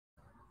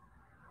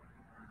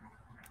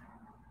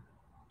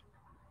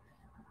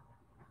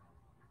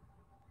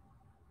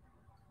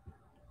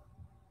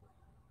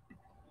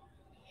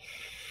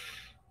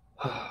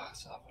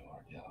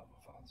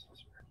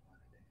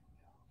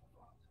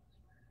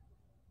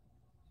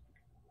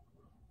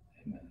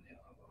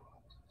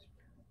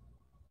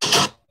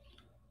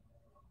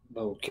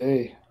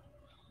Okay.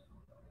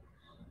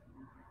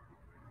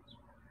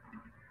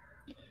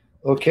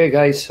 Okay,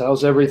 guys,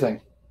 how's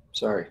everything?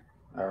 Sorry.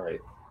 All right.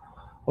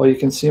 Well, you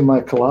can see my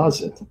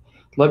closet.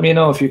 Let me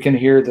know if you can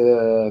hear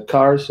the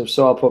cars. If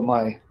so, I'll put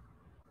my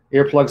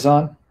earplugs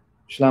on.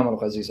 Shalom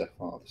al-Aziza,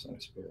 Father, Son,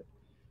 and Spirit.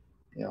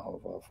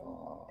 Yehovah,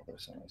 Father,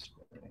 Son, and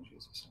Spirit. In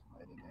Jesus'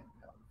 mighty name.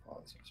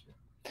 Father, Son, and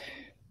Spirit.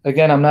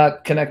 Again, I'm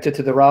not connected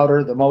to the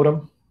router, the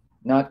modem.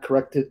 Not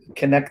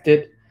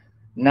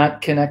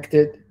not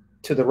connected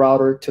to the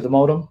router, to the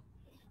modem.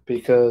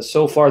 Because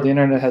so far the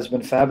internet has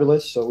been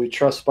fabulous. So we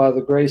trust by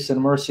the grace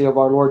and mercy of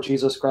our Lord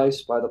Jesus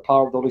Christ, by the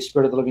power of the Holy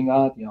Spirit of the living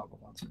God,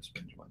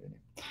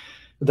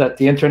 that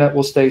the internet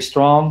will stay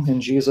strong in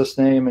Jesus'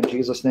 name, in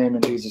Jesus' name,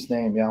 in Jesus'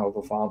 name.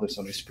 Yahweh Father,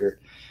 Son, Holy Spirit.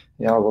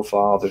 Yahweh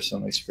Father, Son,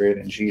 Holy Spirit,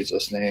 in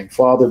Jesus' name.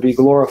 Father, be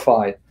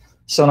glorified.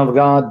 Son of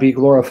God, be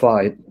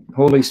glorified.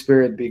 Holy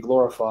Spirit, be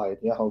glorified.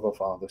 Yahweh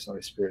Father, Son,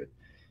 Holy Spirit.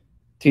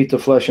 To eat the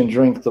flesh and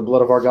drink the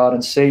blood of our God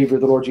and Savior,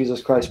 the Lord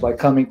Jesus Christ, by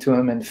coming to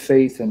him in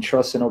faith and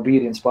trust and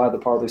obedience by the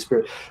power of the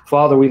Spirit.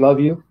 Father, we love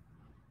you.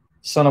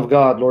 Son of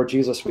God, Lord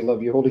Jesus, we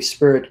love you. Holy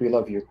Spirit, we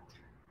love you.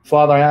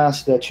 Father, I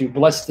ask that you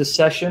bless this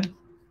session,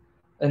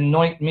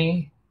 anoint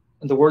me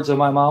in the words of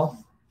my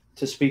mouth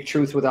to speak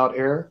truth without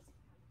error.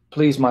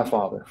 Please, my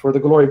Father, for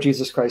the glory of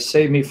Jesus Christ,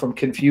 save me from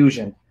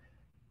confusion.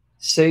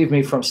 Save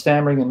me from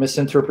stammering and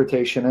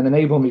misinterpretation, and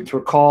enable me to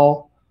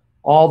recall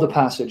all the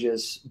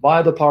passages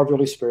by the power of the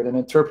Holy Spirit and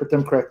interpret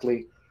them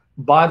correctly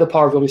by the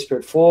power of the Holy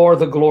Spirit for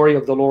the glory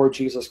of the Lord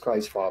Jesus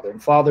Christ, Father.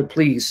 And Father,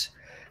 please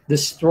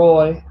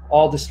destroy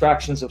all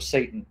distractions of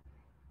Satan.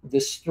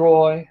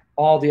 Destroy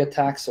all the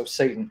attacks of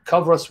Satan.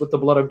 Cover us with the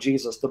blood of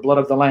Jesus, the blood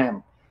of the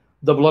Lamb,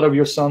 the blood of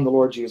your Son, the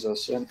Lord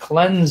Jesus, and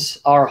cleanse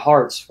our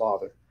hearts,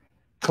 Father.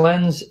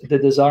 Cleanse the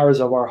desires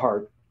of our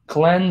heart.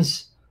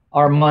 Cleanse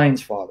our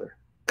minds, Father.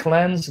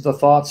 Cleanse the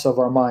thoughts of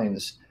our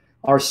minds,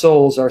 our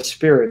souls, our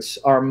spirits,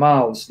 our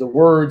mouths, the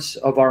words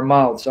of our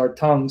mouths, our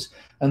tongues,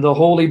 and the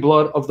holy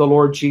blood of the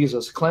Lord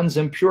Jesus. Cleanse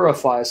and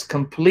purify us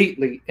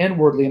completely,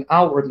 inwardly and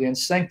outwardly, and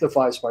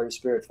sanctify us by your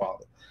Spirit,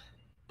 Father.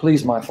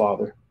 Please, my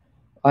Father,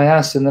 I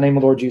ask in the name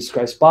of the Lord Jesus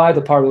Christ, by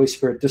the power of the Holy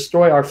Spirit,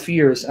 destroy our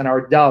fears and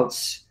our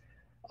doubts,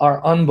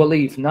 our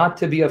unbelief, not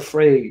to be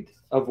afraid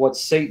of what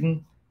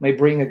Satan may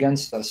bring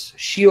against us.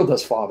 Shield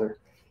us, Father.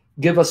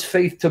 Give us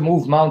faith to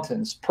move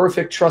mountains,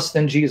 perfect trust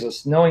in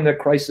Jesus, knowing that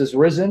Christ is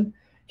risen.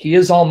 He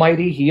is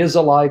almighty, he is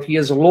alive, he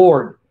is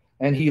Lord,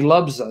 and he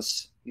loves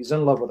us. He's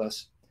in love with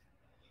us.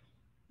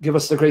 Give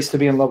us the grace to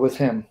be in love with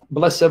him.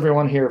 Bless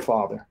everyone here,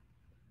 Father.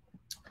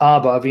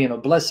 Abba,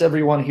 Avinu, bless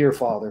everyone here,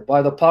 Father.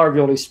 By the power of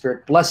your Holy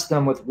Spirit, bless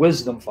them with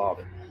wisdom,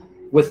 Father,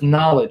 with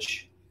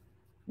knowledge,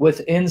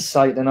 with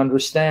insight and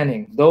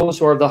understanding. Those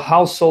who are the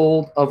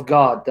household of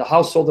God, the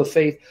household of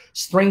faith,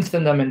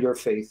 strengthen them in your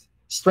faith.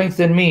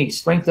 Strengthen me,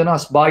 strengthen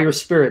us by your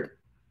Spirit.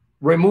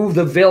 Remove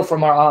the veil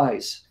from our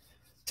eyes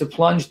to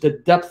plunge the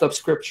depth of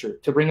Scripture,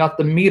 to bring out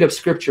the meat of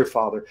Scripture,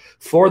 Father,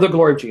 for the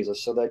glory of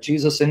Jesus, so that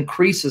Jesus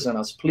increases in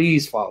us.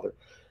 Please, Father,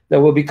 that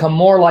we'll become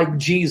more like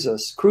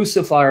Jesus,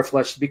 crucify our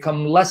flesh,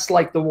 become less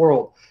like the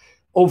world,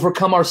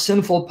 overcome our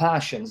sinful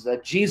passions,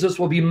 that Jesus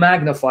will be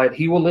magnified.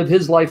 He will live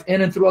his life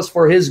in and through us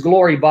for his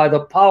glory by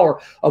the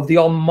power of the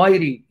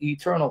almighty,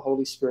 eternal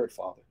Holy Spirit,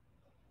 Father.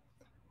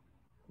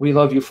 We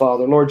love you,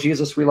 Father. Lord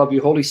Jesus, we love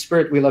you. Holy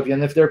Spirit, we love you.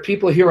 And if there are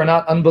people here who are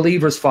not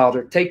unbelievers,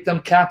 Father, take them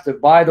captive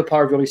by the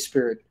power of the Holy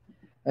Spirit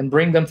and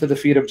bring them to the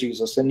feet of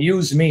Jesus and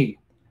use me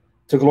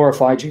to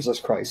glorify Jesus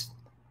Christ.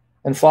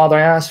 And Father,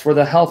 I ask for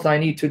the health I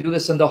need to do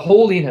this and the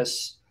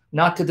holiness,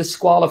 not to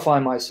disqualify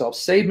myself.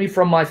 Save me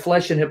from my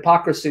flesh and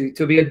hypocrisy,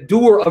 to be a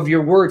doer of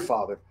your word,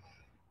 Father,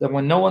 that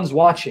when no one's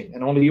watching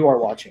and only you are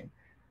watching,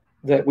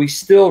 that we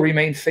still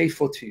remain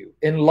faithful to you,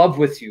 in love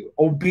with you,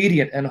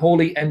 obedient and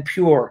holy and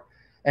pure,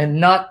 and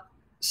not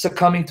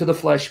succumbing to the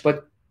flesh,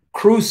 but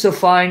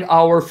crucifying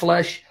our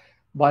flesh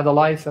by the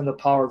life and the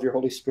power of your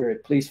Holy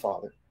Spirit. Please,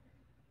 Father.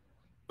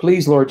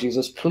 Please, Lord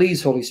Jesus.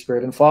 Please, Holy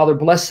Spirit. And Father,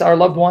 bless our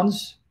loved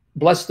ones.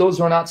 Bless those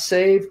who are not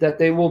saved, that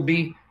they will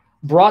be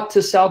brought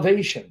to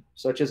salvation,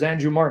 such as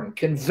Andrew Martin.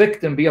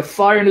 Convict him, be a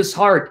fire in his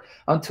heart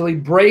until he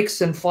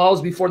breaks and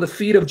falls before the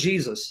feet of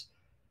Jesus.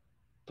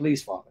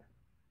 Please, Father.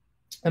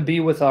 And be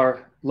with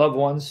our loved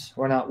ones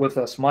who are not with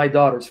us, my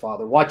daughters,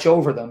 Father. Watch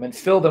over them and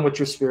fill them with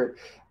your Spirit.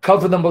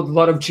 Cover them with the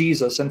blood of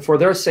Jesus. And for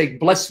their sake,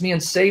 bless me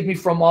and save me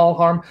from all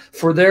harm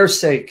for their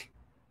sake.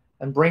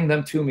 And bring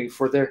them to me.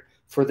 For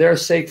their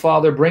sake,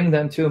 Father, bring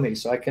them to me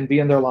so I can be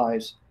in their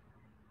lives,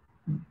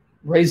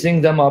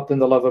 raising them up in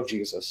the love of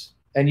Jesus.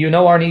 And you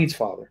know our needs,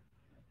 Father.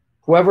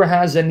 Whoever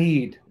has a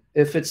need,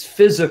 if it's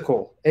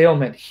physical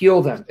ailment,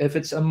 heal them. If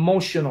it's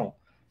emotional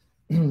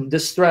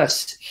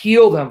distress,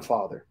 heal them,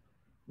 Father.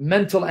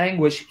 Mental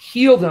anguish,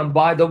 heal them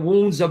by the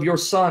wounds of your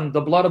Son,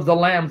 the blood of the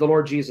Lamb, the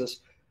Lord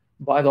Jesus,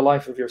 by the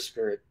life of your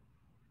Spirit.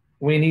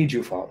 We need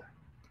you, Father.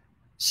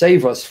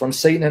 Save us from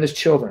Satan and his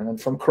children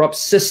and from corrupt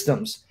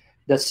systems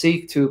that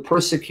seek to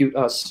persecute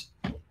us,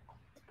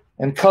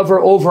 and cover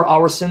over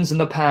our sins in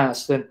the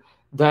past, and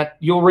that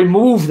you'll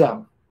remove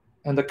them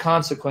and the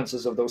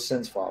consequences of those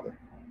sins, Father.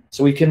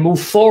 so we can move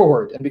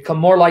forward and become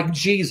more like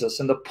Jesus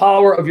in the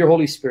power of your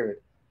Holy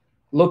Spirit.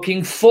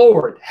 Looking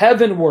forward,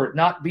 heavenward,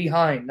 not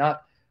behind,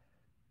 not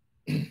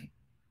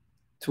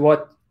to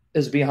what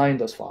is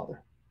behind us,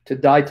 Father. To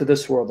die to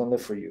this world and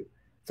live for you.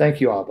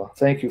 Thank you, Abba.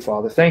 Thank you,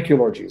 Father. Thank you,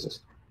 Lord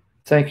Jesus.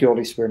 Thank you,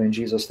 Holy Spirit, in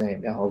Jesus'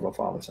 name. Yahovah,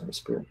 Father, Son, and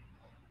Spirit.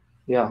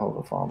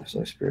 Yahovah, Father, Son,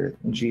 and Spirit.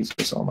 In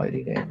Jesus'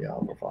 almighty name.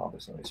 Yahovah, Father,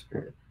 Son, and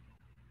Spirit.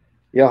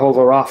 Yahovah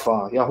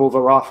Rapha,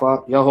 Yahovah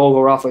Rapha,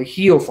 Yahovah Rapha.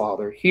 Heal,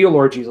 Father. Heal,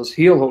 Lord Jesus.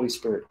 Heal, Holy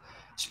Spirit.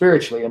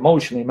 Spiritually,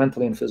 emotionally,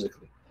 mentally, and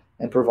physically.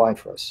 And provide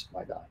for us,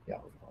 my God.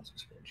 Yahovah, Father, Son, and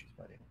Spirit. In Jesus'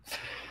 mighty name.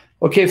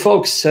 Okay,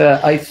 folks,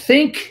 I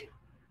think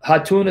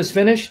Hatun is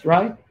finished,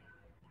 right?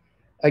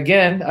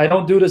 Again, I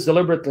don't do this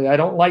deliberately. I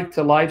don't like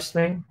to live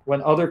stream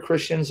when other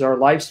Christians are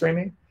live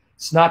streaming.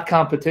 It's not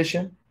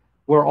competition.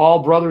 We're all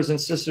brothers and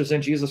sisters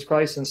in Jesus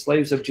Christ and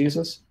slaves of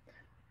Jesus.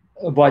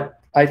 But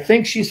I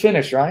think she's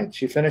finished, right?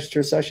 She finished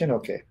her session?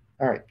 Okay.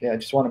 All right. Yeah, I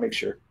just want to make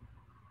sure.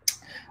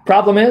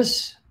 Problem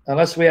is,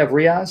 unless we have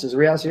Riaz. Is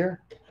Riaz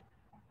here?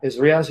 Is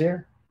Riaz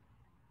here?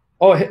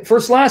 Oh,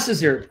 First Last is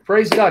here.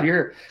 Praise God, you're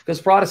here.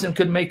 Because Protestant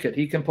couldn't make it.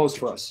 He can post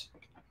for us.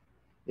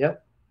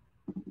 Yep.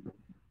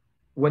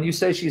 When you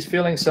say she's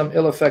feeling some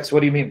ill effects,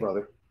 what do you mean,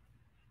 brother?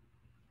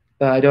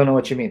 I don't know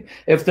what you mean.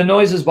 If the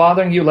noise is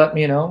bothering you, let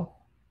me know.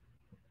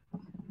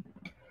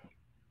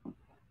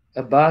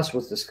 Abbas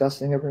was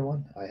disgusting,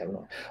 everyone. I have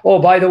no. Oh,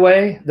 by the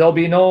way, there'll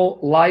be no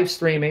live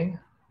streaming.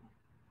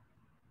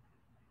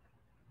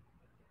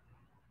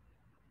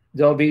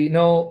 There'll be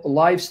no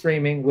live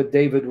streaming with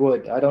David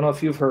Wood. I don't know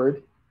if you've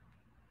heard.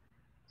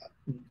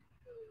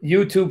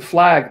 YouTube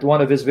flagged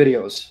one of his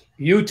videos.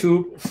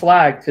 YouTube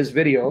flagged his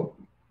video.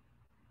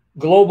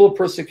 Global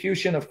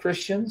persecution of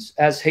Christians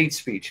as hate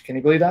speech. Can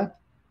you believe that?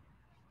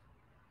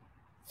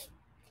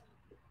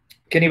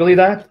 Can you believe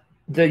that?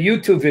 The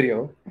YouTube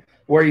video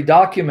where he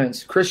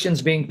documents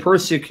Christians being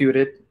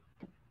persecuted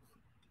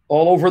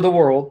all over the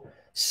world,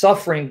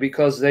 suffering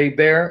because they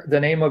bear the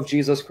name of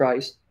Jesus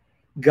Christ,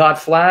 got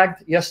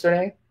flagged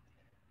yesterday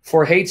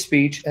for hate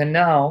speech, and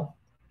now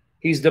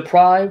he's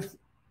deprived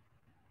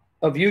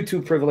of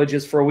YouTube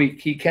privileges for a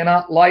week. He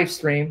cannot live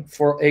stream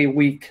for a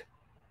week.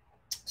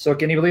 So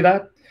can you believe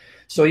that?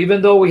 So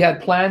even though we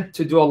had planned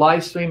to do a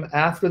live stream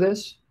after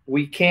this,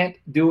 we can't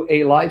do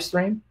a live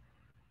stream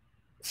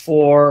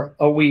for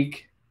a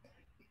week.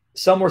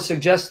 Some were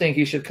suggesting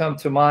he should come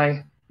to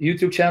my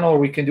YouTube channel, or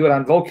we can do it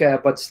on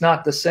Vocab, but it's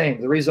not the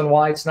same. The reason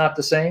why it's not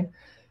the same,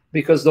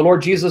 because the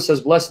Lord Jesus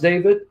has blessed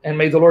David, and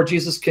may the Lord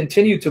Jesus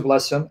continue to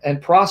bless him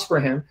and prosper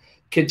him,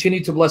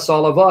 continue to bless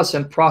all of us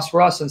and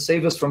prosper us and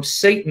save us from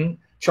Satan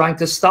trying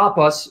to stop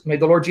us. May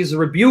the Lord Jesus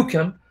rebuke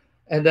him,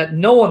 and that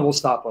no one will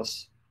stop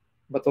us,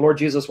 but the Lord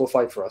Jesus will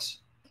fight for us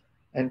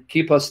and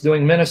keep us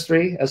doing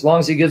ministry as long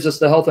as he gives us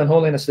the health and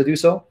holiness to do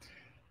so.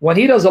 When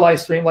he does a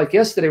live stream, like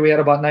yesterday, we had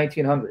about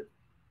 1,900,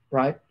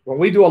 right? When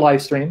we do a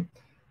live stream,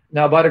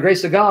 now by the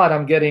grace of God,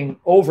 I'm getting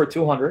over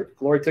 200,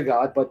 glory to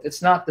God, but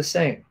it's not the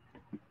same.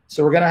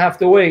 So we're going to have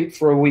to wait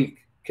for a week.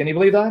 Can you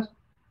believe that?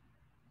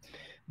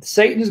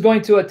 Satan is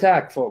going to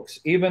attack, folks.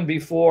 Even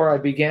before I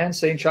began,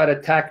 Satan tried to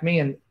attack me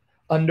and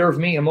unnerve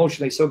me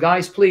emotionally. So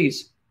guys,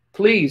 please,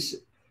 please,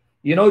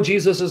 you know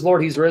Jesus is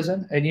Lord, he's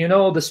risen, and you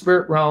know the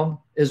spirit realm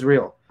is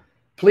real.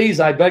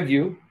 Please, I beg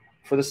you,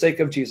 for the sake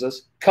of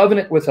Jesus,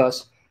 covenant with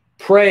us,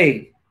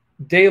 pray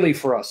daily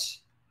for us,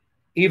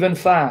 even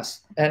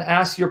fast, and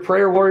ask your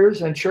prayer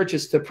warriors and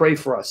churches to pray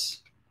for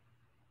us,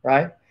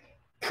 right?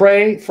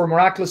 Pray for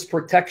miraculous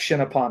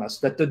protection upon us,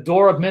 that the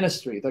door of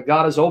ministry that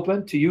God has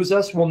opened to use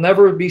us will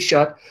never be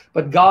shut,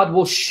 but God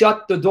will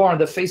shut the door on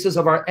the faces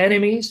of our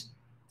enemies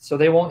so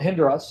they won't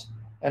hinder us,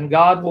 and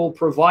God will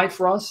provide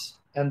for us,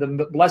 and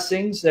the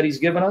blessings that he's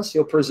given us,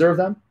 he'll preserve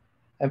them.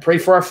 And pray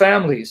for our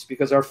families,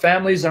 because our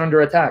families are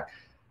under attack.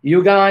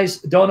 You guys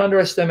don't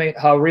underestimate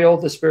how real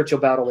the spiritual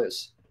battle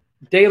is.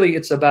 Daily,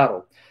 it's a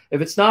battle.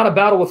 If it's not a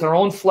battle with our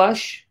own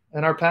flesh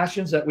and our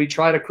passions that we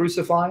try to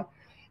crucify,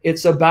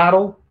 it's a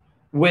battle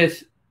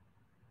with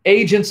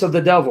agents of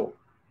the devil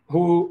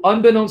who,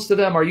 unbeknownst to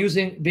them, are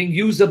being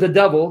used of the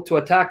devil to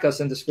attack us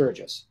and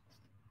discourage us,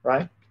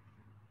 right?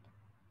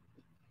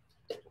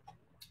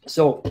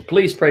 So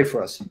please pray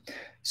for us.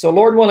 So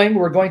Lord willing,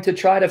 we're going to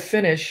try to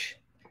finish.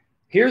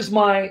 Here's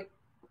my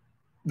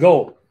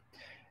goal.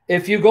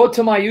 If you go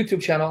to my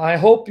YouTube channel, I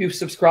hope you've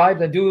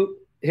subscribed and do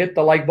hit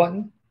the like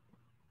button.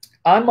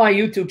 On my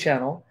YouTube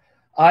channel,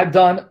 I've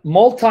done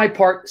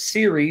multi-part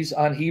series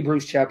on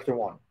Hebrews chapter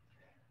 1.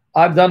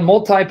 I've done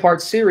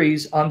multi-part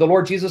series on the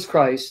Lord Jesus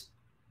Christ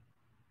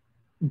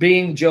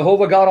being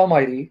Jehovah God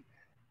Almighty,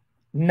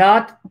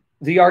 not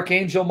the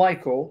Archangel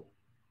Michael,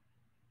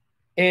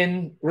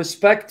 in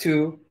respect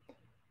to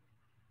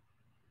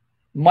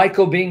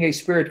Michael being a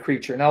spirit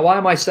creature. Now, why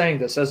am I saying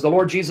this? As the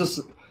Lord Jesus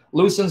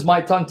loosens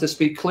my tongue to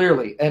speak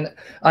clearly, and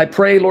I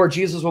pray, Lord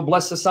Jesus, will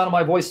bless the sound of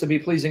my voice to be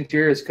pleasing to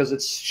your ears, because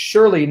it's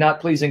surely not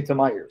pleasing to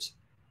my ears.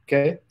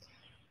 Okay?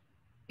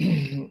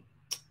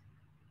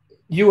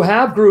 You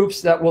have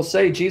groups that will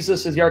say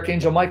Jesus is the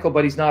Archangel Michael,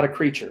 but he's not a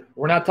creature.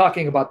 We're not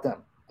talking about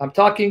them. I'm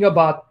talking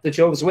about the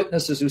Jehovah's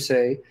Witnesses who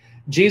say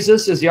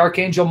Jesus is the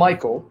Archangel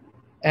Michael,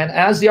 and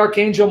as the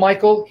Archangel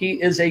Michael, he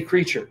is a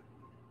creature,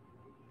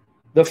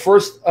 the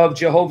first of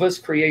Jehovah's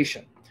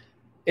creation.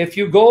 If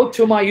you go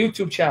to my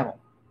YouTube channel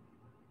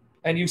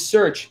and you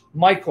search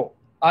Michael,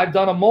 I've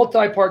done a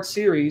multi-part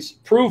series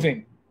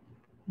proving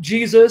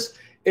Jesus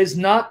is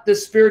not the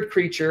spirit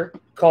creature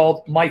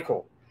called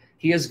Michael.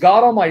 He is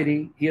God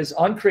Almighty. He is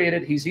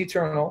uncreated. He's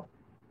eternal.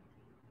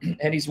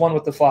 And he's one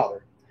with the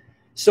Father.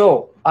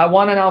 So I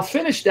want to now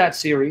finish that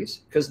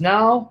series, because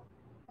now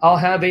I'll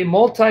have a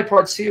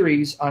multi-part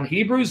series on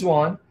Hebrews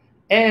 1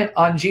 and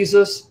on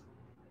Jesus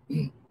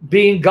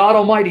being God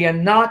Almighty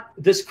and not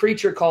this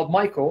creature called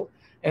Michael.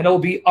 And it'll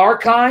be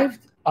archived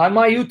on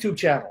my YouTube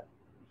channel.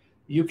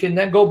 You can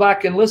then go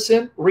back and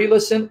listen,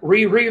 re-listen,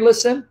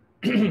 re-listen,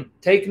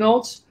 take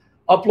notes,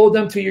 upload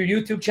them to your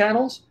YouTube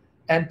channels,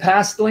 and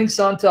pass the links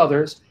on to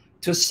others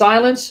to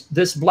silence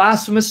this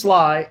blasphemous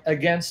lie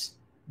against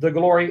the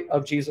glory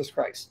of Jesus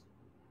Christ.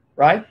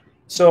 Right?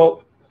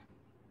 So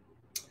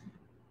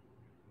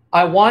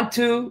I want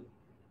to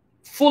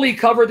fully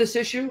cover this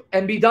issue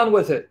and be done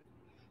with it.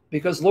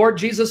 Because Lord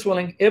Jesus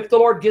willing, if the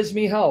Lord gives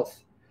me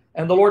health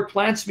and the Lord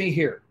plants me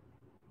here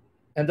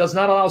and does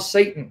not allow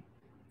Satan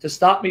to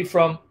stop me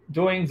from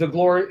doing the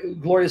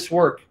glorious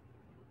work,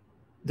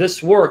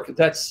 this work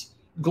that's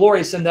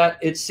glorious in that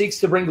it seeks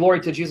to bring glory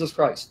to Jesus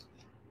Christ,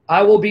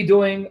 I will be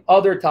doing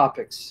other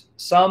topics,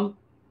 some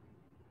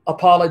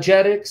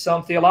apologetic,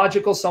 some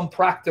theological, some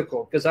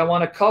practical, because I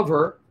want to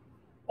cover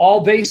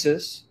all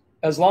bases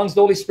as long as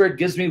the Holy Spirit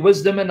gives me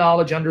wisdom and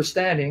knowledge,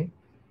 understanding,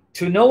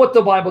 to know what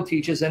the Bible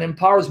teaches and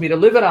empowers me to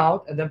live it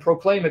out and then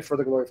proclaim it for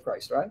the glory of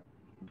Christ, right?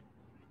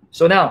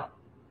 So now,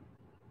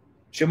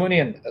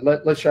 Shamounian,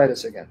 let's try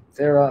this again.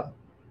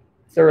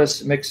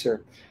 Theris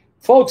Mixer.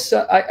 Folks,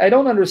 I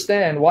don't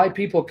understand why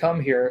people come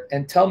here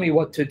and tell me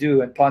what to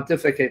do and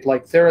pontificate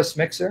like Theris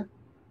Mixer.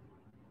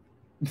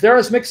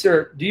 Theris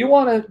Mixer, do you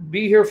want to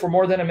be here for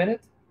more than a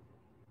minute?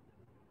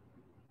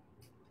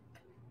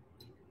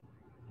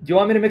 Do you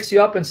want me to mix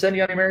you up and send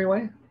you on your merry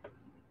way?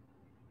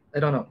 I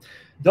don't know.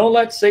 Don't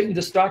let Satan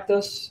distract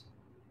us.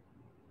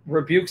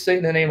 Rebuke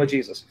Satan in the name of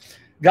Jesus.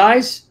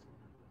 Guys,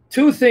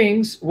 two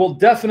things will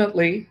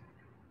definitely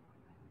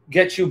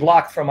get you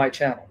blocked from my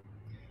channel.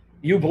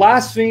 You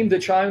blaspheme the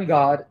triune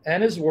God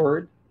and his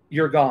word,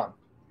 you're gone.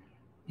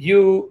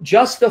 You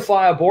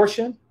justify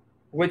abortion,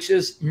 which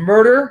is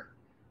murder,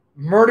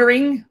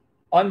 murdering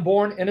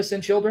unborn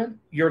innocent children,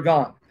 you're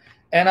gone.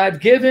 And I've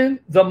given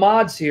the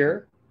mods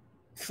here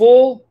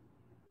full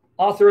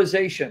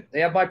authorization.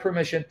 They have my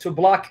permission to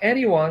block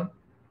anyone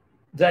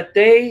that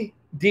they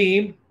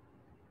deem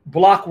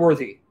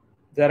block-worthy,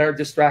 that are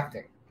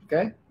distracting.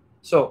 Okay?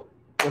 So,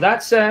 with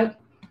that said,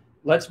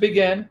 let's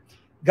begin.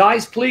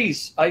 Guys,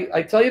 please,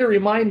 I tell you to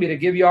remind me to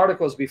give you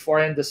articles before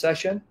I end the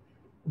session.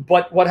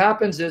 But what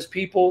happens is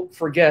people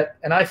forget,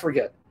 and I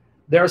forget.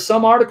 There are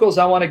some articles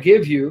I want to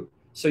give you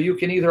so you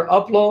can either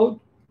upload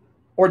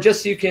or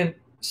just you can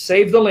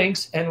save the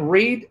links and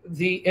read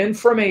the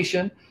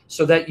information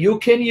so that you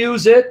can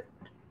use it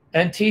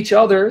and teach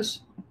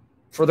others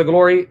for the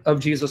glory of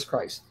Jesus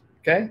Christ.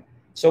 Okay?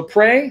 So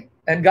pray.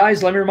 And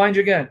guys, let me remind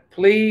you again,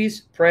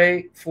 please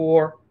pray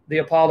for the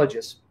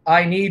apologists.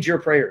 I need your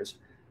prayers.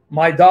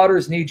 My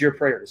daughters need your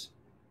prayers,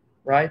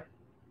 right?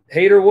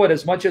 Hater Wood,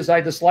 as much as I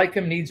dislike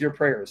him, needs your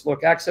prayers.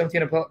 Look, Acts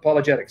 17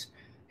 apologetics.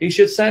 He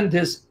should send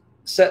his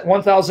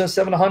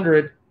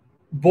 1,700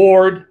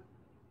 board,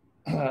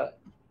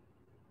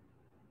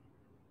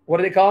 what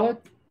do they call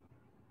it?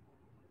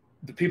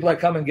 The people that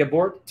come and get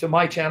bored to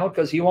my channel,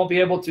 because he won't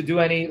be able to do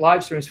any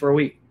live streams for a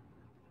week.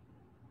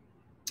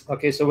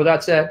 Okay, so with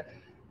that said,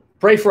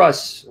 pray for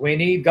us. We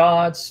need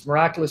God's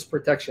miraculous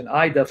protection.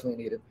 I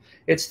definitely need it.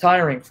 It's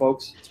tiring,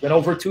 folks. It's been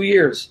over 2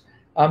 years.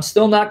 I'm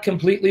still not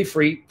completely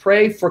free.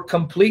 Pray for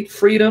complete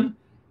freedom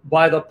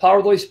by the power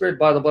of the Holy Spirit,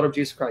 by the blood of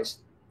Jesus Christ.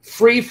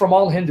 Free from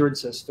all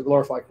hindrances to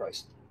glorify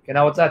Christ. Okay,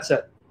 now with that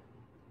said,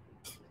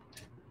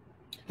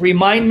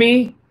 remind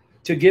me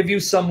to give you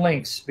some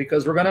links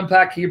because we're going to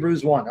unpack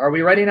Hebrews 1. Are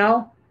we ready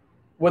now?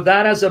 With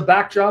that as a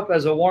backdrop,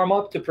 as a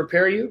warm-up to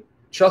prepare you,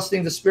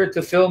 trusting the Spirit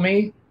to fill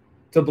me,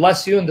 to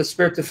bless you, and the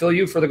Spirit to fill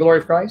you for the glory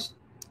of Christ.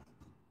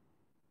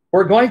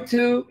 We're going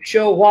to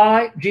show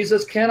why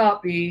Jesus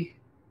cannot be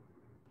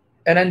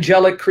an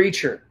angelic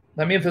creature.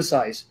 Let me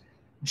emphasize.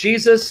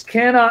 Jesus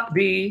cannot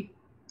be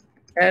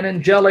an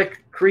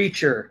angelic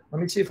creature.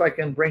 Let me see if I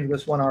can bring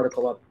this one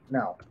article up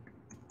now.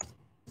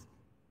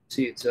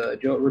 See, it's a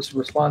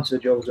response to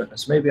Joe's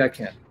witness. Maybe I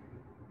can.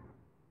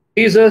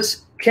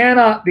 Jesus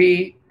cannot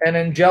be an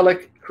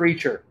angelic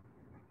creature.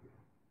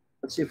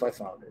 Let's see if I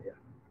found it here.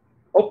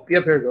 Oh,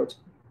 yep, here it goes.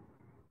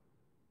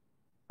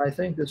 I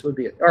think this would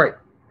be it. All right.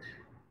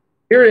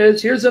 Here it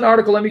is. Here's an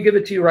article. Let me give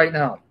it to you right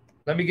now.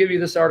 Let me give you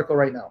this article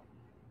right now.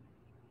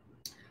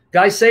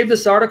 Guys, save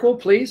this article,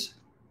 please.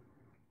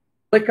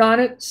 Click on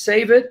it,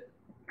 save it,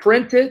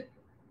 print it,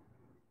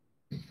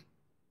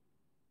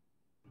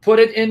 put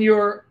it in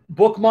your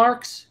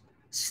bookmarks,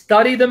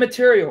 study the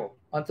material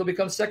until it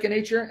becomes second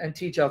nature, and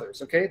teach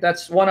others, okay?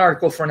 That's one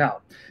article for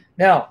now.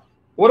 Now,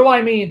 What do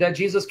I mean that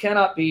Jesus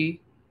cannot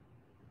be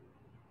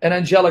an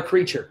angelic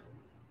creature?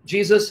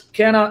 Jesus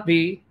cannot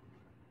be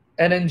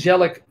an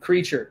angelic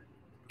creature.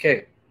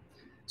 Okay.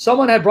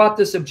 Someone had brought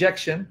this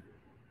objection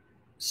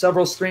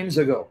several streams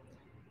ago.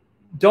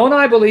 Don't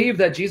I believe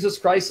that Jesus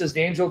Christ is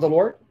the angel of the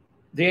Lord?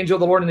 The angel of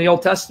the Lord in the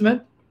Old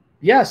Testament?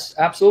 Yes,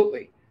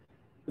 absolutely.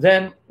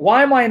 Then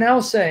why am I now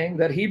saying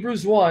that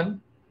Hebrews 1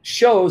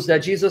 shows that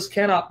Jesus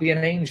cannot be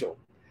an angel?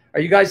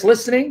 Are you guys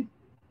listening?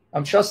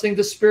 I'm trusting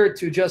the Spirit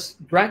to just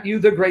grant you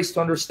the grace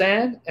to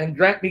understand and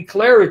grant me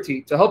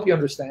clarity to help you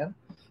understand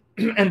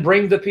and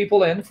bring the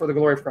people in for the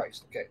glory of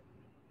Christ. Okay.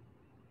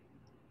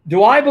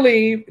 Do I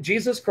believe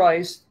Jesus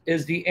Christ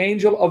is the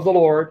angel of the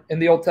Lord in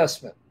the Old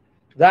Testament?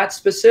 That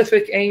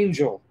specific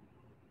angel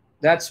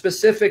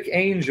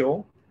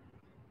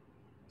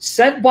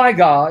sent by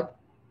God,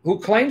 who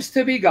claims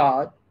to be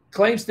God,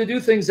 claims to do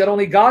things that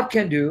only God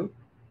can do,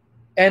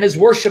 and is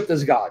worshipped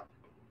as God.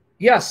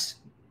 Yes,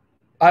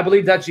 I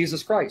believe that's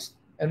Jesus Christ.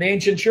 And the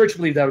ancient church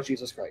believed that was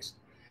Jesus Christ.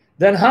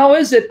 Then how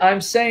is it I'm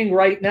saying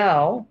right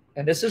now,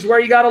 and this is where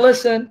you got to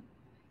listen,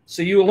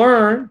 so you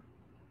learn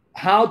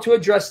how to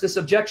address this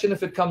objection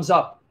if it comes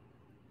up.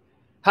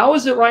 How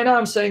is it right now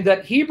I'm saying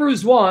that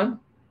Hebrews 1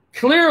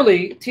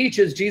 clearly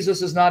teaches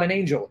Jesus is not an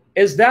angel?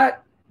 Is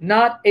that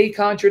not a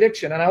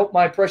contradiction? And I hope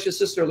my precious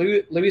sister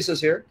Louise is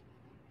here.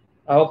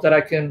 I hope that I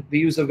can be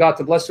used of God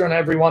to bless her and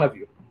every one of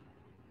you.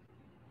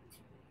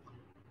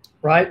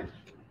 Right?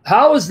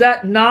 How is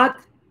that not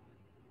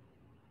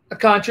a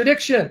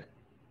contradiction?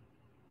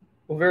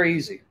 Well, very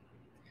easy.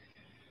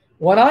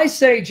 When I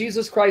say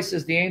Jesus Christ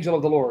is the angel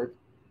of the Lord,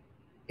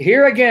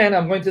 here again,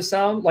 I'm going to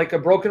sound like a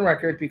broken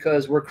record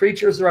because we're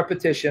creatures of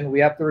repetition. We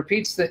have to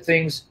repeat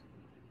things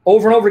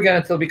over and over again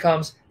until it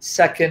becomes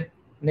second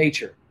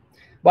nature.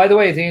 By the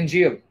way, the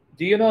Angel,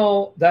 do you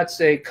know that's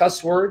a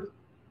cuss word?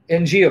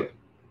 Angel,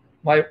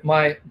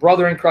 my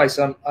brother in Christ.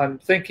 I'm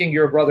thinking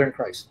you're a brother in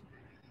Christ.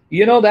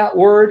 You know that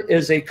word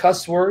is a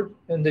cuss word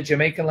in the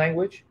Jamaican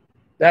language?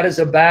 That is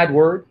a bad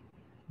word.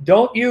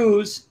 Don't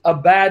use a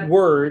bad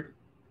word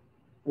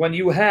when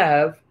you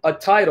have a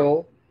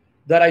title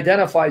that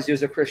identifies you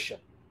as a Christian.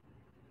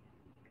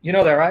 You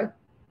know that, right?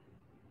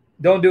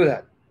 Don't do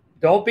that.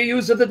 Don't be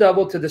used of the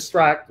devil to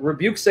distract.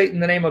 Rebuke Satan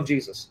in the name of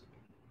Jesus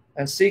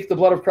and seek the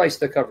blood of Christ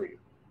to cover you.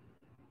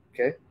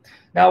 Okay?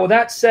 Now, with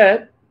that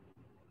said,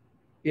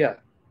 yeah,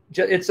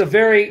 it's a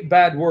very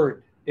bad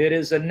word. It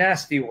is a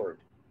nasty word.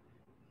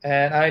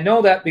 And I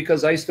know that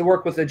because I used to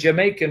work with a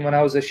Jamaican when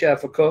I was a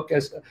chef, a cook,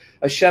 as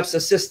a chef's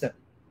assistant.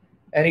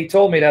 And he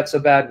told me that's a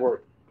bad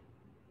word.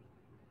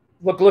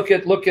 Look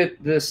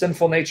at the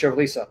sinful nature of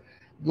Lisa.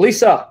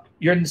 Lisa,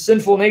 your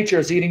sinful nature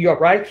is eating you up,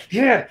 right?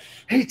 Yeah.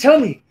 Hey, tell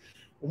me,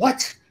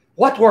 what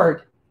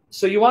word?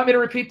 So you want me to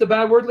repeat the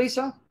bad word,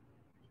 Lisa?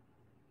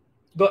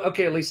 But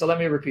okay, Lisa, let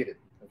me repeat it.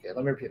 Okay,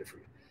 let me repeat it for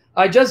you.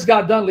 I just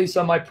got done,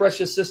 Lisa, my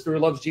precious sister who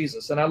loves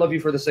Jesus, and I love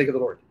you for the sake of the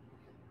Lord.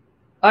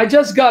 I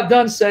just got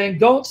done saying,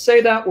 don't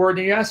say that word,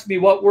 and you ask me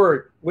what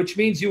word, which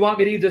means you want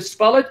me to either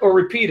spell it or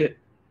repeat it.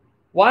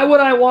 Why would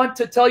I want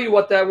to tell you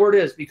what that word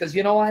is? Because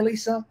you know why,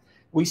 Lisa?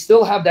 We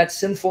still have that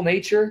sinful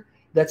nature,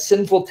 that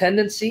sinful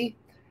tendency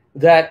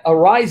that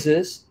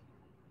arises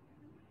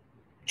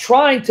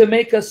trying to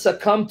make us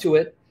succumb to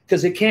it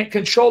because it can't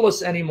control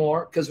us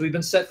anymore because we've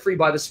been set free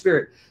by the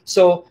Spirit.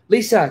 So,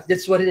 Lisa,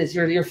 that's what it is.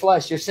 Your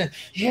flesh, your sin.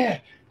 Yeah,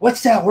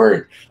 what's that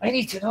word? I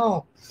need to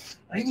know.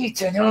 I need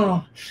to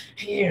know.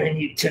 Here, I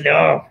need to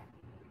know.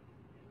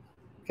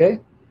 Okay?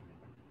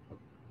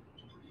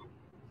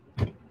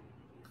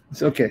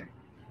 It's okay.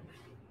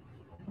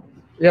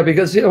 Yeah,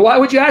 because why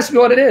would you ask me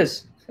what it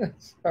is?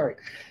 Sorry.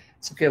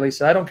 It's okay,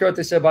 Lisa. I don't care what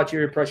they say about you,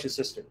 your precious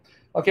sister.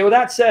 Okay, with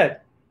that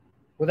said,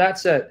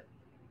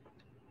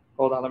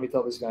 hold on, let me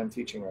tell this guy I'm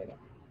teaching right now.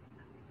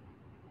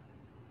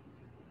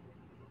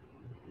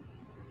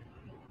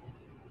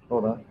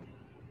 Hold on.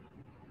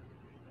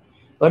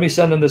 Let me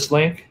send him this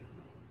link.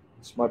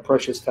 It's my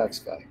precious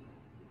text guy.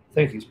 I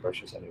think he's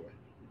precious anyway.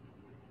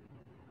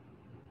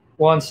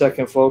 1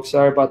 second, folks.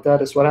 Sorry about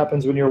that. It's what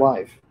happens when you're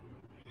live.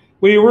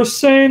 We were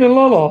saying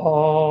la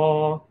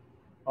la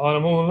on a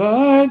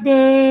moonlight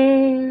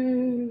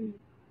day.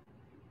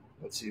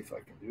 Let's see if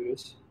I can do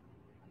this.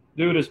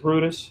 Do this,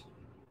 Brutus.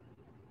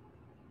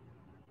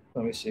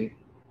 Let me see.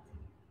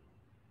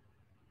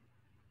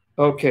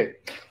 Okay.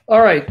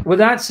 All right. With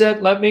that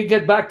said, let me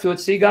get back to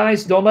it. See,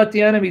 guys, don't let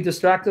the enemy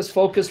distract us.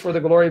 Focus for the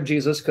glory of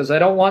Jesus, because I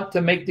don't want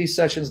to make these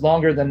sessions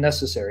longer than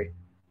necessary.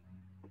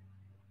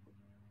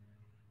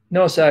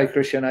 No, sorry,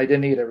 Christian. I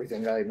didn't eat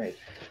everything I made.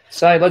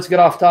 Sorry, let's get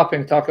off topic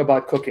and talk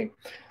about cooking.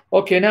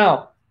 Okay,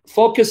 now,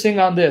 focusing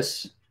on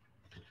this.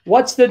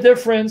 What's the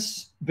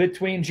difference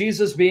between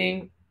Jesus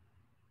being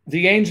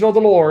the angel of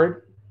the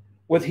Lord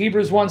with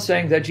Hebrews 1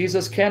 saying that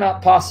Jesus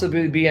cannot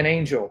possibly be an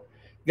angel?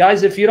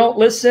 Guys, if you don't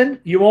listen,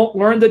 you won't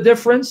learn the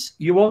difference.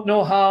 You won't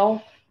know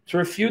how to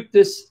refute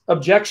this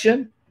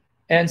objection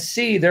and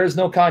see there's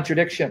no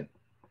contradiction.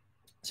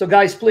 So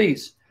guys,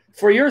 please,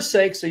 for your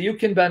sake, so you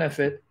can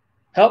benefit,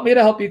 help me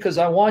to help you, because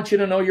I want you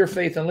to know your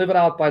faith and live it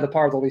out by the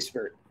power of the Holy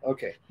Spirit.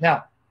 Okay,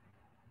 now,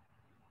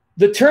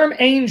 The term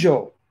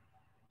angel,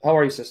 how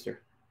are you,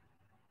 sister?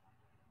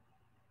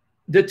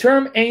 The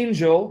term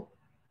angel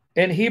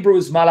in Hebrew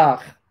is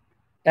malach.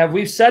 And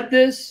we've said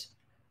this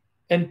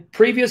in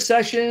previous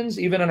sessions,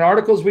 even in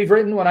articles we've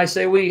written, when I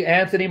say we,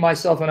 Anthony,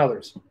 myself, and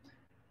others.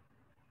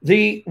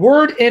 The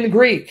word in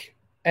Greek,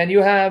 and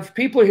you have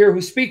people here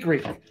who speak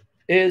Greek,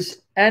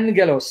 is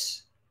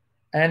angelos.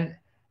 And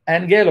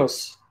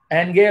angelos.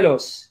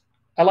 Angelos.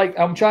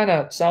 I'm trying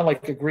to sound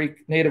like a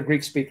native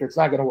Greek speaker. It's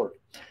not going to work.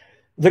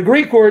 The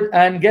Greek word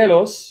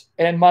angelos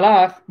and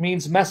malach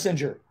means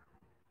messenger.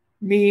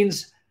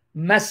 Means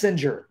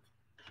messenger.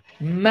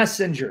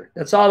 Messenger.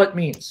 That's all it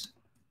means.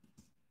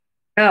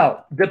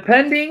 Now,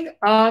 depending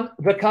on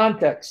the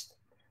context,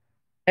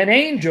 an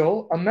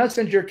angel, a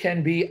messenger,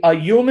 can be a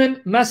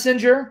human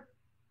messenger,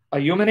 a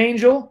human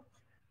angel,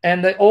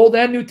 and the Old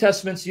and New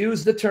Testaments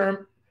use the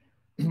term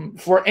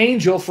for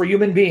angel for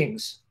human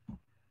beings.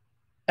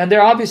 And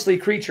they're obviously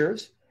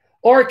creatures.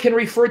 Or it can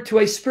refer to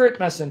a spirit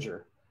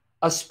messenger,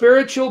 a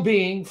spiritual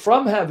being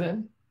from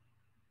heaven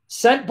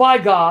sent by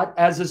God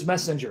as his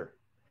messenger.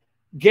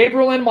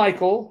 Gabriel and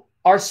Michael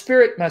are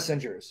spirit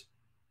messengers.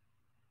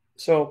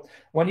 So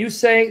when you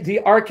say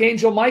the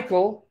archangel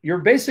Michael, you're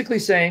basically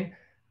saying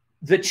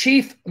the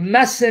chief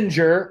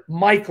messenger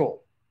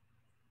Michael.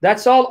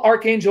 That's all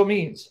archangel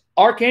means.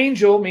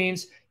 Archangel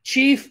means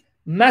chief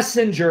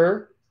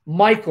messenger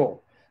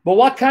Michael. But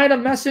what kind of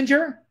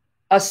messenger?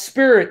 A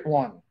spirit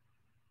one.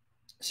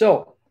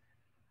 So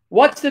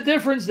what's the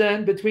difference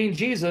then between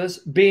Jesus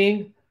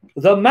being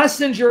the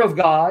messenger of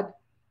God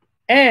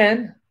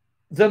and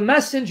the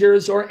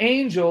messengers or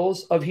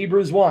angels of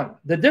Hebrews 1?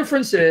 The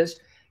difference is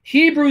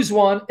Hebrews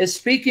 1 is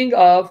speaking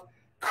of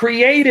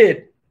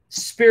created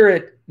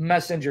spirit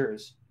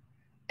messengers,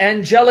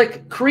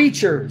 angelic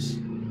creatures,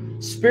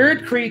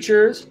 spirit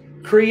creatures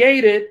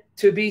created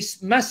to be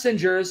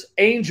messengers,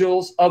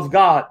 angels of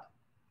God.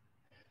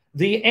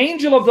 The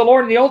angel of the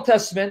Lord in the Old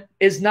Testament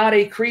is not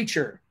a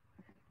creature.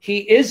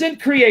 He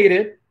isn't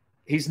created.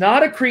 He's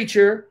not a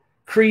creature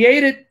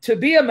created to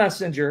be a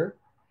messenger.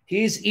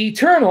 He's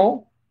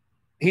eternal.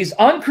 He's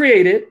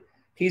uncreated.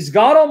 He's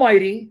God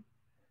Almighty,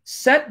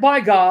 sent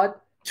by God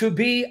to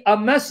be a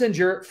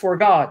messenger for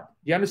God.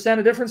 Do you understand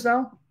the difference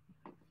now?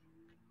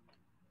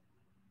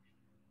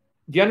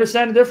 Do you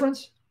understand the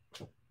difference?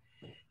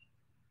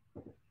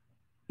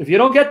 If you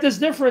don't get this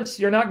difference,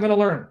 you're not going to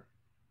learn.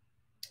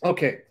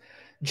 Okay.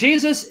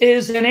 Jesus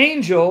is an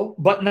angel,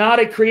 but not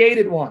a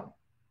created one.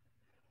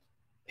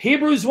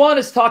 Hebrews 1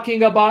 is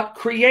talking about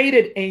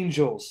created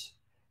angels,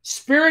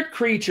 spirit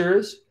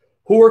creatures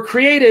who were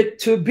created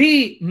to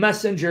be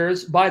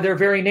messengers by their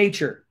very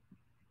nature.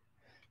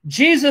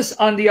 Jesus,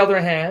 on the other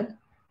hand,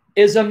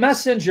 is a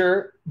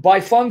messenger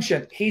by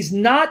function. He's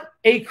not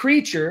a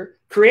creature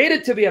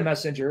created to be a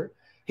messenger.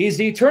 He's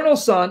the eternal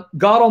Son,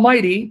 God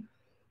Almighty,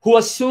 who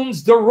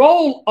assumes the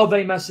role of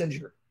a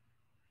messenger.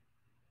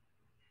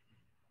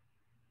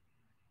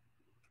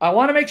 I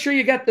want to make sure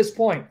you get this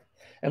point.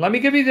 And let me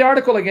give you the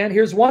article again.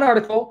 Here's one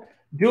article.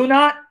 Do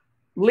not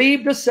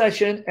leave the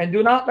session and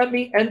do not let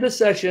me end the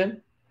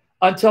session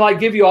until I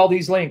give you all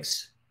these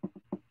links.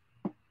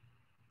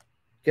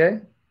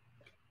 Okay?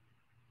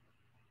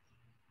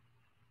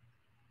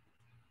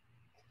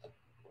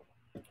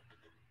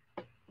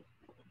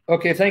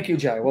 Okay, thank you,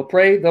 Jai. Well,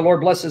 pray the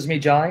Lord blesses me,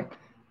 Jai,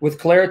 with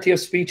clarity of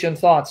speech and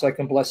thought so I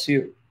can bless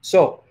you.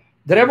 So,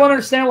 did everyone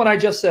understand what I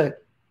just said?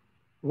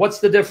 What's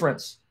the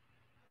difference?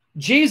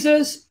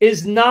 Jesus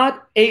is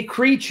not a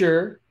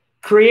creature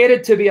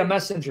created to be a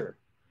messenger.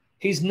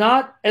 He's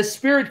not a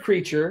spirit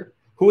creature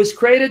who is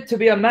created to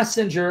be a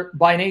messenger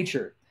by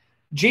nature.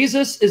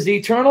 Jesus is the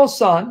eternal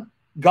Son,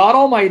 God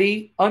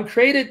Almighty,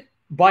 uncreated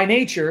by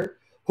nature,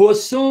 who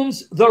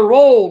assumes the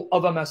role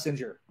of a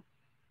messenger.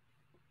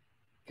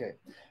 Okay.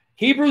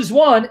 Hebrews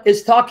 1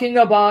 is talking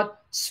about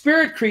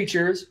spirit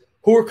creatures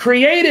who were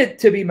created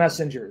to be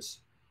messengers,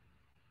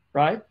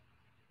 right?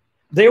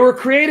 They were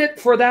created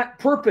for that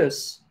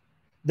purpose.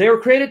 They were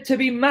created to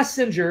be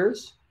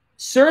messengers,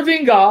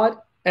 serving God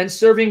and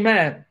serving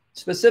man,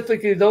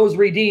 specifically those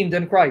redeemed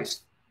in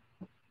Christ.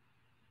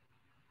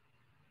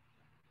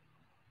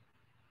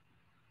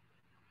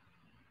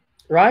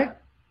 Right?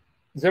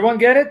 Does everyone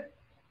get it?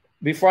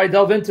 Before I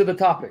delve into the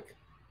topic.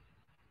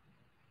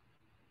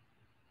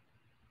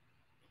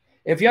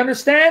 If you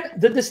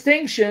understand the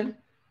distinction,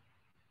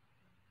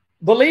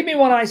 believe me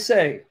when I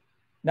say,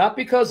 not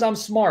because I'm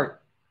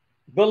smart,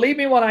 believe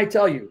me when I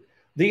tell you,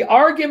 the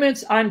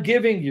arguments I'm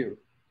giving you,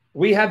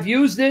 we have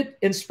used it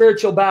in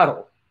spiritual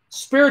battle.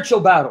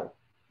 Spiritual battle.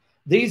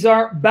 These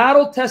are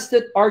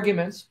battle-tested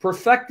arguments,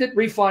 perfected,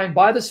 refined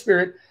by the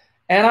Spirit,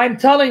 and I'm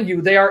telling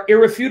you, they are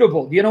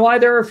irrefutable. Do you know why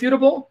they're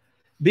irrefutable?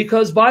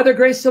 Because by the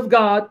grace of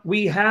God,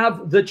 we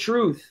have the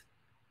truth.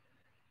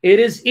 It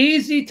is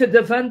easy to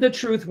defend the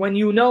truth when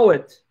you know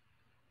it.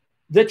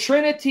 The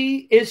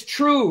Trinity is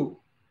true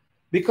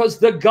because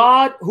the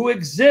God who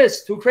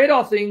exists, who created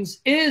all things,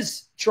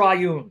 is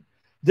triune.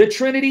 The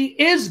Trinity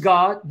is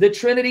God, the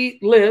Trinity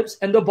lives,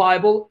 and the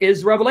Bible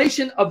is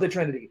revelation of the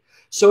Trinity.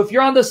 So if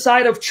you're on the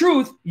side of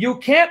truth, you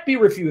can't be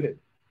refuted.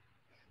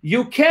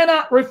 You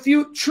cannot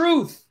refute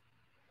truth.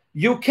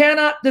 You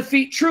cannot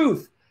defeat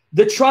truth.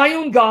 The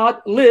triune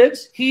God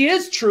lives. He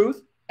is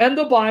truth. And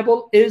the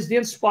Bible is the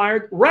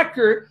inspired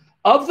record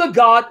of the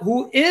God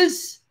who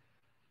is.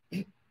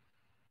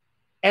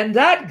 And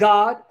that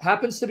God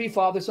happens to be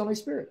Father, Son, Holy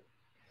Spirit.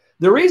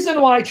 The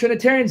reason why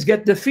Trinitarians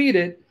get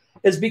defeated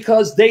is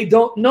because they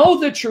don't know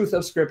the truth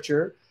of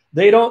Scripture.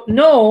 They don't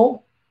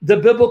know the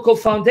biblical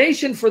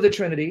foundation for the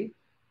Trinity,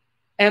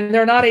 and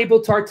they're not able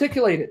to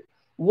articulate it.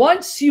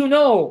 Once you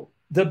know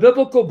the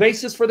biblical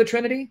basis for the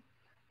Trinity,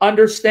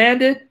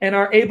 understand it, and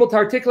are able to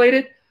articulate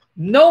it,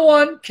 no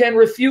one can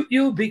refute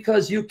you,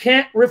 because you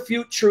can't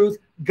refute truth.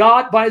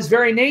 God, by his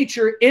very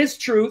nature, is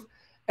truth,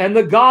 and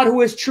the God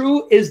who is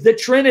true is the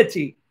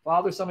Trinity,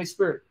 Father, Son, Holy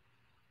Spirit.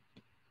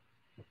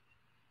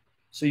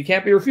 So you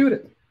can't be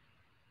refuted.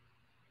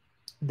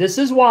 This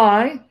is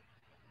why,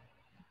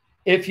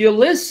 if you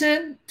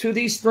listen to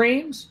these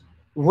streams,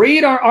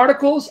 read our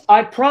articles,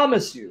 I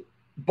promise you,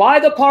 by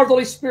the power of the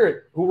Holy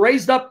Spirit, who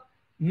raised up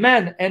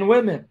men and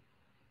women,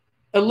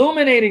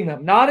 illuminating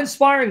them, not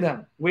inspiring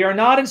them. We are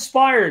not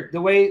inspired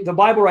the way the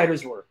Bible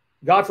writers were.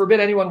 God forbid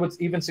anyone would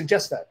even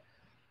suggest that.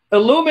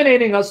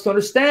 Illuminating us to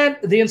understand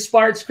the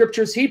inspired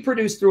scriptures he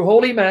produced through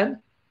holy men,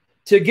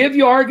 to give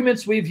you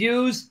arguments we've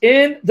used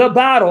in the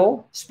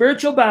battle,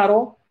 spiritual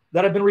battle,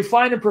 that have been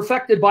refined and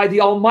perfected by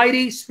the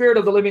Almighty Spirit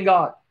of the living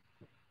God,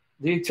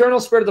 the eternal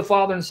Spirit of the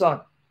Father and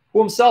Son, who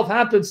himself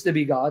happens to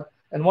be God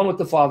and one with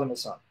the Father and the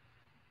Son.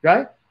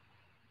 Right?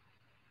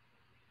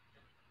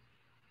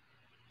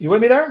 You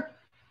with me there?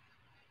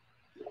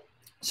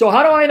 So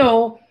how do I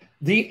know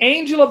the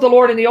angel of the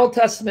Lord in the Old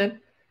Testament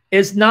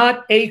is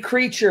not a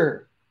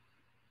creature,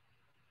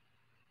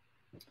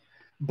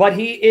 but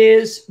he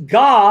is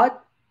God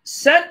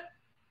sent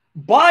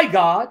by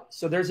God?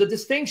 So there's a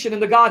distinction in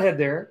the Godhead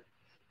there,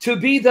 to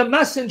be the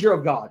messenger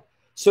of God.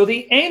 So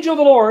the angel of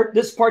the Lord,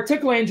 this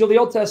particular angel of the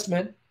Old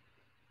Testament,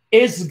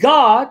 is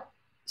God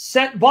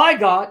sent by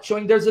God,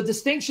 showing there's a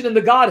distinction in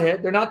the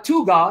Godhead. They're not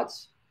two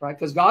gods, right?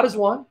 Because God is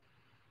one.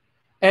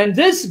 And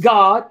this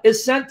God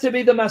is sent to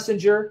be the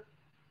messenger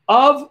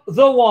of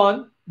the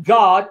one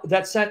God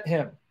that sent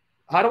him.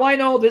 How do I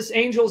know this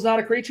angel is not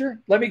a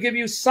creature? Let me give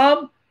you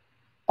some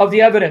of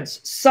the evidence.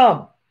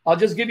 Some. I'll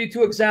just give you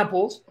two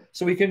examples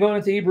so we can go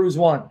into Hebrews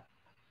 1.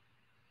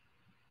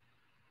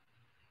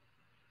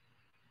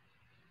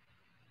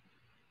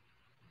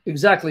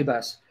 Exactly,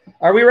 Bess.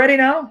 Are we ready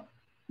now?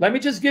 Let me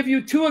just give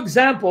you two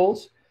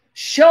examples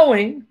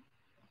showing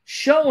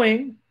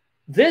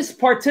this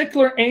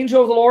particular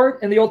angel of the Lord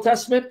in the Old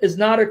Testament is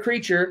not a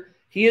creature.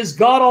 He is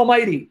God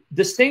Almighty,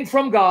 distinct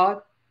from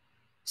God,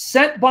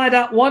 sent by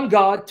that one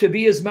God to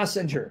be his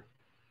messenger,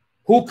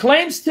 who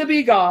claims to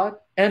be God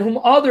and whom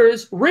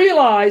others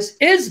realize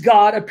is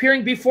God,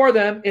 appearing before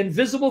them in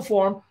visible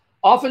form,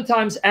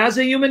 oftentimes as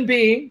a human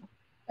being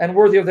and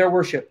worthy of their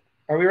worship.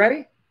 Are we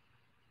ready?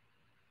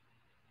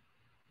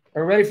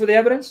 Are we ready for the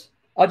evidence?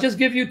 I'll just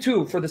give you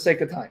two for the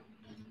sake of time.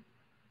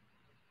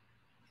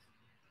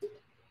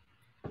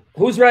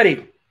 Who's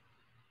ready?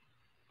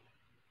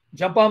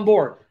 Jump on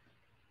board.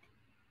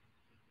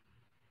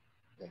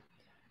 Okay.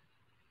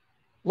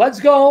 Let's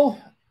go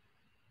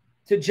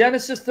to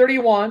Genesis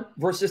 31,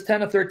 verses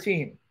 10 to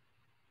 13.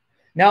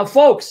 Now,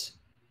 folks,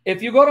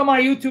 if you go to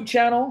my YouTube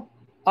channel,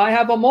 I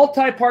have a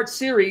multi-part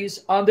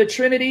series on the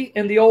Trinity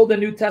in the Old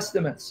and New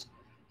Testaments.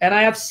 And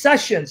I have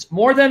sessions,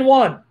 more than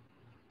one,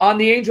 on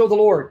the angel of the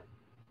Lord.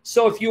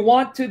 So if you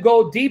want to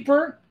go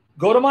deeper,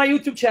 go to my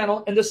YouTube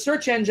channel. In the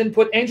search engine,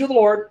 put Angel of the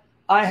Lord.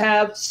 I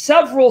have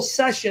several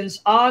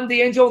sessions on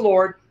the angel of the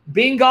Lord,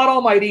 being God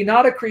Almighty,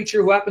 not a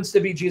creature, who happens to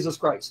be Jesus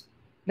Christ.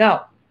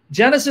 Now,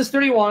 Genesis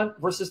 31,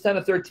 verses 10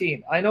 to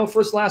 13. I know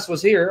First Last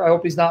was here. I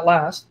hope he's not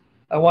last.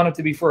 I want him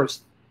to be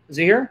first. Is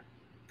he here?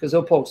 Because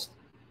he'll post.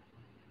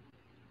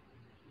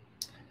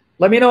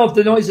 Let me know if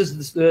the noise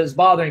is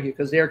bothering you,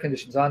 because the air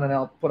conditioning's on, and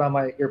I'll put on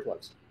my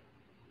earplugs.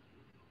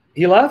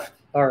 He left?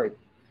 All right.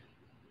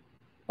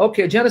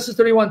 Okay, Genesis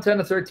 31, 10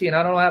 to 13. I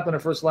don't know what happened to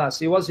First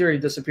Last. He was here. He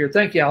disappeared.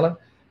 Thank you, Alan.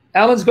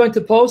 Alan's going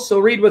to post, so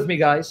read with me,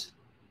 guys.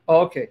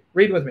 Oh, okay,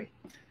 read with me.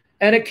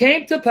 And it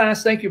came to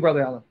pass, thank you,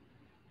 Brother Alan.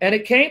 And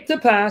it came to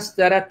pass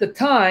that at the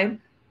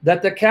time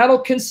that the cattle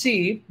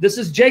conceived, this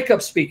is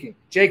Jacob speaking,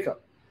 Jacob,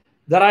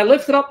 that I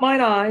lifted up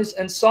mine eyes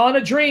and saw in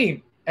a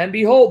dream, and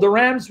behold, the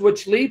rams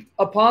which leaped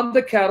upon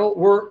the cattle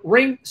were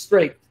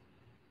ring-streaked.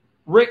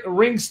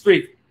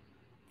 Ring-streaked.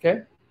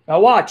 Okay? Now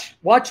watch.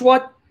 Watch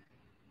what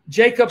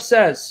Jacob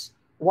says.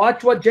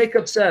 Watch what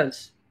Jacob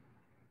says.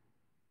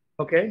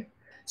 Okay?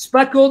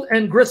 Speckled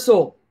and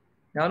gristled.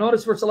 Now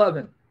notice verse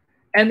 11.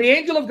 And the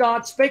angel of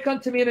God spake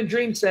unto me in a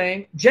dream,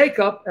 saying,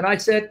 Jacob, and I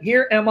said,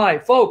 Here am I.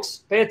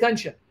 Folks, pay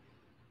attention.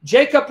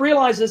 Jacob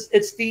realizes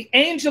it's the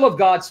angel of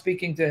God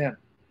speaking to him.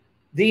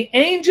 The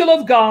angel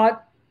of God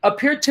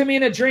appeared to me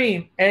in a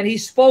dream, and he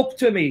spoke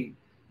to me.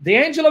 The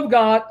angel of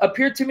God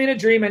appeared to me in a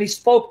dream, and he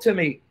spoke to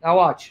me. Now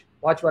watch.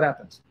 Watch what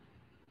happens.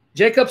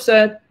 Jacob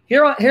said,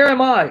 Here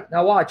am I.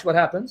 Now watch what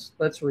happens.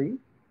 Let's read.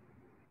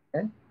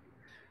 Okay.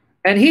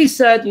 And he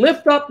said,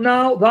 Lift up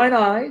now thine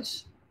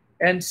eyes,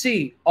 and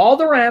see, all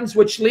the rams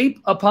which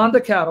leap upon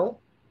the cattle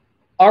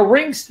are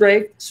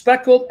ring-straked,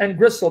 speckled, and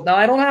gristled. Now,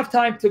 I don't have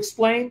time to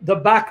explain the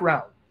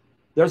background.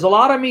 There's a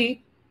lot of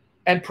meat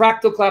and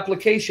practical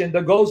application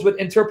that goes with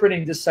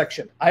interpreting this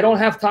section. I don't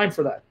have time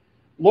for that.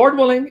 Lord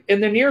willing,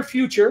 in the near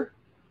future,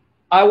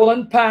 I will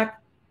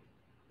unpack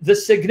the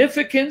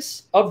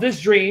significance of this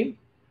dream,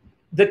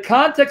 the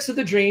context of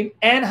the dream,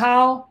 and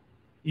how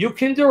you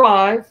can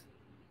derive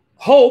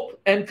hope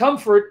and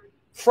comfort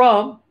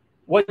from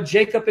what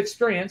Jacob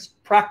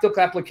experienced,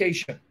 practical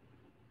application.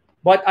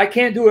 But I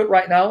can't do it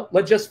right now.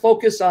 Let's just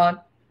focus on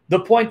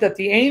the point that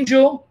the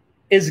angel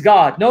is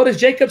God. Notice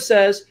Jacob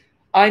says,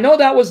 I know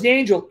that was the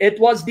angel. It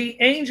was the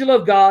angel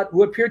of God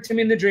who appeared to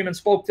me in the dream and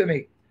spoke to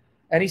me.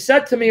 And he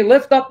said to me,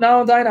 lift up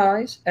now thine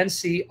eyes and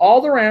see, all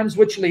the rams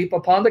which leap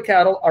upon the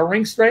cattle are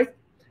ring-straked,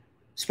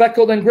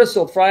 speckled, and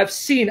gristled. For I have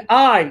seen,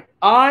 I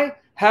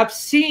have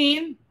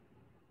seen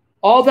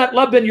all that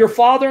Laban, your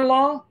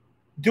father-in-law,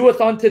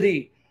 doeth unto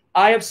thee.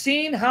 I have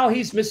seen how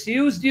he's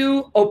misused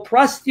you,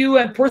 oppressed you,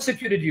 and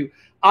persecuted you.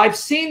 I've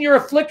seen your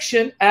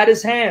affliction at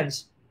his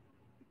hands,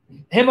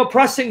 him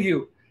oppressing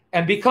you.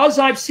 And because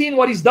I've seen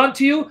what he's done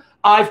to you,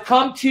 I've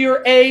come to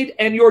your aid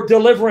and your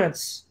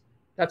deliverance.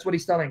 That's what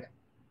he's telling him.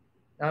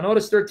 Now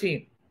notice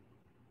 13.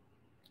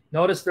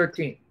 Notice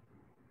 13.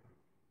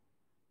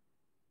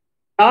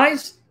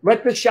 Guys,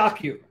 let this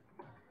shock you.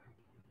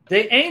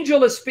 The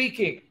angel is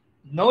speaking.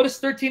 Notice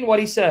 13 what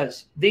he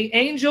says. The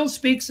angel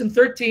speaks in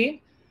 13.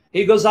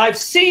 He goes, I've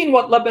seen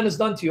what Laban has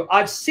done to you.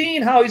 I've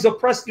seen how he's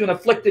oppressed you and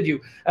afflicted you.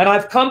 And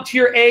I've come to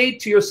your aid,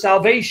 to your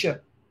salvation.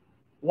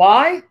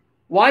 Why?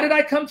 Why did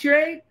I come to your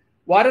aid?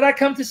 Why did I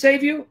come to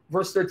save you?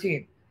 Verse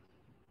 13.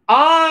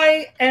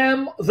 I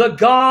am the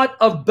God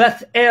of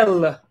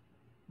Bethel.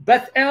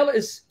 Bethel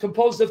is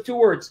composed of two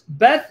words.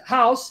 Beth,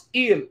 house,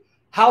 El,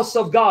 house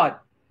of God.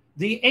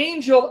 The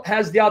angel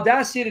has the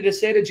audacity to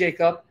say to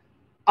Jacob,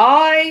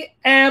 I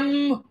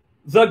am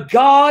the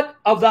God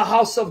of the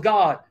house of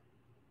God.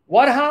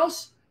 What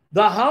house?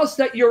 The house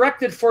that you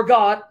erected for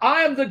God.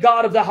 I am the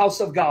God of the house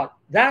of God.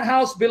 That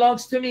house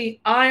belongs to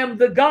me. I am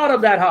the God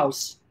of that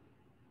house.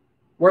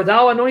 Where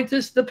thou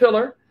anointest the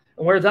pillar,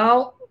 and where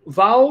thou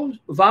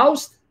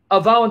vowest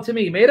a vow unto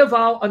me, made a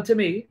vow unto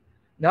me,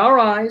 now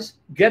arise,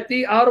 get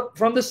thee out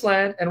from this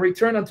land, and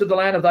return unto the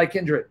land of thy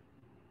kindred.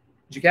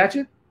 Did you catch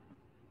it?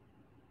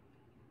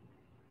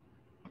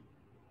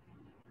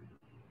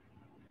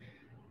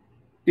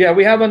 Yeah,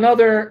 we have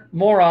another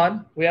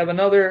moron. We have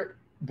another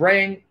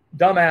brain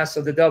dumbass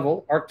of the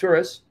devil,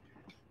 Arcturus,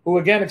 who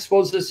again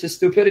exposes his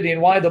stupidity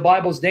and why the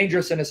Bible is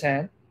dangerous in his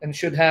hand and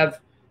should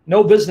have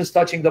no business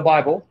touching the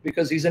Bible,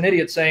 because he's an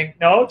idiot saying,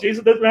 no,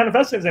 Jesus doesn't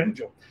manifest as an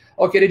angel.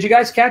 Okay, did you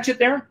guys catch it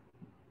there?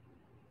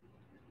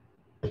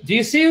 Do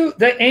you see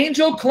the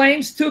angel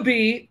claims to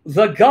be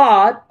the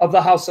God of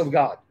the house of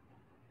God?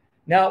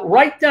 Now,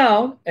 write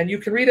down, and you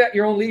can read it at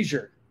your own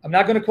leisure. I'm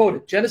not going to quote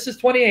it. Genesis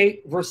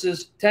 28,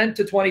 verses 10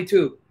 to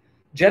 22.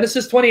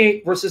 Genesis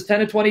 28, verses 10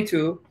 to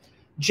 22.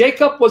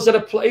 Jacob was at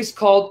a place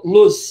called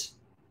Luz.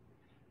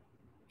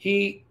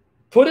 He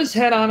put his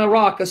head on a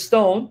rock, a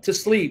stone, to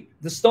sleep.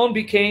 The stone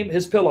became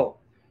his pillow.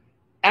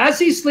 As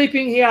he's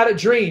sleeping, he had a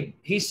dream.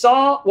 He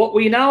saw what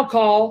we now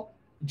call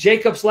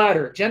Jacob's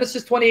ladder.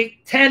 Genesis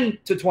 28, 10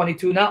 to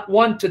 22, not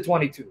 1 to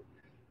 22.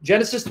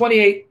 Genesis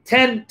 28,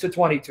 10 to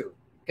 22.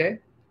 Okay?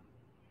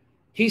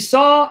 He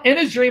saw in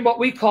his dream what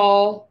we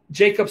call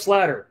Jacob's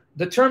ladder.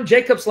 The term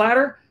Jacob's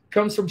ladder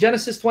comes from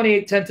Genesis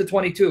 28, 10 to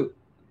 22.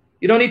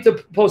 You don't need to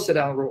post it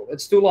down, rule.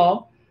 It's too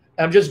long.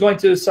 I'm just going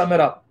to sum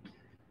it up.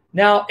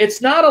 Now,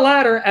 it's not a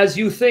ladder as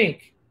you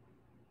think.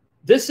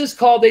 This is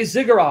called a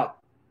ziggurat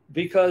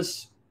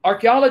because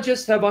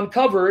archaeologists have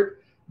uncovered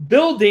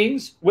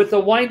buildings with a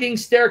winding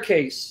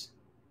staircase.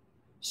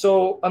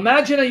 So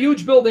imagine a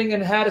huge building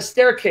and had a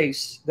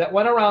staircase that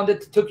went around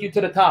it, took you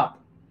to the top.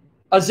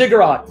 A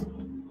ziggurat.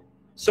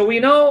 So we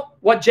know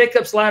what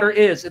Jacob's ladder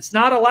is. It's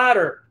not a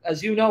ladder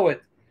as you know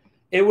it.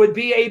 It would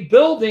be a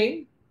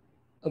building,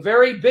 a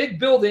very big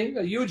building,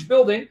 a huge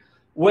building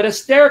with a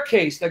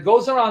staircase that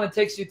goes around and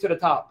takes you to the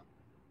top,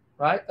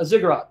 right? A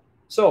ziggurat.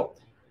 So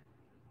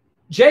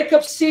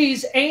Jacob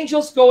sees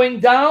angels going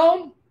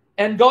down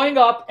and going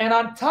up, and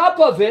on top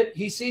of it,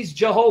 he sees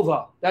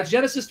Jehovah. That's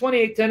Genesis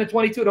 28, 10 and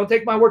 22. Don't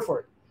take my word for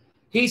it.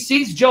 He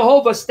sees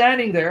Jehovah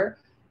standing there,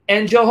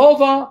 and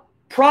Jehovah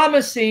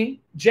promising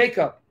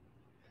Jacob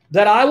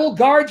that I will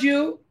guard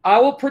you, I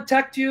will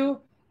protect you,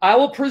 I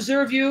will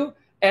preserve you,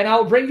 and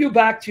I'll bring you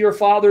back to your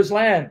father's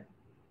land.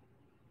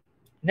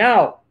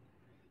 Now,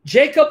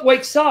 Jacob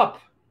wakes up,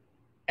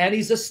 and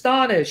he's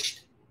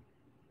astonished.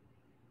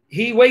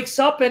 He wakes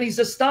up, and he's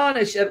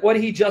astonished at what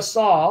he just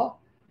saw,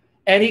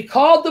 and he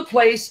called the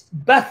place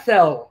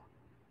Bethel.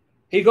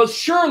 He goes,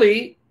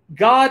 surely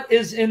God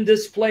is in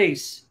this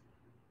place.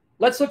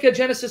 Let's look at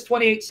Genesis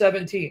 28,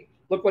 17.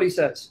 Look what he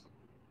says.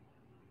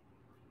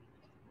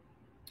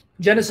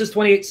 Genesis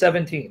 28,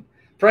 17.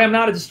 Pray I'm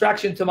not a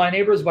distraction to my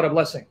neighbors, but a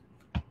blessing.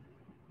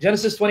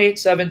 Genesis 28,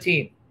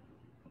 17.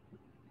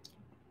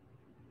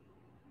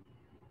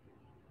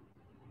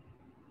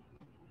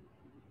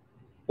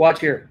 Watch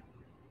here.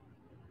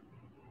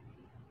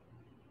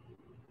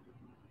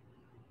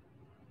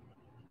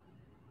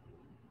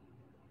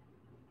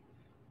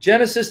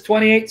 Genesis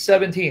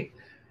 28:17.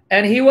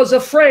 And he was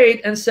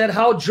afraid and said,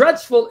 how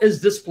dreadful is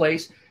this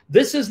place?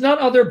 This is none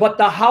other but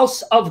the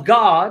house of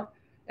God,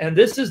 and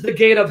this is the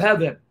gate of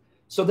heaven.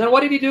 So then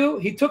what did he do?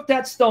 He took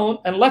that stone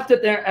and left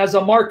it there as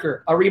a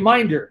marker, a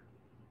reminder.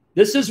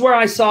 This is where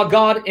I saw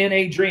God in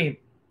a dream.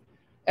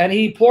 And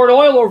he poured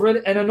oil over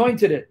it and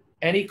anointed it.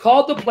 And he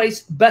called the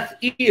place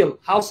Bethel,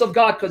 house of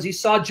God, because he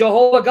saw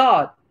Jehovah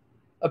God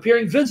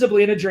appearing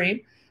visibly in a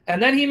dream.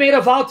 And then he made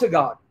a vow to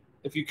God.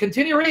 If you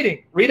continue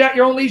reading, read at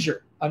your own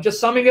leisure. I'm just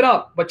summing it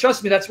up. But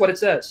trust me, that's what it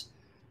says.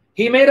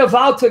 He made a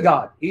vow to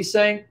God. He's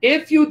saying,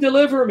 if you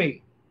deliver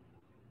me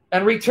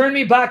and return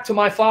me back to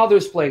my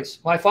father's place,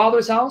 my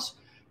father's house,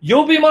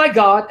 you'll be my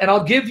God, and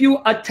I'll give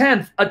you a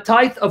tenth, a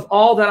tithe of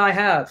all that I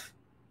have.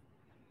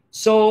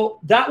 So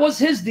that was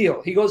his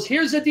deal. He goes,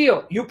 here's the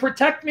deal. You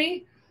protect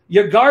me,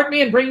 you guard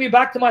me and bring me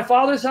back to my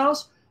father's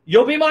house.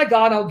 You'll be my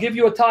God. I'll give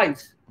you a tithe.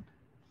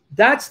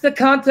 That's the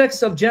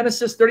context of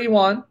Genesis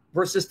 31,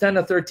 verses 10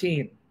 to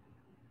 13.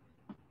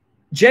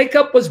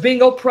 Jacob was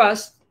being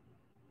oppressed,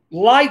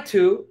 lied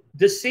to,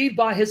 deceived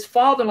by his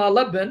father-in-law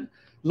Laban.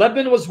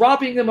 Laban was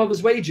robbing him of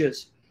his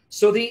wages.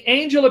 So the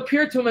angel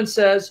appeared to him and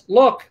says,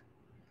 look,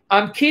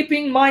 I'm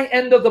keeping my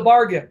end of the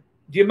bargain.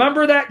 Do you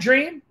remember that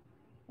dream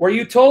where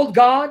you told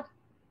God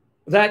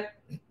that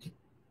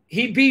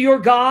he'd be your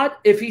God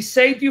if he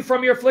saved you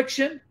from your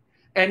affliction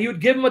and you'd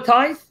give him a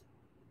tithe?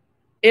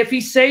 If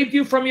he saved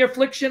you from your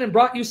affliction and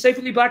brought you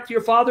safely back to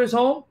your father's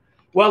home?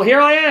 Well,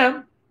 here I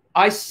am.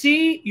 I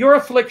see your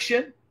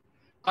affliction.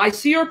 I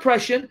see your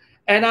oppression.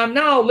 And I'm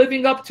now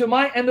living up to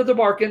my end of the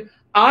bargain.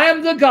 I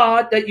am the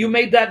God that you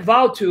made that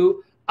vow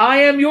to. I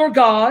am your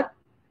God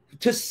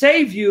to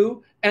save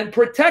you and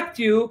protect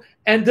you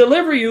and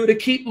deliver you, to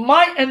keep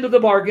my end of the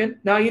bargain.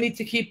 Now you need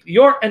to keep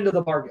your end of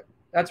the bargain.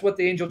 That's what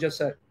the angel just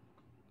said.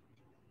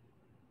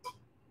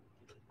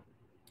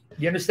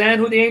 You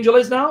understand who the angel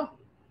is now?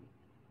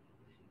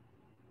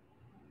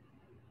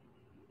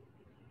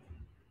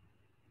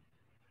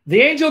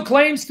 The angel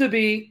claims to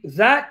be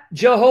that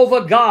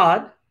Jehovah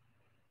God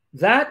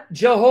that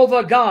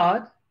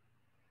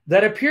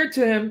appeared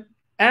to him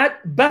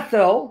at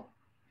Bethel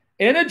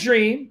in a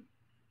dream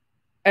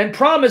and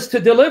promised to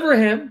deliver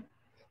him,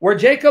 where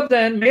Jacob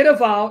then made a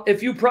vow,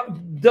 if you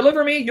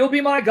deliver me, you'll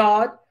be my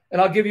God,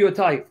 and I'll give you a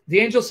tithe. The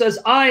angel says,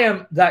 I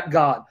am that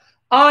God.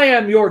 I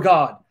am your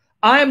God.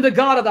 I am the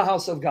God of the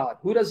house of God.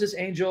 Who does this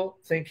angel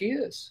think he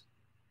is?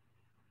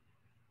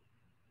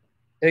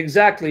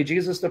 Exactly,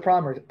 Jesus the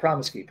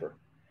promise keeper.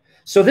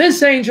 So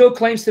this angel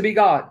claims to be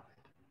God.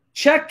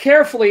 Check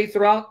carefully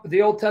throughout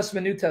the Old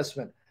Testament, New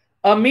Testament.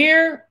 A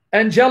mere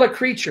angelic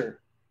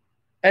creature,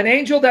 an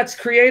angel that's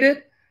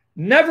created,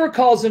 never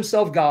calls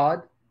himself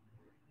God,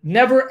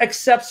 never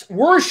accepts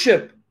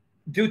worship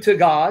due to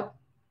God,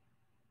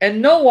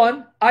 and no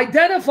one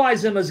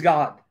identifies him as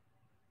God.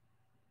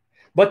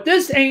 But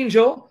this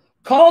angel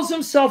calls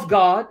himself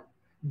God,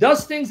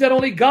 does things that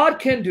only God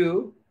can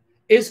do,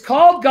 is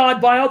called God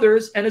by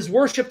others, and is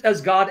worshipped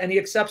as God, and he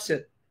accepts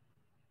it.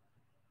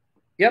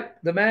 Yep,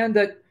 the man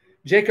that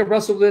Jacob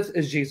wrestled with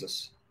is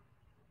Jesus.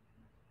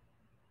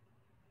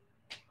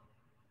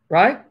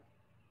 Right?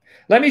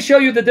 Let me show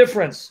you the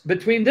difference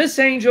between this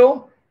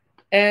angel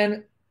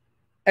and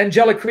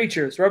angelic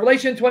creatures.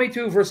 Revelation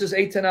 22, verses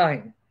 8 to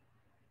 9.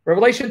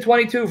 Revelation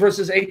 22,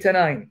 verses 8 to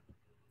 9.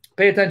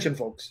 Pay attention,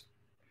 folks.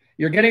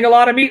 You're getting a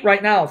lot of meat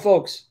right now,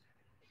 folks.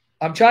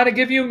 I'm trying to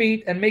give you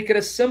meat and make it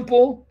as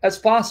simple as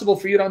possible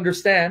for you to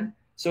understand,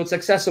 so it's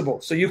accessible,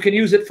 so you can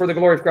use it for the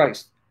glory of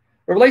Christ.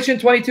 Revelation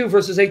 22,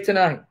 verses 8 to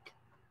 9.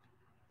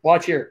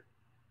 Watch here.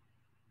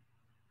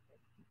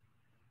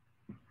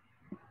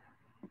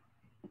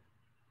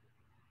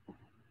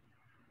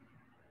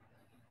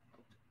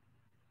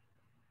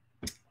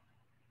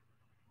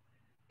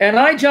 And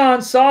I,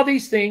 John, saw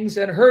these things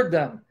and heard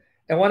them.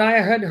 And when I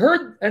had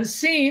heard and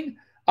seen,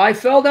 I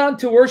fell down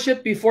to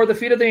worship before the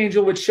feet of the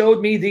angel which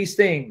showed me these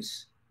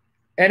things.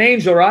 An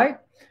angel, right?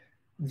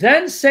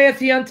 Then saith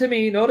he unto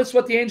me, notice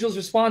what the angel's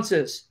response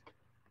is.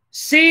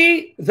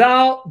 See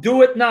thou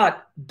do it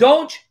not.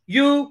 Don't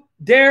you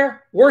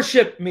dare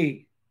worship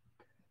me.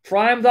 For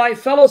I am thy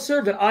fellow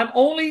servant. I'm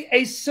only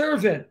a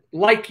servant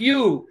like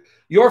you,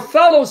 your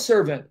fellow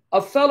servant,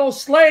 a fellow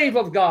slave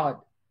of God,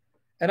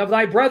 and of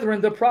thy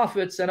brethren, the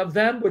prophets, and of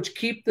them which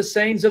keep the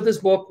sayings of this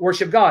book,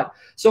 worship God.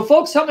 So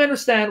folks, help me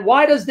understand,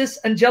 why does this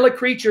angelic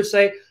creature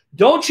say,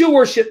 don't you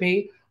worship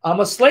me? I'm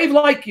a slave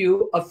like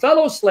you, a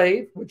fellow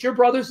slave with your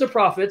brothers, the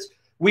prophets.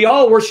 We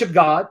all worship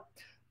God.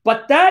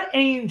 But that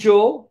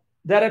angel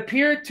that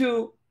appeared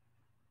to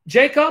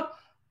Jacob,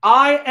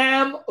 I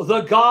am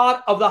the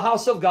God of the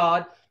house of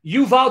God.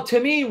 You vowed to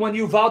me when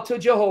you vowed to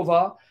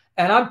Jehovah,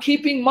 and I'm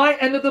keeping my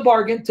end of the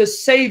bargain to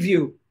save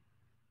you.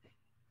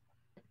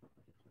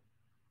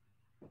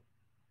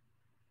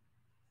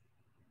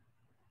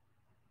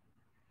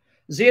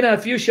 Zena,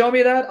 if you show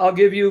me that, I'll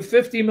give you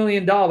 $50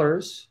 million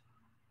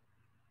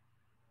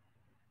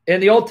in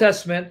the Old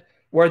Testament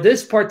where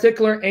this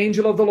particular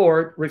angel of the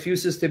Lord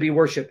refuses to be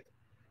worshipped.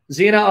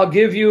 Zena, I'll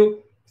give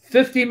you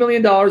 $50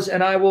 million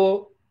and I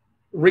will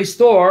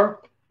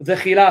restore the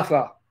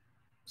Khilafah,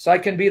 so I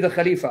can be the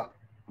Khalifa.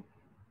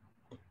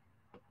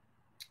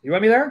 You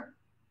with me there?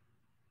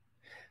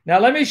 Now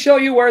let me show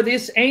you where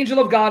this angel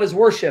of God is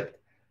worshipped.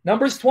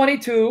 Numbers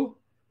 22,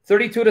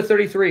 32 to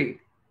 33.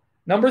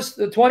 Numbers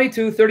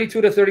 22,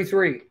 32 to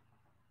 33.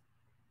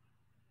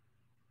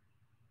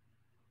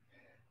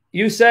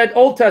 You said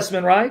Old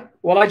Testament, right?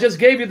 Well, I just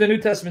gave you the New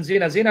Testament,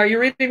 Zena. Zena, are you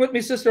reading with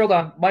me, sister? Hold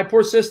on. My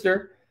poor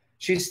sister,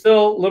 she's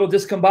still a little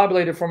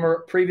discombobulated from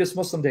her previous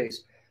Muslim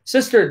days.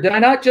 Sister, did I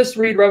not just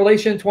read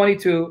Revelation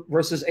 22,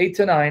 verses 8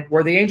 to 9,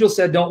 where the angel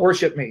said, don't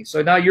worship me?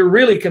 So now you're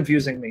really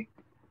confusing me.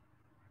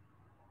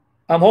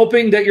 I'm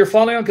hoping that you're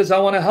following on because I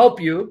want to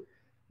help you,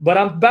 but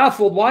I'm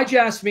baffled. Why'd you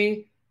ask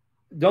me?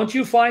 Don't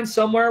you find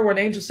somewhere where an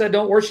angel said,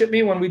 don't worship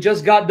me when we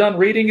just got done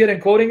reading it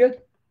and quoting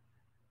it?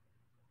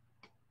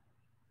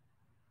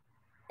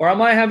 Or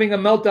am I having a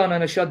meltdown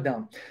and a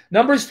shutdown?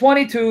 Numbers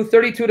 22,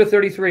 32 to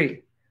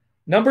 33.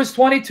 Numbers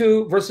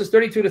 22, verses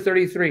 32 to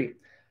 33.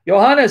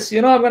 Johannes,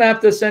 you know I'm going to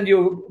have to send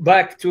you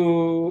back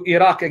to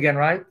Iraq again,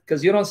 right?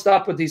 Because you don't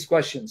stop with these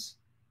questions.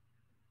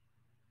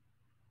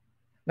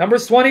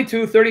 Numbers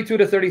 22, 32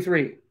 to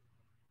 33.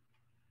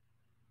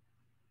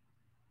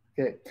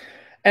 Okay.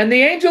 And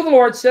the angel of the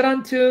Lord said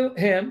unto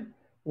him,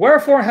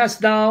 wherefore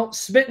hast thou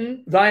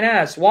smitten thine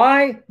ass?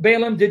 Why,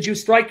 Balaam, did you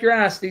strike your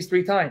ass these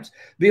 3 times?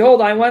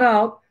 Behold, I went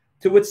out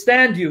to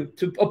withstand you,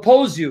 to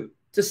oppose you,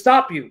 to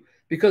stop you,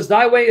 because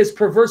thy way is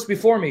perverse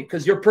before me,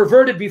 because you're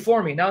perverted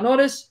before me. Now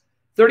notice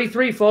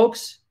 33,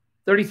 folks,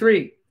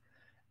 33.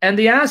 And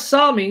the ass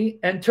saw me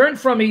and turned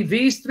from me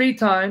these 3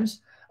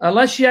 times.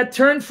 Unless she had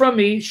turned from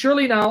me,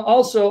 surely now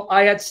also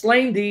I had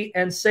slain thee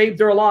and saved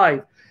her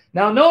alive.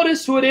 Now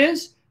notice who it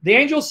is. The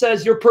angel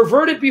says, you're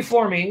perverted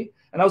before me,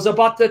 and I was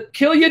about to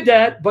kill you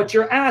dead, but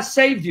your ass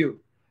saved you.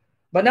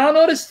 But now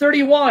notice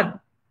 31.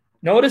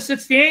 Notice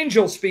it's the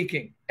angel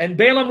speaking. And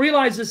Balaam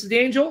realizes it's the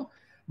angel.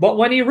 But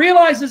when he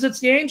realizes it's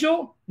the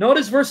angel,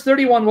 notice verse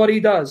 31, what he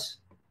does.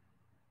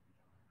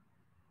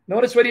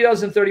 Notice what he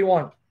does in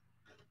 31.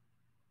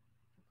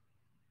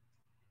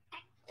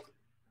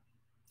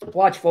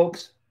 Watch,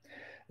 folks.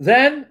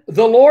 Then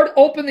the Lord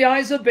opened the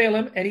eyes of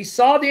Balaam, and he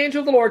saw the angel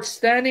of the Lord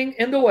standing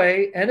in the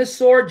way, and his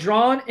sword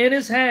drawn in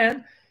his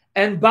hand,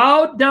 and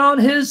bowed down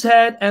his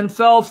head and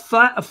fell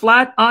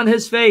flat on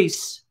his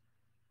face.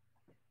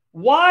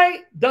 Why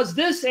does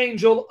this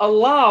angel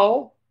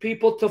allow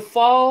people to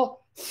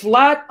fall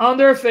flat on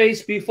their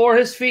face before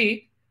his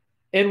feet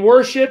in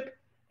worship,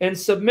 in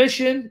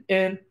submission,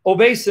 in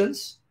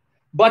obeisance?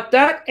 But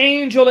that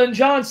angel in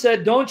John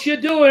said, don't you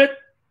do it.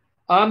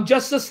 I'm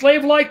just a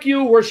slave like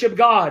you, worship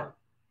God.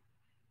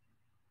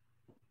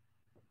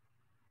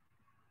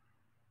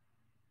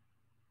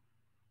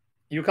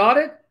 You caught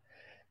it?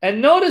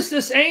 And notice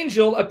this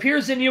angel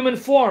appears in human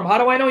form. How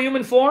do I know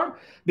human form?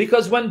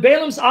 Because when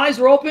Balaam's eyes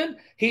were open,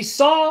 he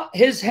saw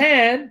his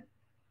hand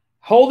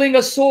holding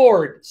a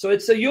sword. So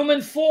it's a human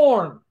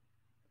form.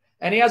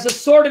 And he has a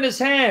sword in his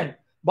hand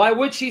by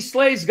which he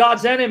slays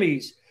God's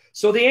enemies.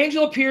 So the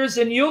angel appears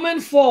in human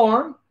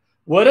form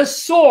with a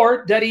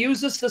sword that he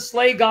uses to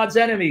slay God's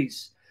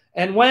enemies.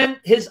 And when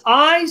his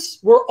eyes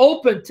were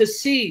open to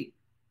see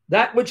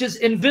that which is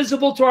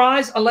invisible to our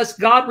eyes unless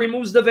God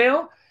removes the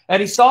veil, and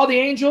he saw the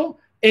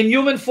angel in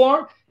human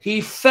form, he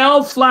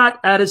fell flat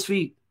at his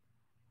feet.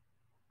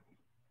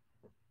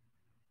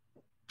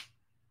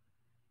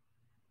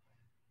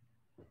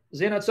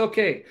 Zena, it's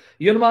okay.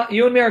 You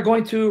and me are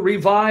going to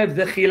revive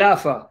the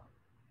Khilafah,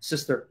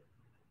 sister.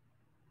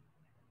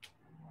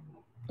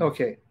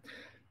 Okay.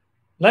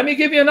 Let me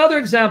give you another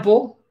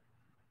example.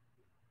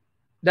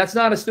 That's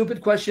not a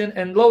stupid question.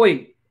 And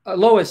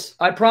Lois,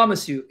 I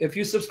promise you, if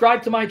you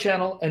subscribe to my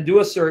channel and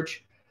do a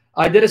search,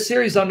 I did a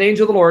series on the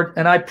angel of the Lord,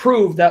 and I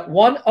proved that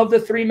one of the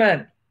 3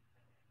 men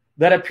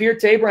that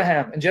appeared to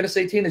Abraham in Genesis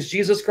 18 is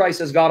Jesus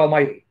Christ as God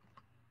Almighty.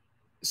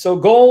 So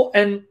go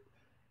and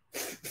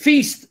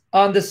feast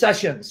on the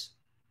sessions.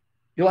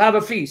 You'll have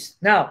a feast.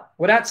 Now,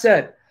 with that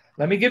said,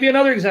 let me give you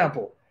another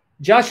example.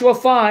 Joshua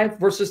 5,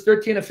 verses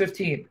 13 and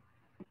 15.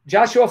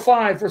 Joshua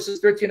 5, verses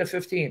 13 and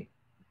 15.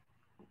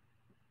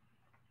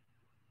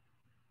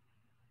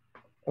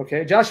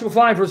 Okay, Joshua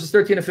 5, verses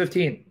 13 and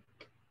 15.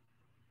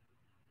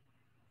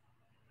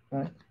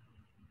 Right.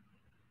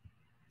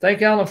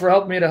 Thank Alan for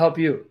helping me to help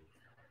you.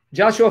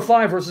 Joshua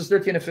 5, verses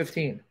 13 and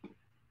 15.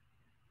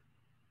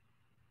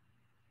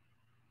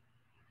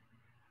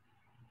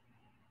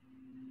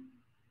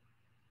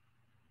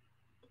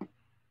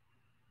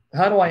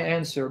 How do I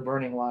answer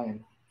burning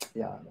lion?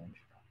 Yeah.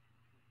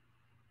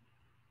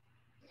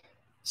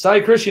 Sai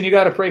Christian, you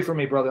got to pray for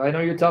me, brother. I know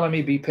you're telling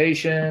me be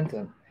patient.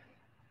 And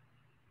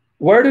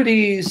where do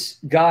these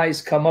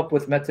guys come up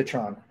with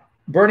Metatron?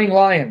 Burning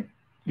lion.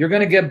 You're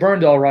going to get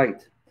burned all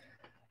right.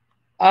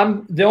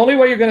 The only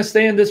way you're going to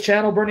stay in this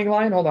channel, Burning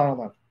Lion, hold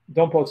on.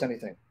 Don't post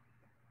anything.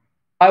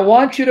 I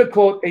want you to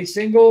quote a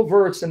single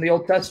verse in the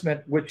Old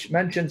Testament which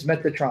mentions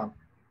Metatron.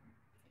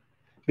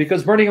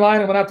 Because Burning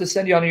Lion, I'm going to have to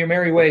send you on your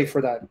merry way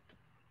for that.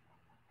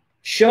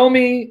 Show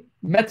me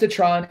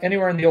Metatron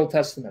anywhere in the Old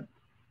Testament.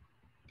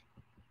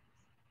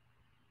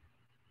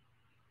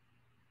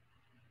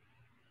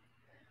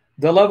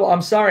 The level,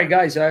 I'm sorry,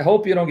 guys. I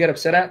hope you don't get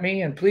upset at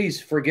me, and please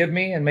forgive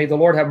me, and may the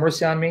Lord have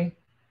mercy on me.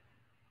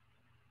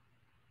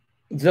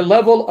 The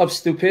level of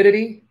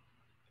stupidity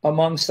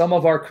among some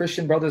of our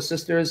Christian brothers and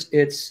sisters,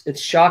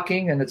 it's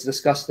shocking and it's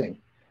disgusting.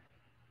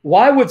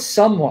 Why would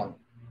someone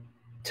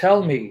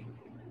tell me,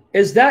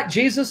 is that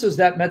Jesus or is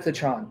that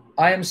Metatron?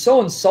 I am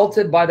so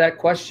insulted by that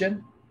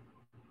question.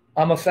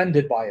 I'm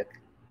offended by it.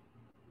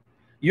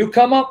 You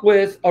come up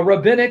with a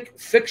rabbinic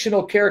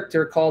fictional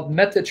character called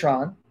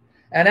Metatron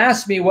and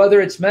ask me whether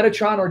it's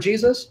Metatron or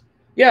Jesus?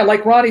 Yeah,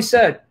 like Ronnie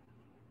said,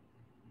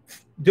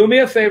 do me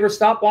a favor,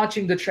 stop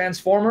watching the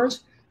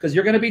Transformers, because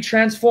you're going to be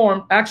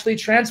transformed, actually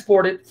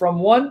transported from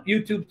one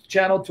YouTube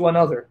channel to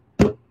another.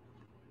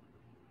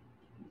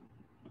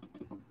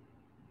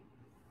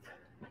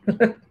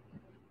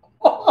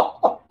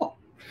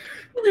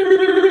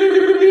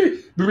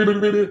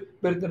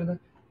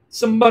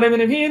 Somebody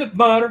want a peanut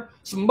butter.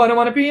 Somebody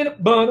want a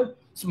peanut butter.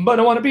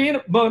 Somebody want a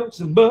peanut butter.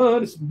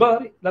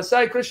 Somebody. Now,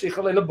 say Christian.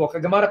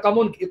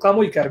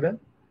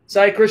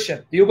 Say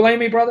Christian. Do you blame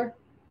me, brother?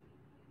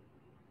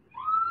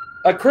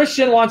 A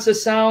Christian wants to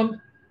sound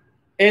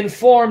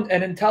informed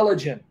and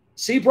intelligent.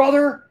 See,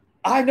 brother,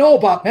 I know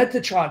about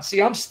Metatron.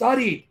 See, I'm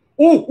studied.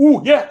 Ooh,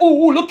 yeah.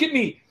 Ooh, look at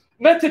me.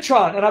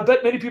 Metatron. And I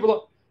bet many people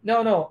don't.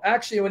 No.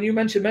 Actually, when you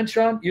mention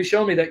Metatron, you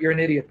show me that you're an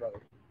idiot,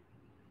 brother.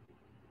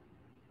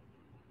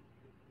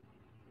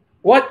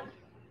 What?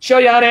 Show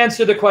you how to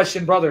answer the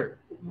question, brother.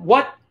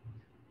 What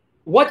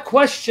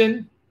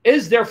question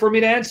is there for me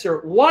to answer?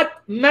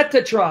 What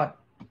Metatron?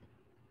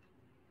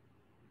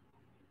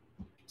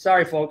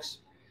 Sorry, folks.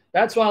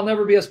 That's why I'll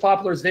never be as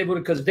popular as David,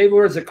 because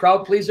David is a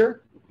crowd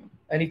pleaser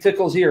and he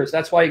tickles ears.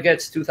 That's why he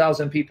gets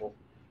 2,000 people.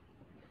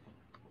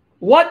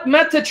 What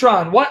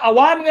Metatron? Why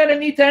am I going to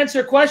need to answer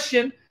a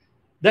question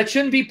that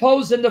shouldn't be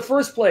posed in the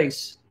first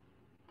place?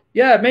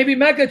 Yeah, maybe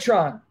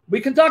Megatron.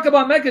 We can talk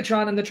about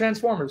Megatron and the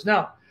Transformers.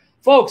 Now,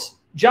 folks,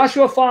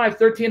 Joshua 5,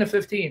 13 and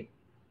 15.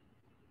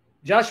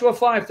 Joshua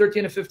 5,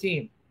 13 and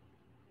 15.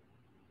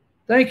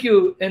 Thank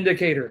you,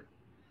 Indicator.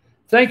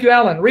 Thank you,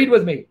 Alan. Read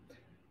with me.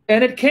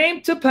 And it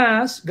came to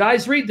pass,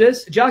 guys, read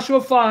this,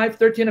 Joshua 5,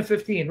 13 and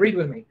 15. Read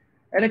with me.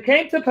 And it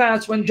came to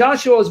pass when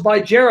Joshua was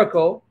by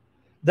Jericho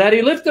that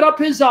he lifted up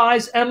his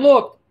eyes and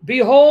looked.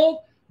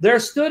 Behold, there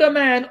stood a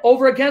man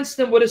over against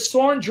him with his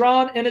sword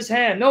drawn in his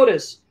hand.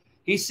 Notice,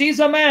 he sees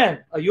a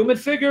man, a human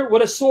figure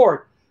with a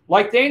sword,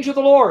 like the angel of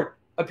the Lord,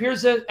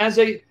 appears as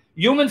a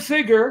human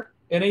figure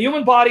in a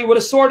human body with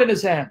a sword in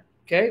his hand.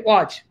 Okay,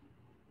 watch.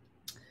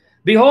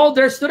 Behold,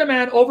 there stood a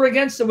man over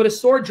against him with a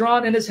sword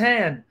drawn in his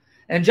hand.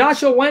 And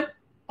Joshua went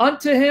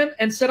unto him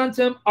and said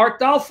unto him, art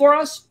thou for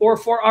us or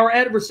for our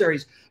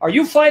adversaries? Are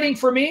you fighting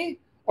for me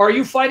or are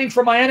you fighting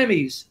for my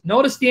enemies?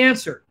 Notice the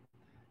answer.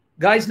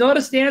 Guys,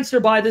 notice the answer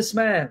by this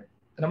man.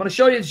 And I'm going to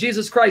show you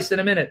Jesus Christ in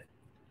a minute.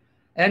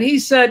 And he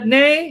said,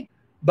 nay,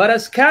 but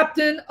as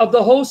captain of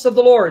the hosts of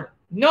the Lord.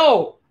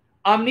 No,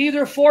 I'm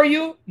neither for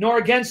you nor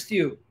against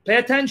you. Pay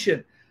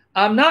attention.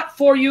 I'm not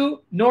for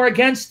you nor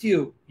against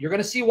you. You're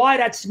going to see why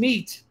that's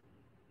meat.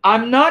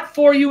 I'm not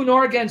for you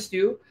nor against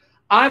you.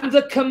 I'm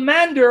the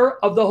commander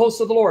of the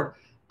hosts of the Lord.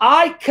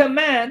 I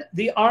command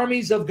the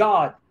armies of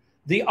God.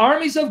 The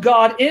armies of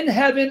God in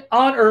heaven,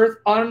 on earth,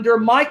 under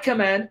my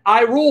command,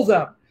 I rule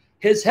them.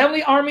 His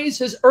heavenly armies,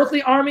 his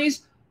earthly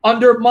armies,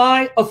 under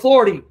my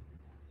authority.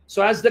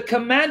 So as the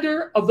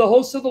commander of the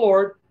hosts of the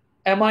Lord,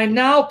 am I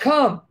now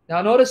come?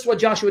 Now notice what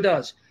Joshua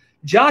does.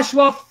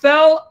 Joshua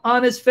fell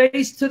on his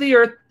face to the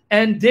earth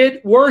and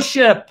did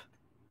worship.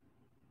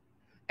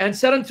 And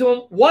said unto him,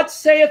 what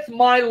saith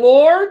my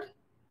Lord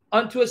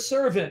unto a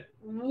servant?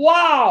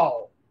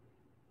 Wow.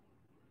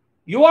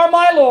 You are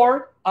my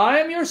Lord. I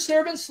am your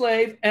servant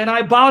slave, and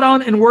I bow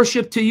down and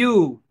worship to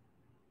you.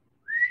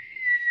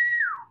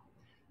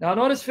 Now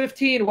notice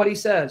 15 what he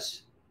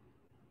says.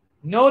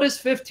 Notice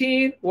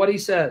 15 what he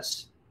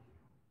says.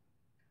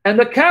 And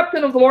the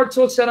captain of the Lord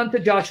so said unto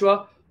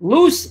Joshua,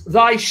 loose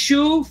thy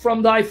shoe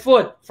from thy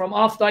foot, from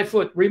off thy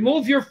foot.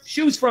 Remove your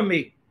shoes from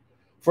me.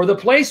 For the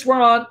place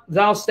whereon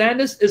thou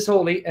standest is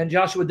holy. And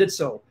Joshua did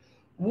so.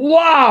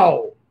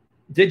 Wow.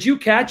 Did you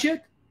catch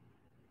it?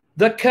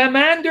 The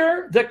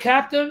commander, the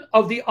captain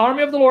of the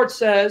army of the Lord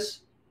says,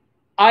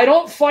 I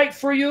don't fight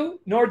for you,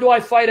 nor do I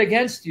fight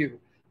against you.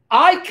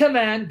 I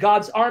command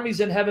God's armies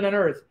in heaven and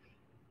earth.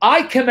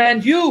 I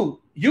command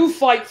you. You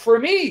fight for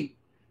me.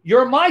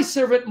 You're my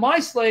servant, my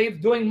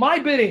slave, doing my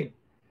bidding.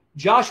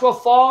 Joshua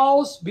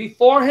falls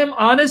before him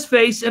on his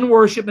face in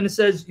worship, and it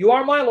says, you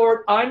are my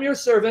Lord. I'm your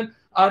servant.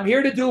 I'm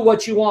here to do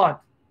what you want.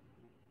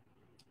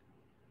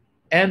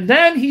 And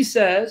then he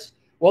says,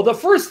 well, the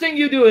first thing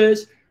you do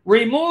is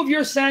remove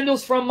your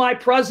sandals from my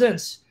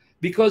presence,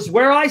 because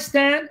where I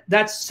stand,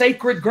 that's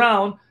sacred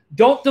ground.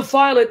 Don't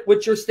defile it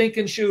with your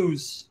stinking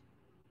shoes.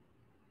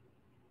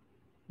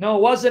 No,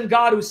 it wasn't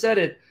God who said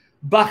it.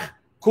 Bach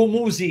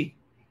kumuzi.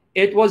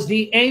 It was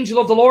the angel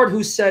of the Lord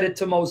who said it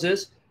to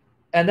Moses.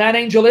 And that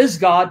angel is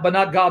God, but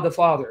not God the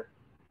Father.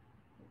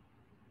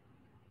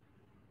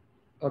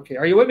 Okay,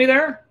 are you with me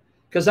there?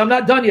 Because I'm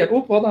not done yet.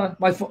 Oop, hold on.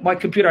 My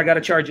computer, I got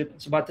to charge it.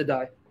 It's about to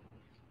die.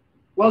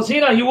 Well,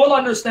 Zena, you will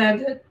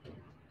understand it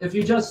if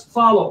you just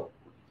follow.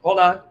 Hold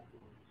on.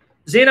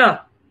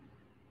 Zena,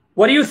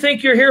 what do you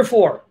think you're here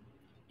for?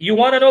 You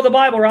want to know the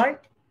Bible, right?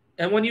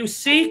 And when you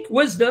seek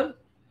wisdom,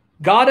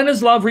 God in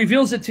his love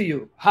reveals it to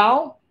you.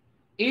 How?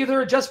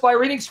 Either just by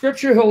reading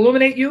scripture, he'll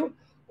illuminate you,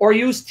 or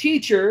use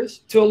teachers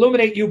to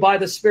illuminate you by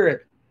the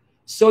Spirit.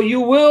 So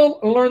you will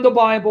learn the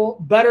Bible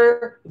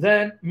better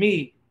than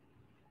me.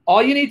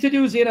 All you need to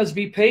do, Zena, is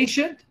be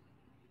patient.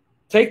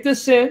 Take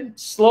this in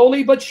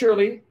slowly but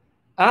surely.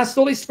 Ask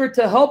the Holy Spirit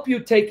to help you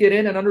take it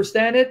in and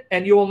understand it,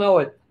 and you will know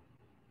it.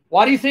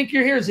 Why do you think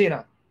you're here,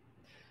 Zena?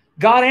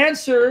 God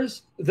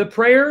answers the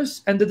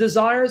prayers and the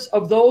desires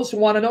of those who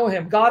want to know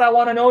him. God, I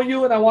want to know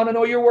you and I want to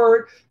know your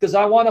word because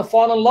I want to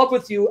fall in love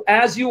with you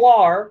as you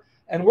are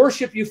and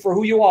worship you for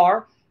who you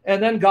are.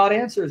 And then God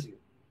answers you.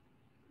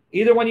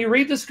 Either when you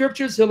read the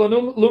scriptures, he'll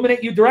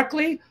illuminate you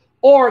directly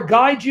or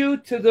guide you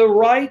to the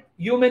right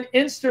human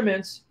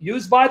instruments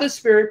used by the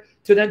Spirit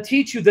to then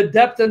teach you the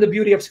depth and the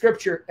beauty of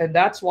scripture. And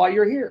that's why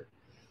you're here.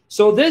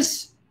 So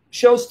this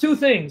shows two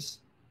things.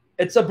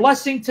 It's a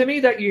blessing to me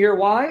that you're here.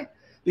 Why?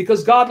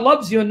 Because God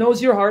loves you and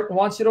knows your heart and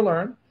wants you to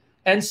learn.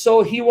 And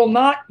so he will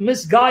not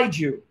misguide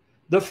you.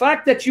 The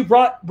fact that you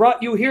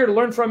brought you here to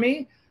learn from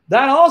me,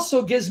 that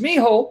also gives me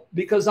hope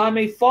because I'm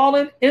a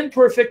fallen,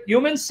 imperfect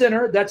human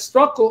sinner that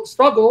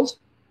struggles,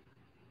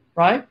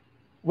 right,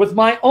 with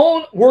my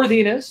own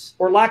worthiness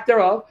or lack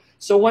thereof.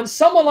 So when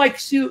someone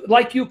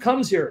like you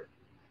comes here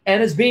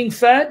and is being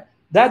fed,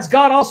 that's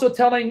God also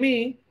telling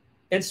me,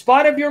 in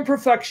spite of your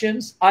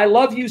imperfections, I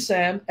love you,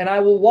 Sam, and I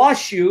will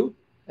wash you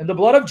in the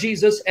blood of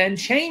Jesus and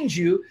change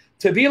you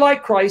to be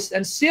like Christ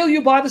and seal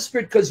you by the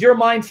Spirit because you're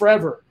mine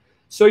forever.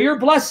 So you're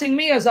blessing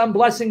me as I'm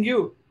blessing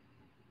you.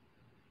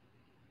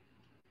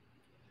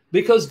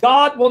 Because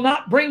God will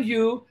not bring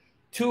you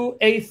to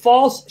a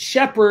false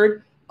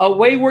shepherd, a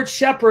wayward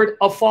shepherd,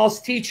 a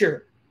false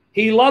teacher.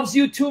 He loves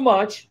you too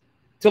much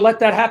to let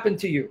that happen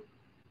to you.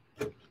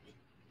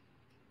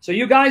 So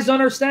you guys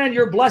understand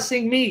you're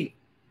blessing me.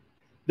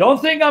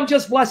 Don't think I'm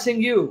just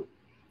blessing you.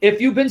 If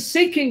you've been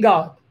seeking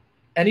God,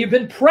 and you've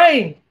been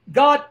praying,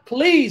 God,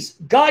 please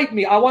guide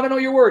me. I want to know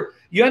your word.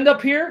 You end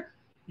up here.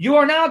 You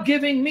are now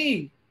giving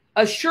me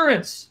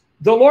assurance.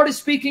 The Lord is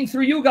speaking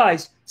through you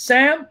guys.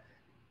 Sam,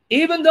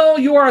 even though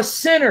you are a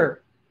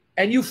sinner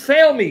and you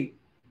fail me,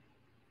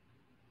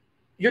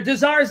 your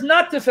desire is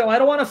not to fail. I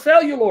don't want to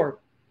fail you, Lord.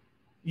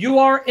 You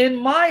are in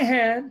my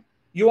hand.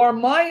 You are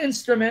my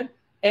instrument,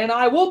 and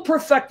I will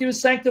perfect you and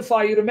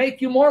sanctify you to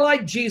make you more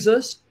like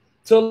Jesus,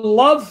 to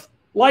love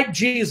like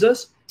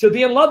Jesus, to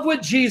be in love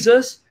with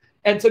Jesus,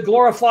 and to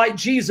glorify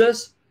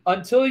Jesus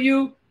until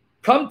you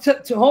come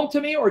to home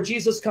to me or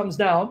Jesus comes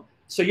down.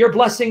 So you're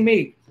blessing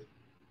me.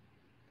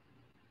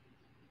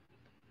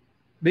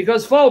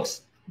 Because,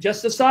 folks,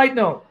 just a side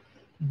note,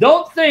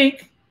 don't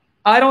think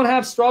I don't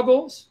have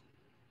struggles.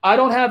 I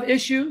don't have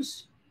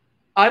issues.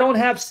 I don't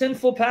have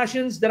sinful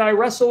passions that I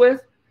wrestle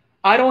with.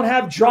 I don't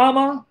have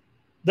drama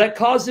that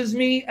causes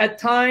me at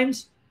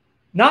times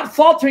not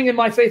faltering in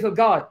my faith of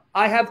God.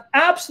 I have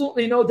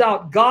absolutely no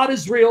doubt God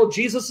is real.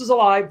 Jesus is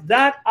alive.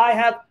 That I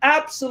have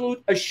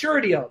absolute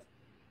assurity of.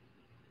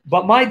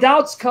 But my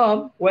doubts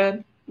come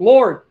when,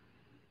 Lord,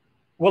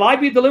 will I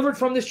be delivered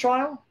from this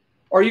trial?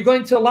 Are you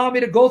going to allow me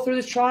to go through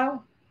this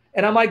trial?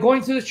 And am I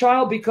going through this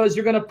trial because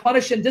you're going to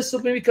punish and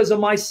discipline me because of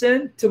my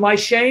sin, to my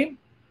shame?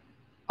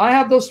 I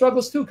have those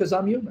struggles too because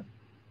I'm human.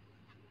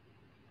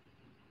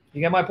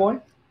 You get my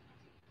point?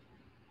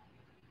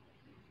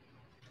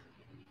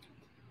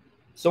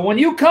 So when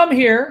you come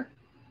here,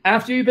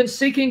 after you've been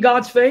seeking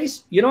God's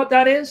face, you know what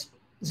that is,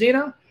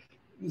 Zena?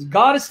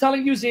 God is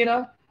telling you,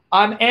 Zena,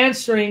 I'm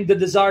answering the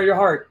desire of your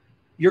heart.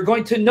 You're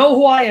going to know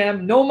who I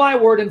am, know my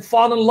word, and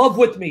fall in love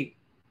with me.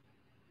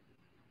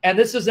 And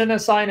this is a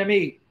sign of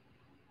me.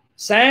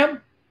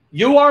 Sam,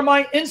 you are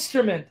my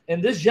instrument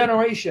in this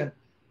generation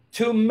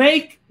to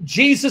make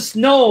Jesus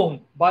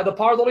known by the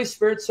power of the Holy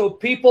Spirit so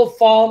people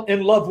fall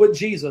in love with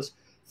Jesus.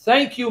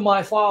 Thank you,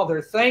 my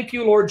Father. Thank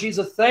you, Lord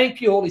Jesus.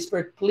 Thank you, Holy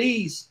Spirit.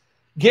 Please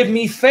give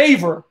me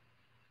favor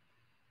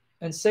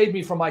and save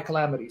me from my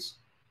calamities.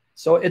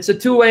 So it's a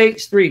two-way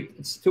street.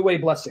 It's a two-way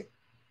blessing.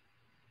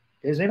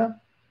 Isn't it?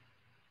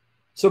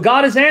 So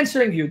God is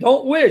answering you.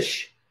 Don't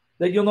wish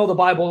that you'll know the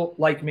Bible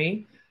like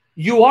me.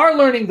 You are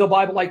learning the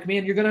Bible like me,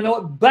 and you're going to know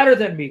it better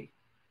than me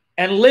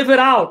and live it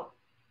out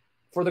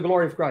for the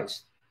glory of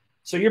Christ.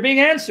 So you're being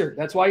answered.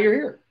 That's why you're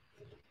here.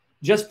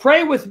 Just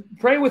pray with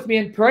me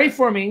and pray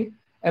for me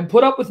and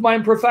put up with my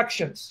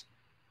imperfections,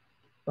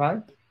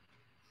 right?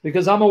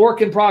 Because I'm a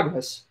work in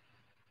progress.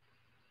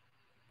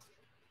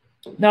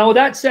 Now, with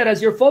that said,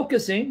 as you're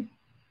focusing,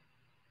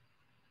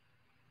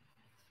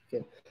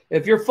 okay,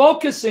 if you're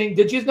focusing,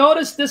 did you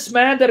notice this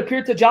man that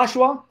appeared to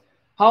Joshua?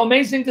 How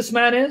amazing this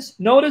man is?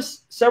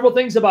 Notice several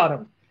things about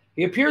him.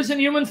 He appears in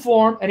human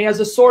form, and he has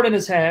a sword in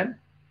his hand,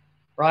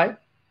 right?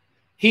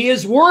 He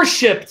is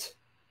worshipped.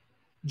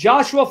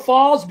 Joshua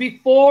falls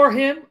before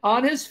him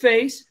on his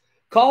face,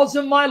 calls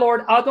him my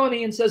Lord,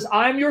 Adoni, and says,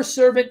 I'm your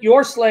servant,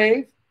 your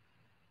slave.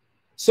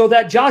 So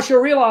that Joshua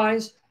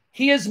realized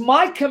He is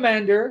my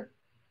commander.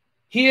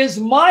 He is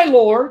my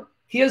Lord.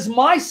 He is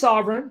my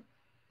sovereign.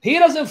 He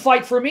doesn't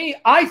fight for me.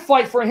 I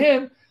fight for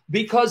him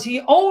because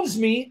he owns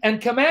me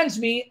and commands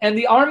me and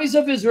the armies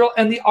of Israel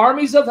and the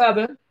armies of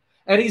heaven.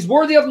 And he's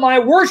worthy of my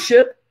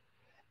worship.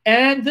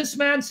 And this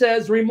man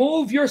says,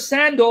 remove your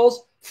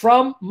sandals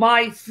from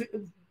my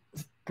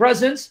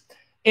presence.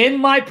 In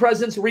my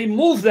presence,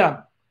 remove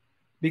them.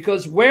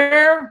 Because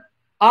where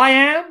I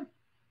am,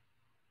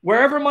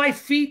 wherever my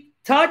feet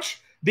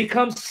touch,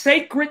 becomes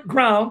sacred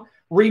ground.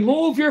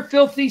 Remove your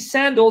filthy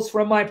sandals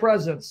from my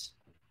presence.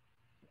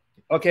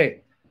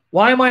 Okay,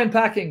 why am I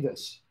unpacking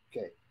this?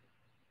 Okay,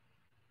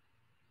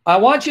 I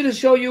want you to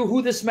show you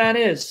who this man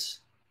is.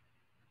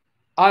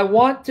 I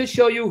want to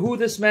show you who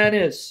this man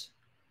is.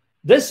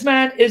 This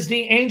man is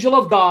the angel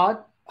of God.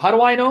 How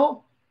do I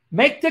know?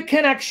 Make the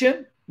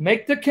connection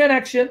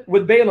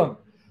with Balaam.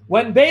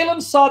 When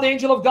Balaam saw the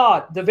angel of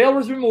God, the veil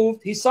was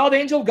removed. He saw the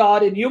angel of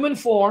God in human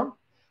form.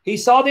 He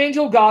saw the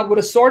angel of God with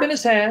a sword in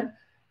his hand.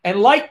 And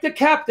like the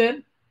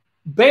captain,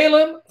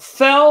 Balaam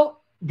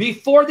fell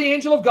before the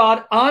angel of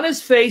God on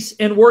his face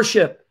in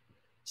worship.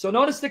 So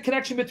notice the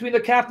connection between the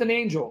captain and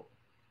angel.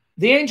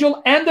 The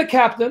angel and the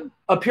captain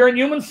appear in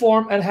human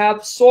form and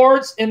have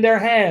swords in their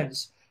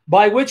hands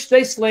by which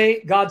they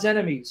slay God's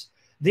enemies.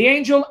 The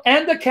angel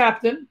and the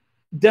captain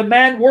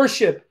demand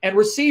worship and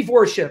receive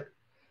worship.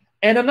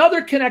 And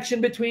another connection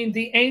between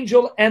the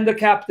angel and the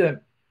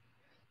captain.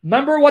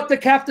 Remember what the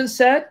captain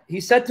said?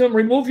 He said to him,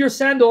 remove your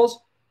sandals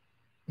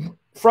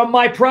from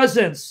my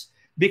presence,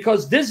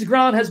 because this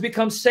ground has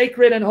become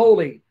sacred and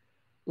holy.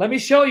 Let me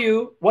show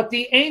you what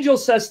the angel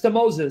says to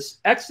Moses.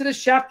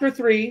 Exodus chapter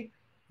 3,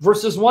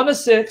 verses 1 to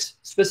 6,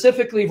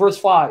 specifically verse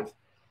 5.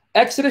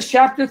 Exodus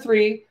chapter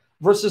 3,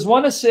 verses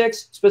 1 to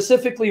 6,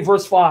 specifically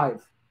verse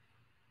 5.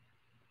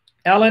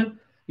 Alan,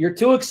 you're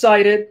too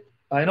excited.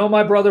 I know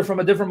my brother from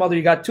a different mother.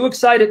 You got too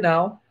excited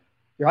now.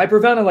 You're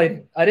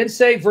hyperventilating. I didn't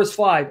say verse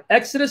 5.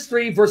 Exodus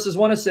 3, verses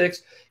 1 to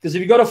 6, because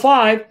if you go to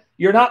 5,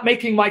 you're not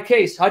making my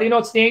case. How do you know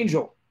it's the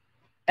angel?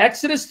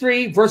 Exodus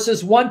 3,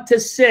 verses 1 to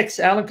 6,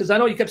 Alan, because I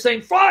know you kept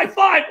saying 5,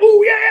 5.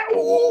 Ooh, yeah,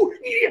 ooh,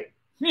 yeah.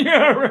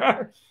 Yeah,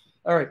 right.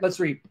 All right, let's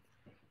read.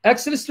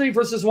 Exodus 3,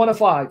 verses 1 to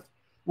 5.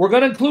 We're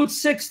going to include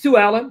 6 too,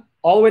 Alan,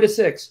 all the way to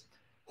 6.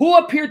 Who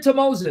appeared to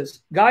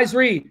Moses? Guys,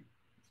 read.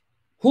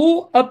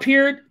 Who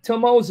appeared to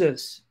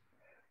Moses?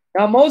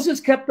 Now, Moses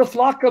kept the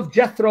flock of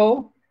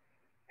Jethro,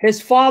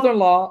 his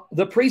father-in-law,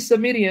 the priest of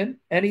Midian,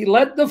 and he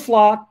led the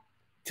flock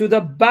to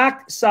the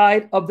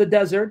backside of the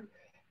desert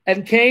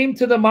and came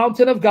to the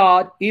mountain of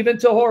God, even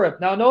to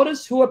Horeb. Now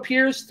notice who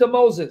appears to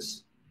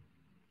Moses.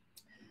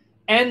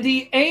 And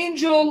the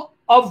angel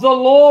of the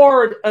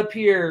Lord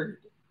appeared.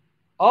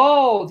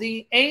 Oh,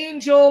 the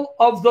angel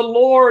of the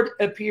Lord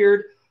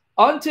appeared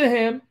unto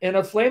him in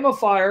a flame of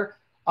fire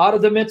out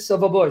of the midst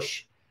of a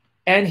bush.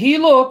 And he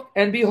looked,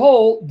 and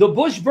behold, the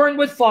bush burned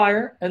with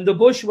fire, and the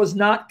bush was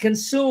not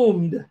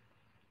consumed.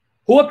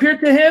 Who appeared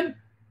to him?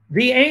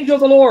 The angel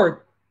of the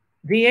Lord.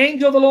 The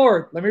angel of the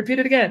Lord. Let me repeat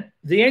it again.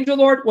 The angel of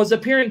the Lord was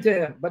appearing to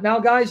him. But now,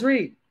 guys,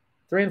 read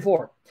 3 and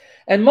 4.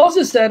 And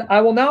Moses said,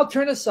 I will now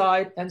turn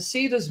aside and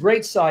see this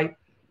great sight,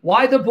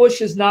 why the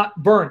bush is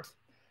not burnt.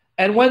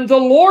 And when the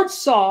Lord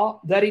saw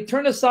that he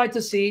turned aside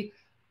to see,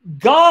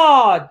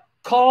 God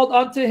called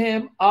unto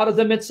him out of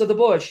the midst of the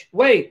bush.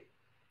 Wait,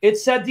 it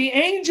said the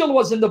angel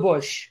was in the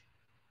bush.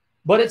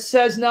 But it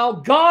says now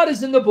God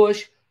is in the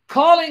bush,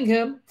 calling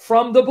him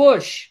from the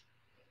bush.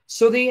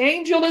 So the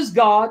angel is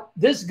God.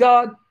 This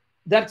God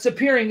that's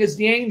appearing is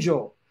the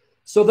angel.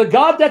 So the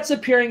God that's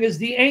appearing is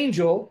the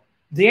angel.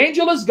 The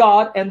angel is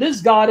God, and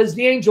this God is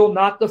the angel,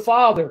 not the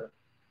Father.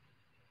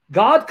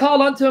 God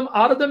called unto him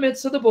out of the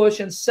midst of the bush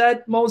and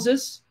said,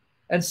 Moses,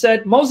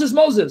 Moses,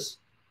 Moses.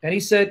 And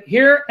he said,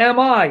 here am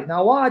I.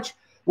 Now watch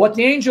what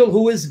the angel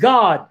who is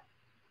God.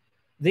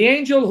 The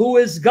angel who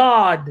is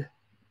God.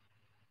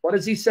 What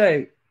does he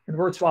say in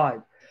verse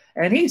 5?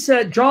 And he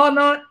said, draw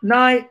not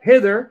nigh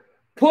hither,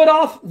 put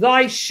off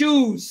thy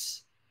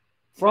shoes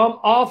from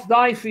off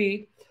thy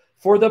feet,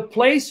 for the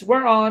place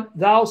whereon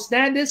thou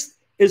standest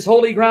is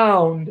holy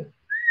ground.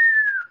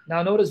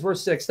 Now notice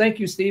verse 6. Thank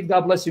you, Steve.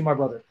 God bless you, my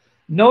brother.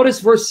 Notice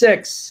verse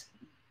 6.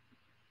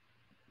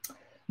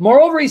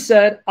 Moreover, he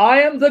said,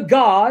 I am the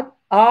God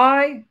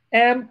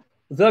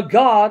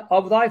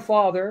of thy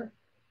father,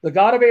 the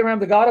God of Abraham,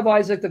 the God of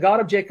Isaac, the God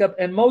of Jacob.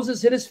 And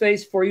Moses hid his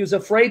face, for he was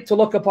afraid to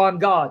look upon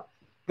God.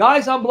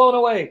 Guys, I'm blown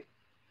away.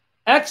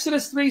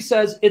 Exodus 3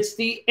 says it's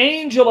the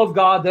angel of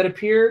God that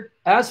appeared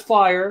as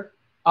fire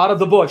out of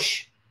the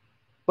bush.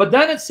 But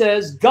then it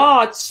says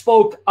God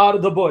spoke out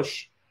of the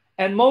bush.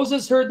 And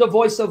Moses heard the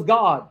voice of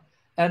God.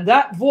 And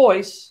that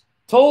voice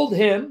told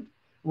him,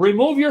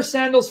 remove your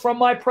sandals from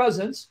my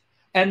presence.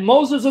 And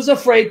Moses was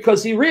afraid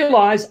because he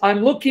realized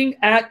I'm looking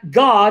at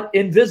God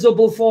in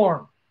visible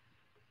form.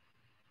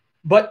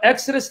 But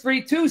Exodus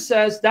 3:2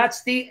 says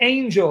that's the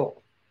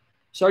angel.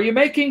 So are you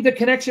making the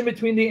connection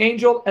between the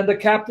angel and the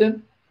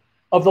captain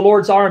of the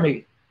Lord's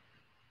army?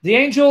 The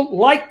angel,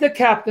 like the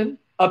captain,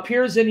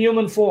 appears in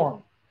human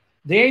form.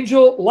 The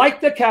angel, like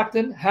the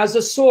captain, has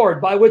a sword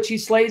by which he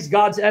slays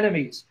God's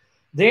enemies.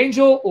 The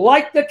angel,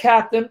 like the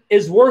captain,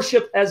 is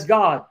worshipped as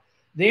God.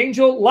 The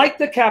angel, like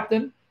the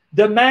captain,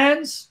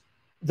 demands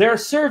their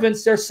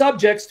servants, their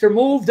subjects, to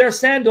remove their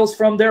sandals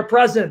from their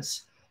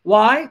presence.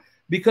 Why?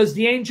 Because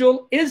the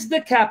angel is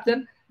the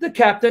captain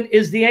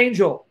is the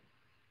angel.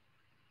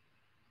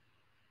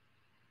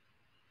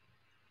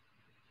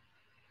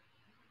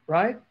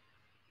 Right?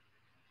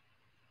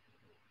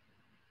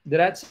 Did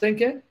that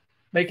sink in?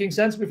 Making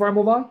sense before I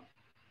move on?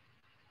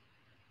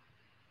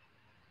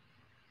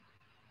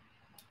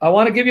 I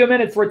want to give you a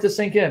minute for it to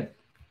sink in.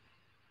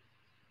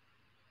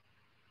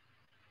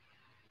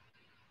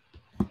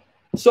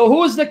 So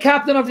who is the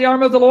captain of the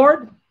army of the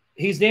Lord?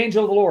 He's the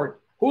angel of the Lord.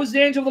 Who is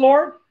the angel of the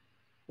Lord?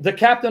 The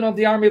captain of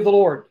the army of the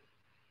Lord.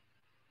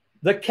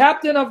 The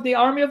captain of the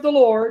army of the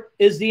Lord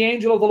is the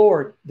angel of the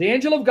Lord. The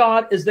angel of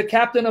God is the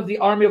captain of the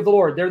army of the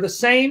Lord. They're the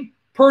same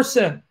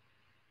person.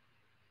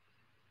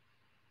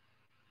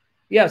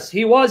 Yes,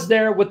 he was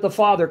there with the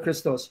Father,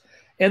 Christos.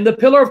 And the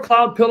pillar of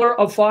cloud, pillar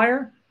of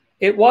fire,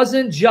 it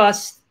wasn't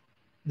just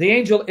the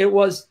angel. It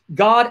was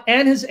God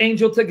and his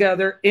angel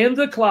together in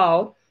the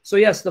cloud. So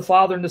yes, the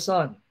Father and the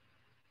Son.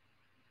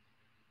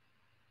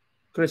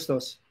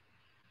 Christos.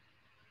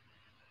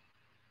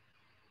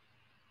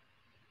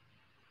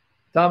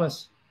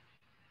 Thomas,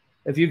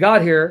 if you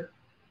got here,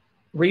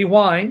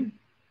 rewind,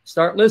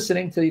 start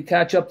listening till you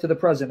catch up to the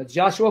present. It's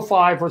Joshua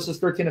 5, verses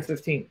 13 and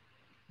 15.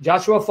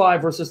 Joshua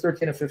 5, verses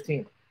 13 and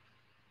 15.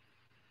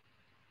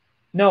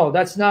 No,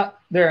 that's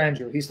not there,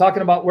 Andrew. He's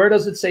talking about where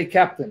does it say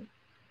captain?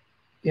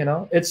 You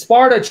know, it's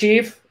Sparta,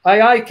 chief.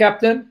 Aye, aye,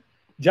 captain.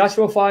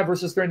 Joshua 5,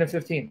 verses 13 and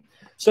 15.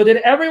 So did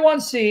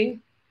everyone see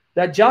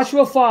that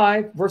Joshua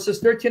 5, verses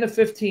 13 and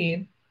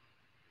 15,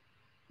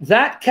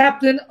 that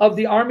captain of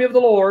the army of the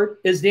Lord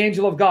is the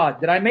angel of God?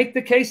 Did I make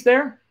the case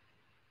there?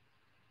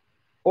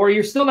 Or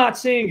you're still not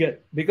seeing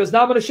it? Because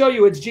now I'm going to show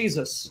you it's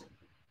Jesus.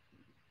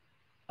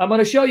 I'm going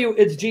to show you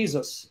it's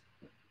Jesus.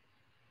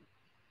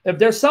 If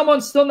there's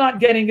someone still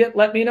not getting it,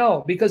 let me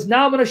know. Because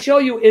now I'm going to show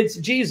you it's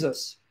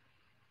Jesus.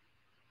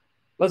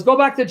 Let's go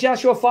back to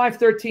Joshua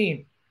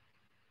 5:13.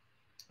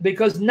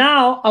 Because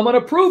now I'm going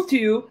to prove to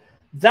you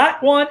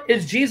that one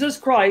is Jesus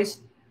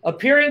Christ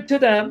appearing to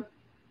them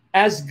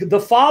as the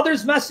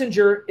Father's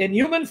messenger in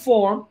human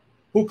form,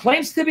 who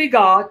claims to be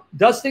God,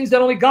 does things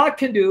that only God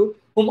can do,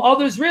 whom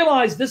others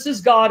realize this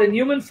is God in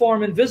human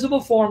form, in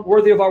visible form,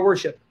 worthy of our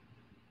worship.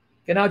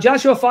 Okay, now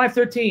Joshua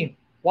 5:13.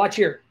 Watch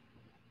here.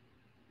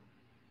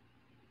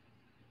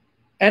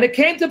 And it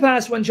came to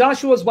pass when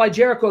Joshua was by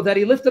Jericho that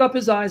he lifted up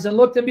his eyes and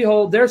looked, and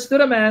behold, there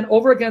stood a man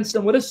over against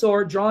him with a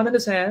sword drawn in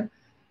his hand.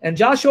 And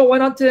Joshua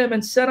went unto him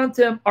and said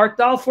unto him, Art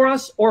thou for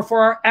us or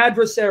for our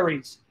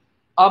adversaries?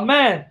 A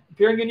man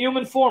appearing in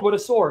human form with a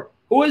sword.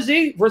 Who is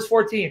he? Verse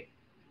 14.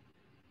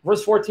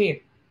 Verse 14.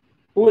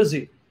 Who is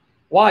he?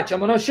 Watch, I'm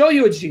going to show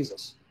you it's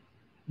Jesus.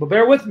 But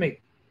bear with me.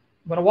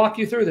 I'm going to walk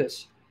you through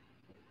this.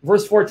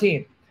 Verse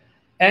 14.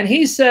 And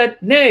he said,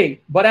 Nay,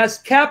 but as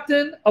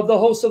captain of the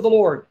host of the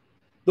Lord.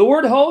 The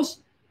word host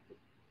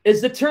is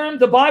the term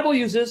the Bible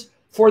uses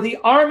for the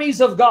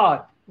armies of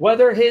God,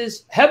 whether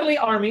his heavenly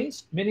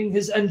armies, meaning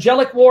his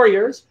angelic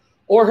warriors,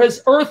 or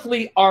his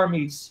earthly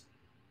armies,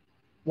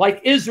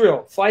 like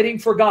Israel fighting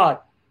for God.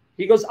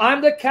 He goes,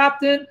 I'm the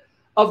captain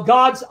of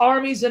God's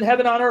armies in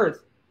heaven on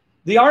earth.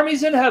 The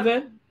armies in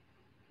heaven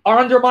are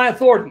under my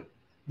authority.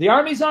 The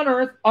armies on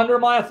earth under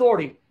my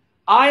authority.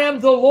 I am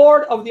the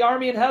Lord of the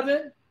army in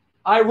heaven.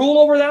 I rule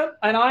over them,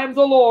 and I am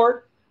the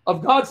Lord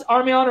of God's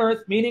army on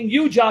earth, meaning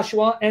you,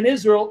 Joshua, and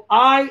Israel.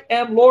 I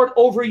am Lord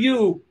over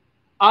you.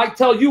 I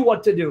tell you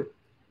what to do.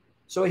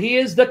 So he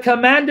is the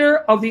commander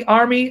of the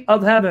army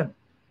of heaven.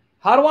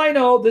 How do I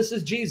know this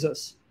is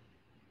Jesus?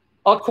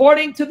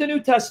 According to the New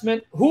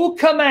Testament, who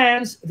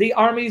commands the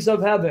armies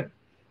of heaven?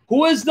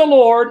 Who is the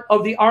Lord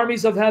of the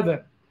armies of heaven?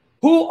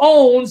 Who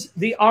owns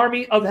the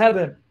army of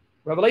heaven?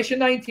 Revelation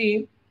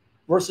 19,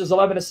 verses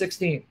 11 to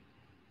 16.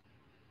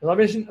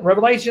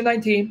 Revelation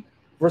 19,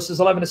 verses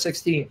 11 to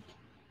 16.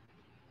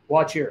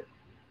 Watch here.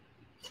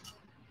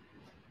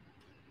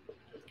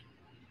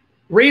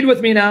 Read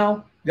with me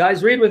now.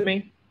 Guys, read with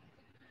me.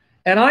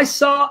 And I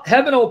saw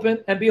heaven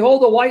open, and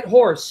behold, a white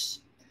horse.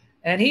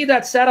 And he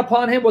that sat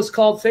upon him was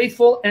called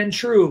Faithful and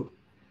True.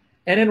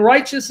 And in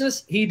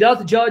righteousness he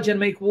doth judge and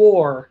make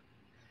war.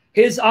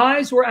 His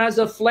eyes were as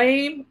a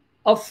flame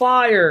of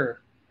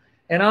fire,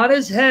 and on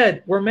his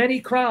head were many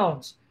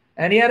crowns.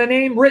 And he had a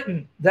name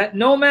written that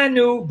no man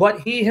knew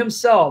but he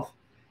himself.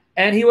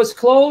 And he was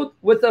clothed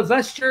with a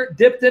vesture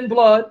dipped in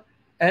blood,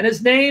 and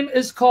his name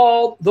is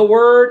called the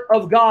Word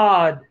of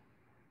God.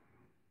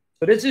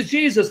 So this is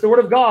Jesus, the Word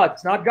of God.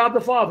 It's not God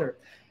the Father.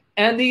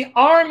 And the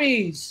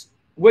armies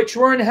which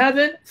were in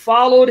heaven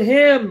followed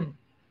him.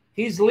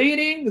 He's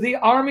leading the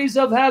armies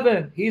of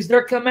heaven. He's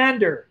their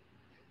commander.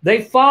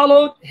 They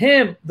followed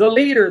him, the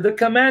leader, the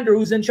commander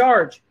who's in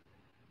charge.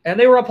 And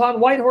they were upon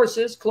white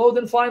horses, clothed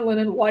in fine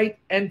linen, white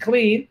and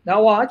clean.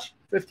 Now watch,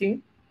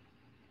 15.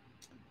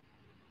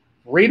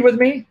 Read with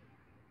me,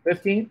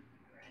 15.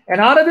 And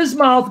out of his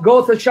mouth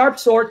goeth a sharp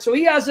sword. So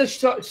he has a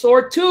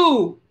sword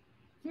too.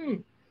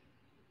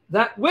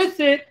 That with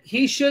it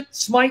he should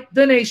smite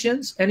the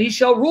nations, and he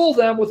shall rule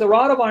them with a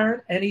rod of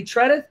iron, and he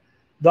treadeth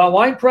the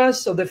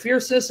winepress of the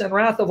fierceness and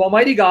wrath of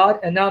Almighty God.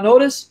 And now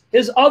notice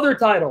his other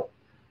title,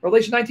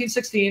 Revelation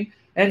 19:16.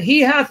 And he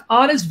hath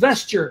on his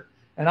vesture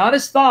and on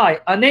his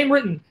thigh a name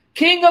written,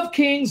 King of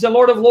Kings and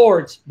Lord of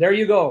Lords. There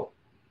you go.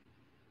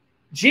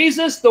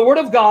 Jesus, the Word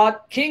of God,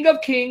 King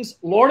of Kings,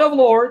 Lord of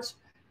Lords,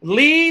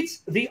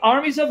 leads the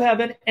armies of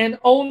heaven and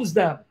owns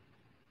them.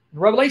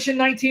 Revelation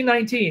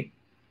 19:19.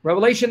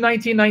 Revelation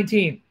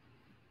 19:19.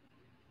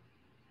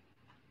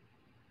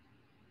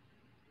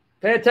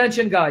 Pay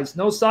attention, guys.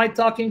 No side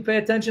talking. Pay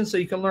attention so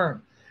you can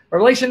learn.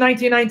 Revelation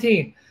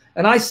 19:19.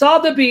 And I saw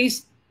the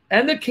beast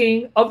and the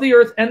king of the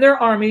earth and their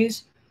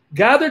armies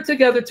gathered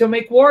together to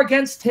make war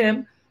against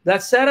him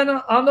that sat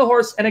on the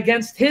horse and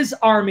against his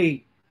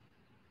army.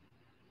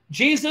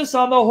 Jesus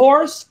on the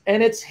horse,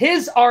 and it's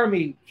his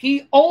army.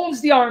 He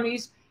owns the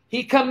armies.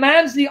 He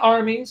commands the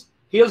armies.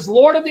 He is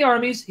Lord of the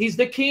armies. He's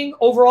the king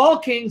over all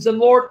kings and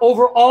Lord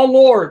over all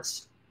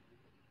lords.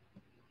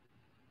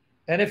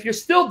 And if you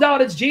still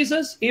doubt it's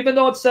Jesus, even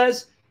though it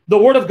says the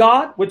Word of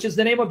God, which is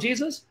the name of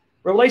Jesus,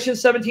 Revelation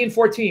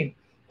 17:14.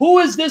 Who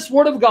is this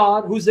Word of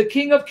God, who's the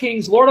King of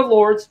Kings, Lord of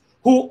Lords,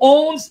 who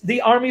owns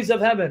the armies of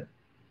heaven?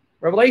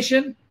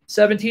 Revelation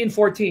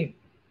 17:14.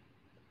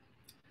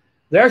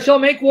 There shall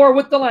make war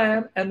with the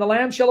Lamb, and the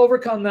Lamb shall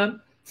overcome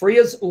them, for he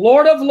is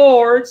Lord of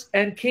lords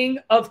and King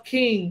of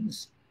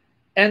kings.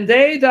 And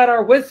they that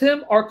are with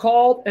him are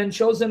called and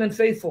chosen and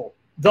faithful.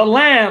 The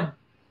Lamb,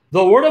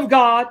 the Word of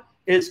God,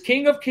 is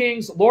King of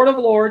kings, Lord of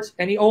lords,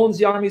 and he owns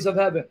the armies of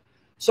heaven.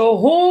 So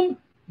whom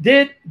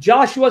did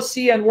Joshua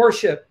see and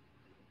worship?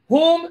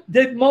 Whom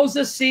did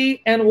Moses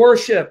see and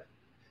worship?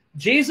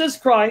 Jesus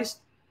Christ,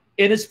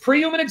 in his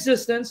pre-human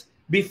existence,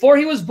 before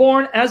he was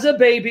born as a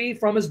baby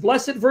from his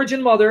blessed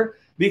virgin mother,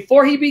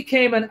 before he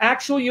became an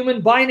actual human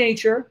by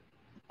nature,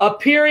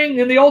 appearing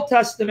in the Old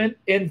Testament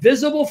in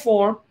visible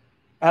form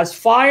as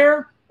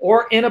fire,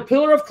 or in a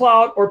pillar of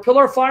cloud, or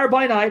pillar of fire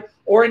by night,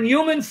 or in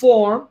human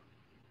form,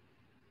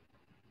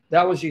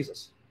 that was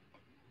Jesus.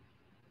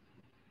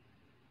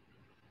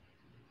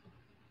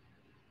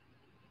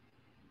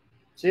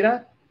 See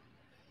that?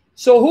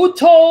 So who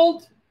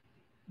told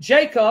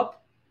Jacob,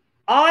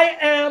 I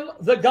am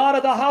the God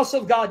of the house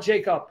of God,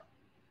 Jacob,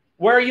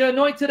 where you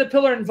anointed a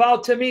pillar and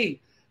vowed to me?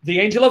 The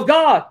angel of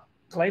God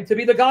claimed to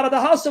be the God of the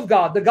house of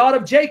God, the God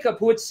of Jacob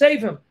who would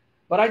save him.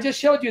 But I just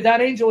showed you that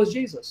angel is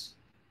Jesus.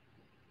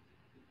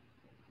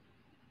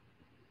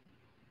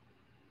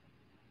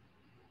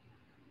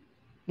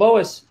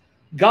 Lois,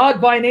 God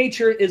by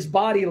nature is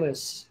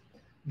bodiless.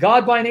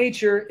 God by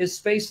nature is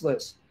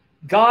spaceless.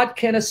 God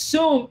can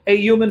assume a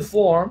human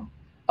form,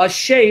 a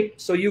shape,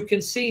 so you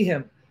can see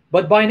him.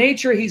 But by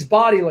nature, he's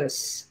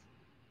bodiless.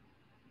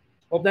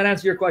 Hope that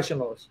answers your question,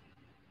 Lois.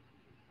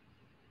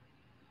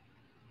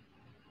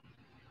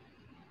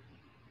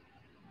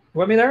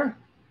 With me there?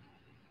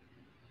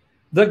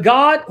 The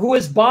God who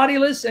is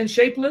bodiless and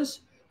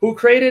shapeless, who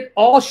created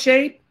all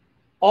shape,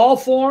 all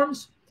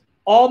forms,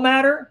 all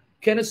matter,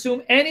 can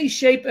assume any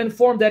shape and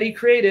form that he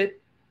created,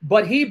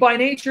 but he by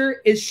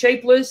nature is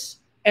shapeless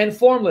and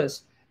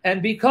formless.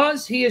 And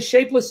because he is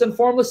shapeless and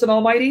formless and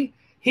almighty,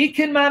 he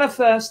can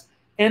manifest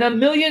in a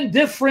million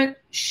different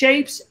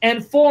shapes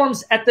and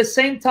forms at the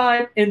same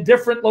time in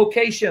different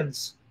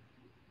locations.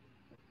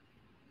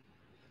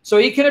 So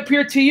he can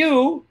appear to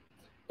you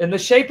in the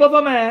shape of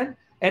a man,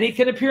 and he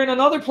can appear in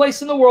another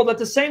place in the world at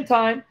the same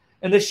time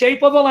in the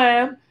shape of a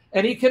lamb,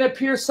 and he can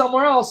appear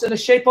somewhere else in the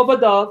shape of a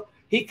dove.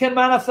 He can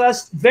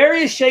manifest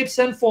various shapes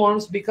and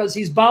forms because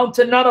he's bound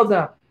to none of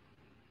them.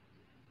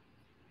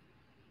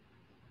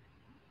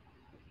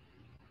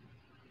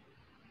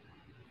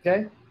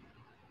 Okay?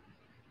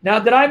 Now,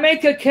 did I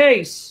make a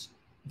case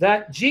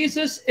that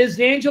Jesus is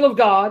the angel of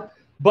God,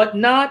 but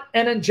not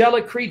an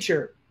angelic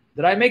creature?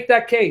 Did I make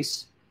that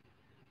case?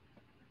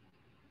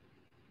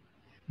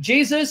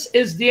 Jesus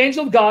is the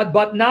angel of God,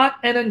 but not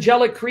an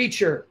angelic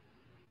creature.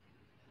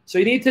 So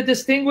you need to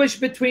distinguish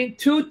between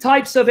two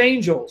types of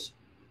angels.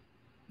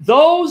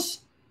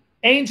 Those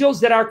angels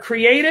that are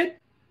created,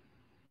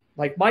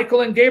 like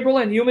Michael and Gabriel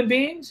and human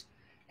beings,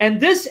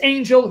 and this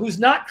angel who's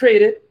not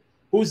created,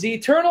 who's the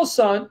eternal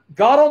Son,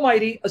 God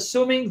Almighty,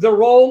 assuming the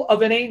role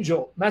of an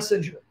angel,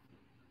 messenger.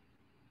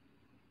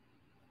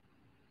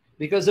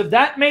 Because if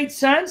that made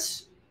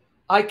sense,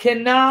 I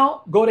can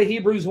now go to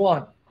Hebrews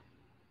 1.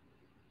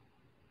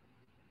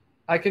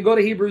 I can go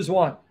to Hebrews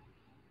 1.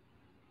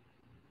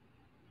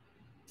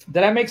 Did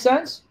that make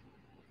sense?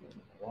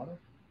 Water.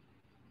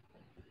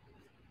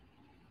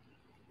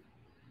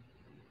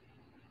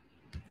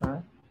 All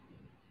right.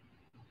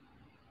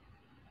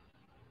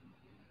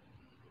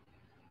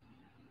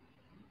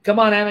 Come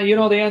on, Anna, you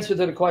know the answer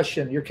to the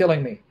question. You're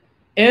killing me.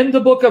 In the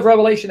book of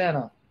Revelation,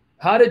 Anna,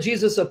 how did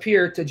Jesus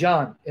appear to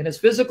John? In his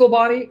physical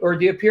body, or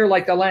did he appear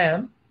like a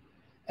lamb?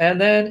 And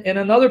then in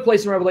another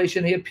place in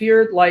Revelation, he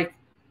appeared like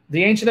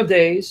the Ancient of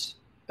Days,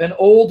 an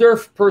older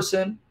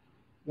person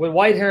with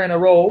white hair and a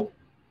robe.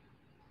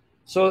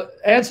 So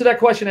answer that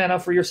question, Anna,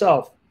 for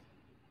yourself.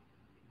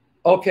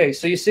 Okay,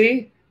 so you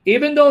see,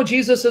 even though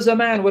Jesus is a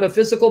man with a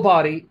physical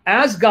body,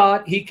 as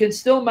God, he can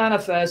still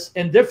manifest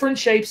in different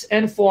shapes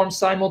and forms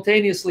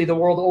simultaneously the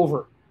world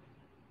over.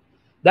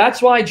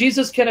 That's why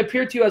Jesus can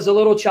appear to you as a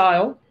little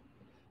child,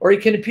 or he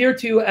can appear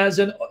to you as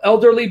an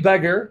elderly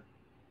beggar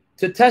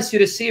to test you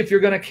to see if you're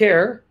going to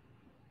care.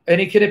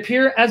 And he can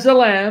appear as a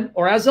lamb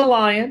or as a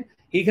lion.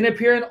 He can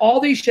appear in all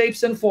these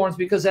shapes and forms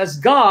because as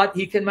God,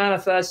 he can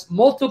manifest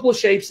multiple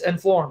shapes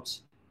and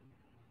forms.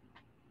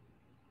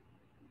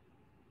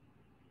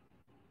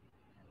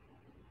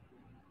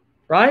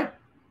 Right?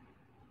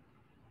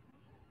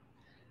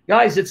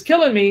 Guys, it's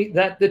killing me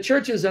that the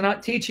churches are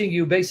not teaching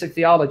you basic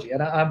theology.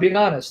 And I'm being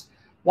honest.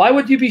 Why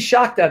would you be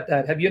shocked at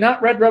that? Have you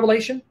not read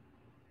Revelation?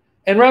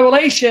 In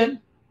Revelation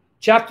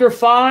chapter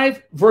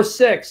 5, verse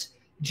 6,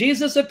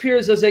 Jesus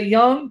appears as a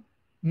young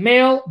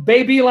male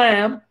baby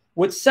lamb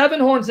with 7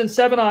 horns and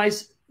 7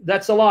 eyes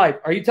that's alive.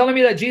 Are you telling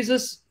me that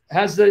Jesus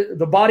has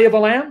the body of a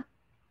lamb?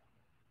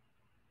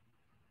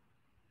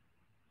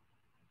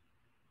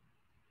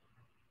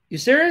 You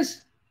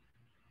serious?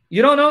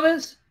 You don't know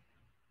this?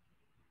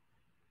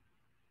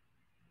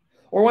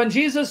 Or when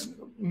Jesus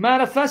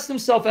manifests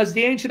himself as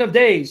the Ancient of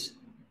Days,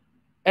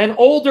 an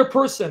older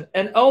person,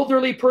 an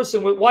elderly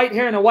person with white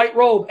hair and a white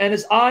robe, and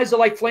his eyes are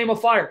like flame of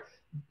fire.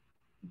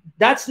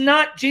 That's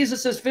not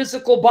Jesus's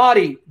physical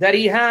body that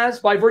he has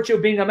by virtue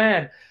of being a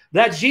man.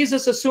 That's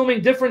Jesus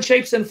assuming different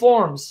shapes and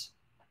forms.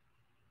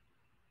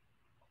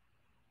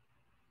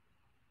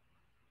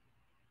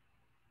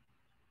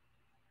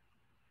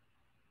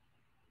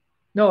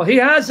 No, he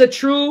has a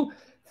true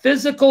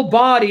physical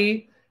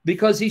body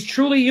because he's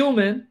truly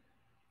human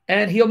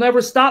and he'll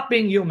never stop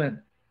being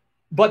human.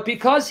 But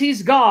because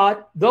he's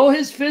God, though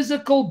his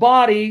physical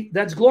body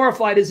that's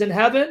glorified is in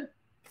heaven,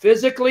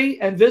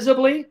 physically and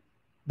visibly,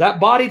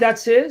 that body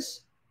that's his,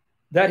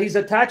 that he's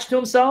attached to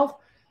himself,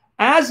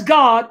 as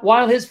God,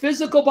 while his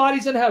physical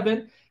body's in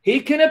heaven,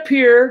 he can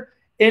appear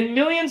in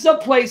millions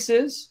of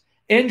places,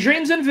 in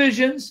dreams and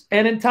visions,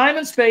 and in time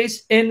and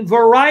space, in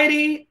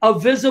variety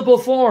of visible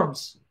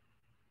forms.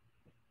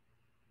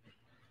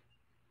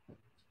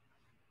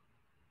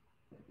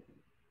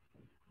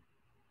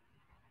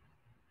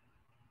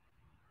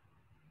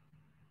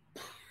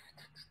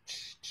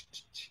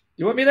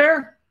 You want me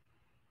there?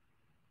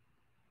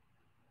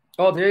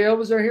 Oh, the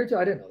Jehovah's are here too?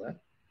 I didn't know that.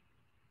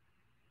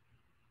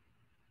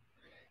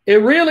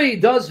 It really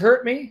does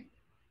hurt me.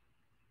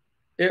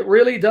 It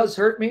really does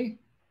hurt me.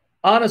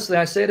 Honestly,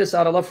 I say this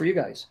out of love for you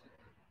guys.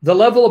 The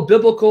level of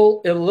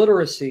biblical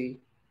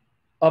illiteracy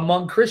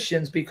among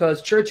Christians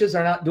because churches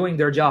are not doing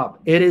their job.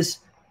 It is,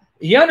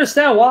 you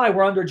understand why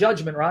we're under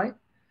judgment, right?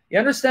 You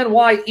understand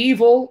why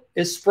evil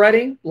is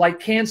spreading like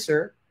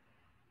cancer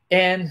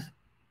and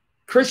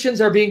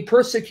Christians are being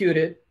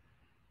persecuted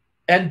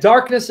and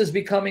darkness is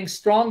becoming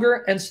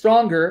stronger and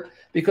stronger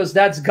because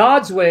that's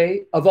God's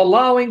way of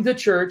allowing the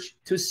church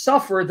to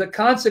suffer the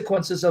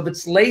consequences of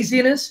its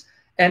laziness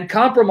and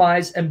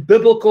compromise and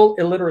biblical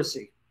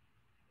illiteracy.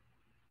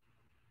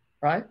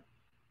 Right?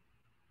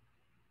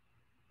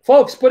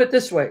 Folks, put it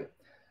this way.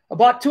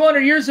 About 200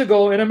 years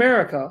ago in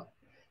America,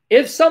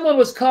 if someone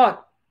was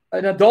caught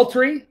in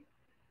adultery,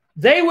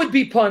 they would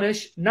be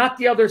punished, not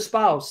the other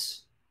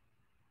spouse.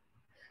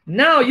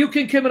 Now you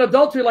can commit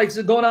adultery like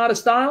it's going out of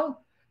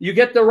style. You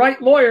get the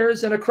right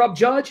lawyers and a corrupt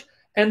judge,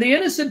 and the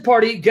innocent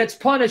party gets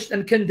punished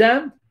and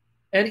condemned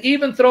and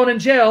even thrown in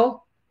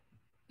jail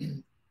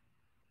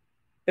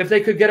if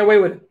they could get away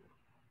with it.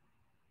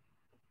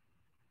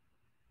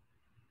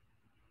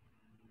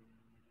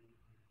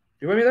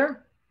 You with me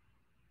there?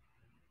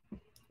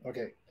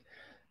 Okay.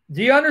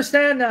 Do you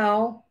understand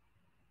now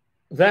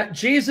that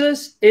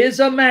Jesus is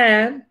a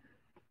man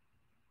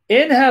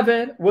in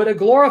heaven with a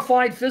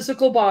glorified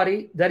physical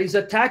body that he's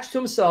attached to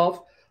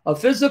himself, a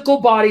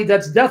physical body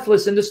that's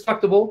deathless,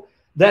 indestructible,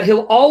 that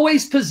he'll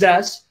always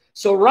possess.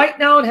 So right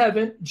now in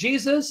heaven,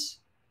 Jesus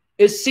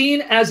is seen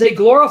as a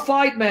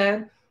glorified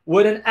man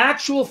with an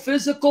actual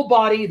physical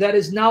body that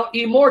is now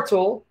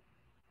immortal,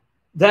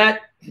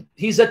 that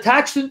he's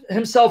attached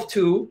himself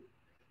to,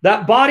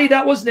 that body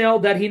that was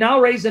nailed, that he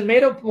now raised and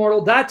made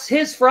immortal, that's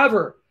his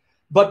forever.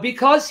 But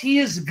because he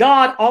is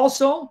God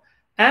also,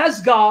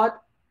 as God,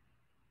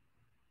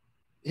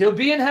 he'll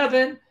be in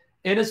heaven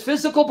in his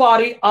physical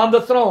body on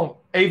the throne,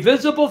 a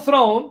visible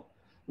throne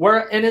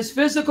where in his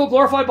physical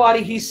glorified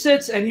body he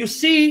sits and you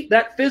see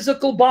that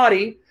physical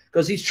body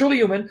because he's truly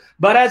human.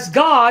 But as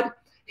God,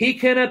 he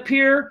can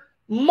appear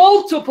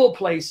multiple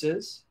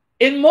places,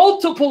 in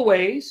multiple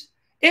ways,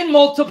 in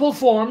multiple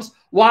forms,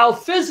 while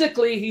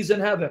physically he's in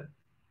heaven.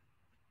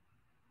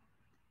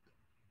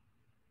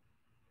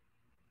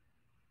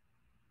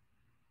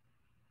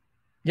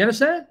 You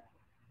understand?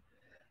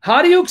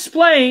 How do you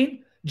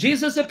explain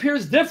Jesus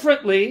appears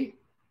differently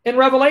in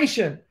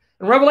Revelation?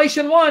 In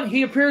Revelation 1,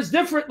 he appears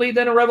differently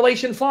than in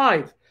Revelation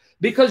 5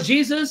 because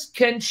Jesus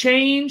can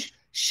change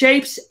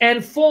shapes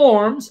and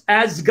forms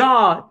as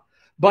God.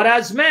 But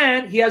as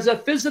man, he has a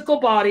physical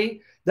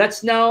body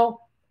that's now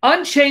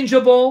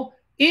unchangeable,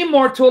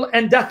 immortal,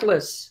 and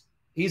deathless.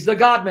 He's the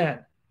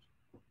God-man.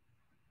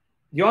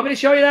 You want me to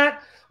show you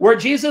that? Where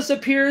Jesus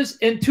appears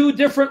in 2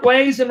 different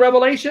ways in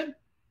Revelation?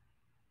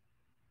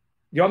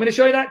 You want me to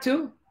show you that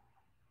too?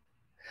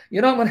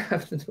 You know, I'm going to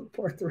have to do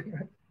part 3.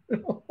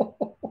 Right?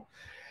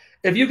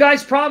 If you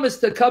guys promise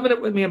to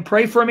covenant with me and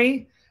pray for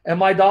me and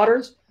my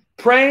daughters,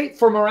 pray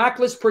for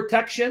miraculous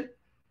protection,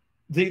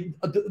 the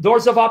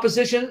doors of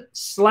opposition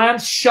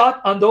slammed shut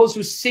on those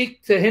who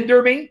seek to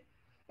hinder me,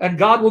 and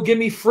God will give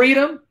me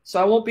freedom so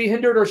I won't be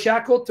hindered or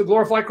shackled to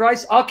glorify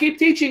Christ. I'll keep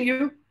teaching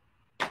you,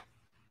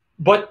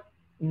 but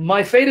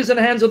my fate is in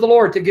the hands of the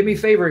Lord to give me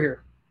favor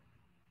here.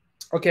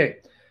 Okay.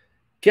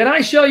 Can I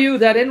show you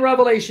that in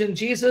Revelation,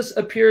 Jesus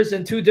appears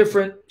in 2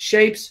 different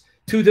shapes,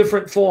 2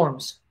 different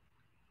forms?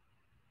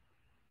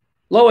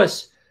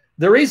 Lois,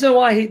 the reason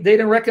why they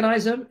didn't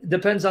recognize him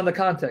depends on the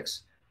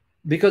context.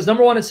 Because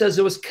number 1, it says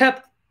it was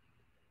kept.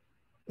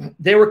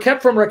 They were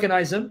kept from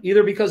recognizing him,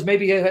 either because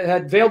maybe he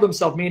had veiled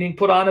himself, meaning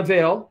put on a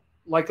veil,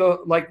 like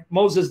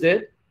Moses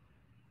did,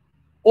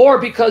 or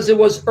because it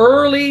was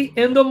early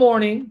in the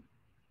morning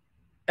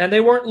and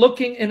they weren't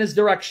looking in his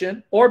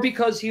direction, or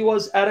because he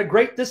was at a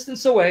great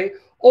distance away,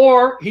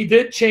 or he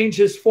did change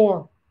his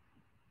form.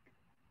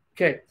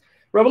 Okay,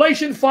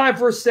 Revelation 5,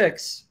 verse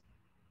 6.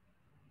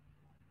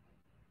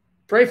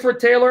 Pray for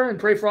Taylor and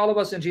pray for all of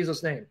us in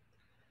Jesus' name.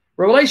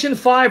 Revelation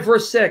 5,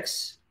 verse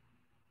 6.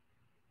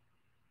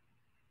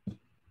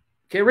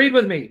 Okay, read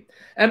with me.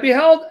 And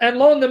beheld, and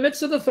lo, in the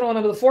midst of the throne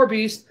of the 4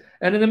 beasts,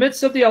 and in the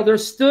midst of the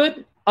elders,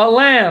 stood a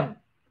lamb.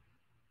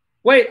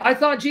 Wait, I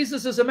thought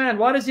Jesus is a man.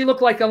 Why does he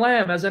look like a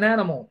lamb as an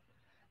animal?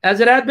 As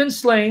it had been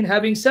slain,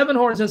 having 7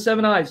 horns and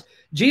 7 eyes.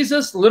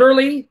 Jesus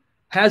literally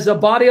has a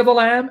body of a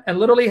lamb and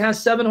literally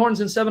has 7 horns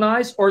and 7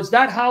 eyes? Or is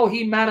that how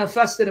he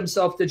manifested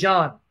himself to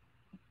John?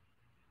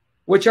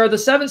 Which are the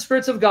 7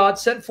 spirits of God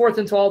sent forth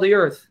into all the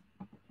earth.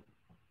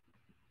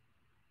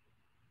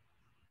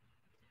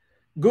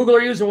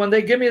 Googler user, when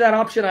they give me that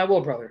option, I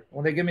will, brother.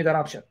 When they give me that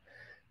option.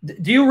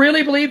 Do you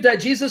really believe that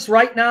Jesus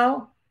right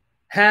now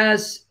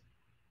has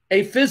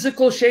a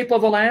physical shape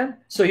of a lamb?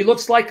 So he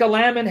looks like a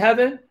lamb in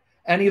heaven,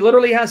 and he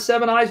literally has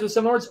 7 eyes with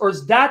 7 horns? Or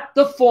is that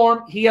the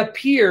form he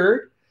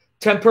appeared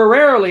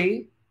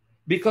temporarily,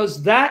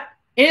 because that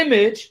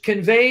image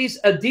conveys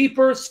a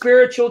deeper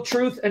spiritual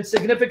truth and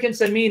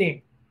significance and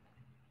meaning?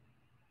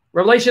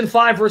 Revelation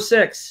 5, verse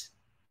 6.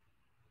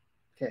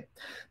 Okay.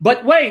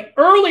 But wait,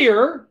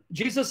 earlier,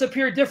 Jesus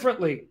appeared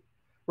differently.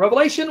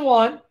 Revelation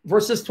 1,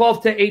 verses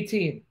 12 to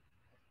 18.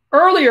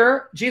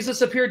 Earlier,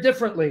 Jesus appeared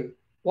differently.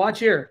 Watch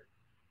here.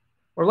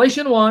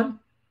 Revelation 1,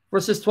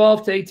 verses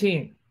 12 to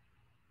 18.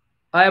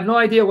 I have no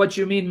idea what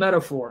you mean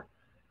metaphor.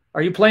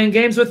 Are you playing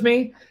games with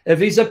me? If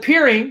he's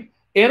appearing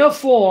in a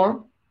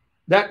form,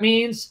 that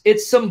means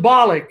it's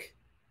symbolic.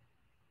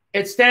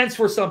 It stands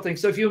for something.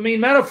 So if you mean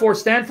metaphor,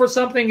 stand for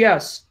something,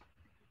 yes.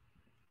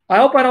 I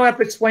hope I don't have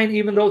to explain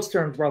even those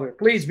terms, brother.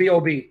 Please be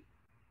OB.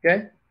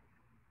 Okay?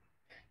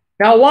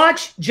 Now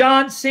watch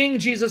John seeing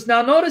Jesus.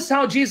 Now notice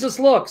how Jesus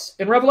looks.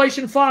 In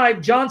Revelation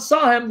 5, John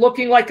saw him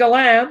looking like a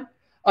lamb,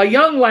 a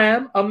young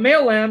lamb, a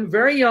male lamb,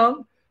 very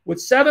young, with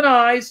 7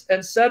 eyes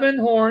and 7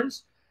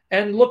 horns,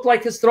 and looked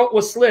like his throat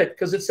was slit,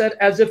 because it said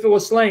as if it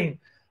was slain.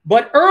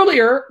 But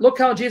earlier, look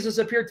how Jesus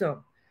appeared to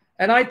him.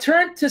 And I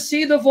turned to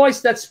see the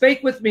voice that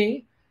spake with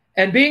me,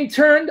 and being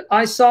turned,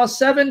 I saw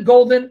 7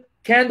 golden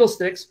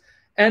candlesticks,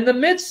 and in the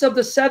midst of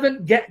the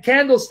 7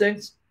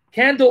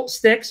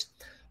 candlesticks,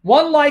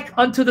 one like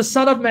unto the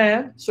Son of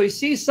Man. So you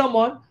see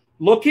someone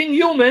looking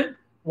human,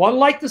 one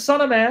like the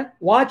Son of Man.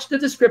 Watch the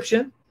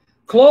description.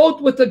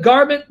 Clothed with the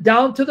garment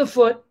down to the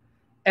foot,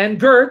 and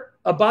girt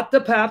about the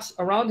paps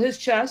around his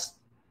chest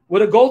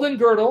with a golden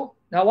girdle.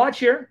 Now watch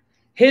here.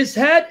 His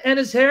head and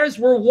his hairs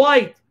were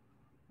white.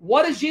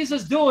 What is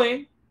Jesus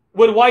doing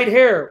with white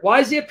hair? Why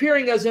is he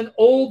appearing as an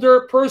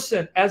older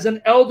person, as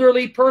an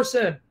elderly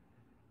person?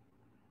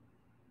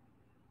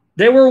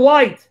 They were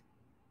white,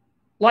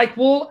 like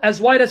wool, as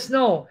white as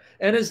snow.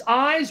 And his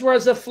eyes were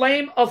as a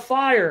flame of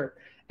fire,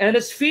 and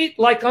his feet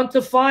like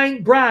unto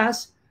fine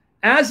brass,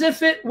 as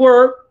if it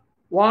were,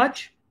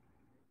 watch,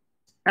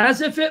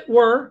 as if it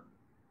were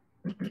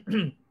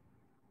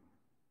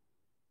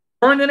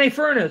burned in a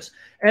furnace,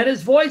 and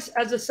his voice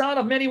as the sound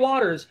of many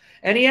waters.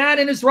 And he had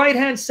in his right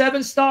hand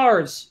 7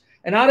 stars,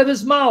 and out of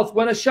his mouth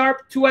went a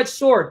sharp 2-edged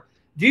sword.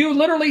 Do you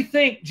literally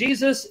think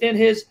Jesus in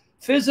his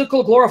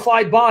physical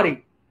glorified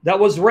body that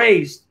was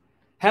raised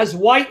has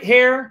white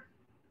hair,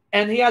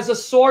 and he has a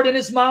sword in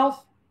his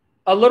mouth,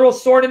 a literal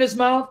sword in his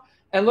mouth,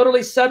 and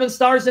literally 7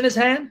 stars in his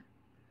hand?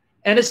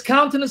 And his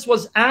countenance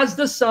was as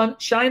the sun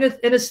shineth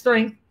in his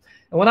strength.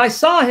 And when I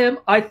saw him,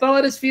 I fell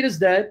at his feet as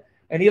dead.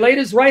 And he laid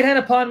his right hand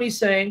upon me,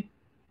 saying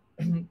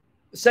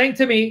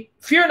to me,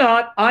 fear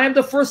not, I am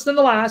the first and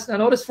the last. Now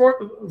notice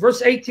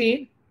verse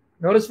 18.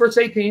 Notice verse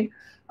 18.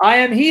 I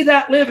am he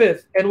that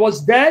liveth and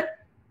was dead.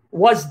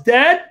 So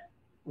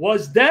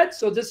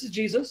this is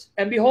Jesus.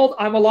 And behold,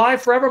 I'm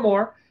alive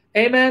forevermore.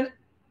 Amen.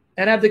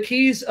 And have the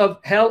keys of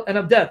hell and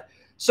of death.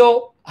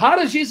 So how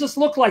does Jesus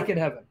look like in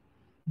heaven?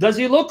 Does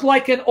he look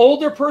like an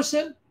older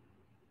person?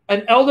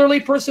 an elderly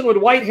person with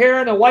white hair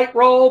and a white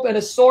robe and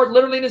a sword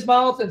literally in his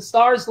mouth and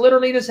stars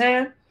literally in his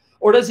hand?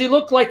 Or does he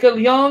look like a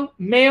young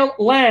male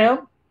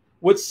lamb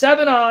with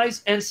 7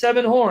 eyes and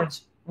 7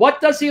 horns?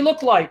 What does he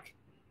look like?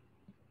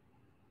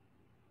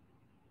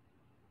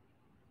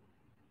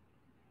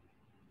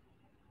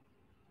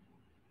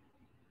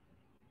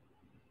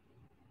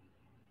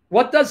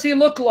 What does he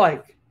look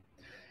like?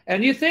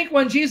 And you think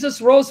when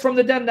Jesus rose from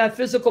the dead in that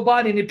physical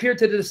body and he appeared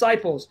to the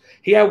disciples,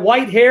 he had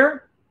white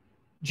hair?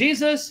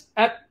 Jesus,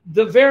 at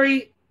the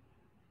very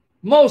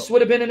most,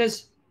 would have been in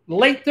his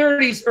late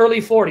 30s, early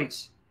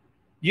 40s.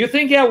 You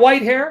think he had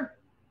white hair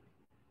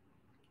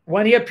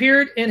when he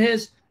appeared in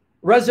his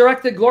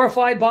resurrected,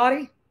 glorified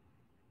body?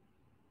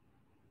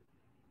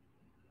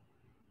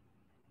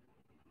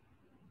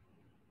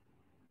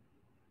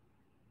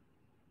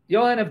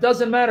 Johan, if it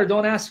doesn't matter,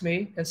 don't ask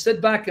me, and sit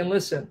back and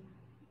listen.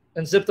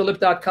 And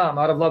zipthelip.com.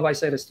 Out of love, I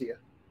say this to you.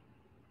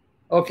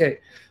 Okay.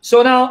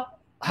 So now,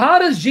 how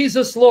does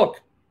Jesus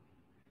look?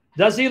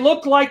 Does he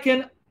look like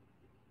an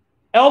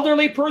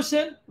elderly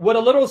person with a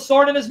little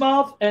sword in his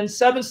mouth and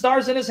 7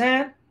 stars in his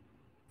hand?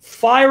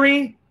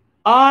 Fiery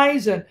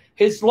eyes and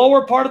his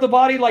lower part of the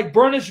body like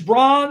burnished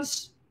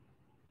bronze?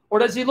 Or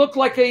does he look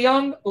like a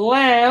young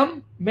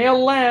lamb,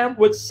 male lamb,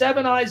 with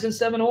 7 eyes and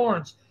 7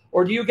 horns?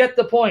 Or do you get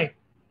the point?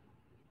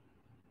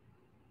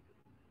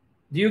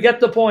 Do you get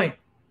the point?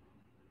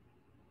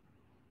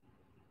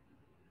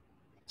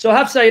 So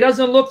Hafsa, he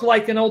doesn't look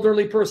like an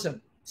elderly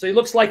person. So he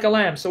looks like a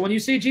lamb. So when you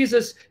see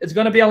Jesus, it's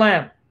going to be a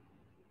lamb.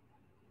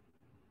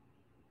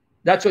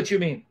 That's what you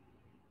mean.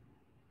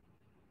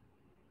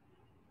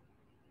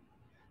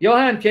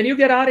 Johan, can you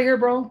get out of here,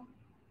 bro?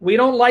 We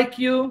don't like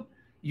you.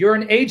 You're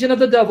an agent of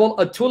the devil,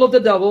 a tool of the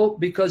devil,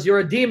 because you're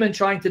a demon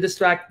trying to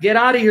distract. Get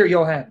out of here,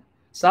 Johan.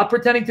 Stop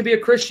pretending to be a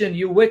Christian,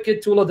 you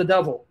wicked tool of the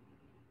devil.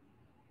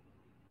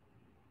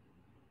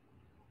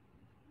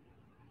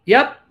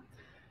 Yep.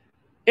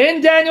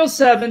 In Daniel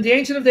 7, the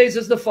Ancient of Days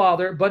is the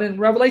Father, but in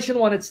Revelation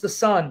 1, it's the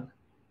Son.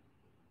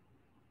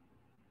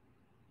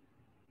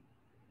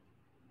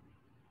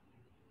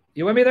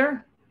 You with me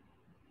there?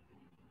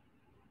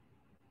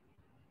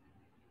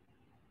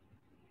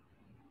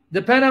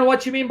 Depending on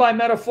what you mean by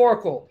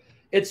metaphorical.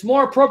 It's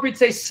more appropriate to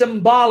say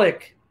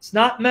symbolic. It's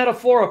not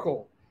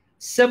metaphorical.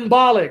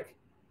 Symbolic.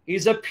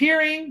 He's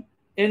appearing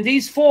in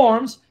these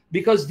forms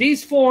because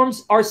these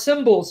forms are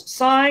symbols,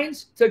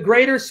 signs to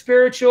greater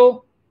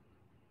spiritual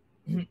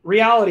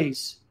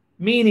realities,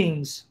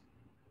 meanings.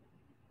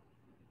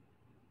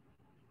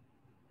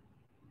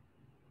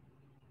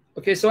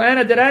 Okay, so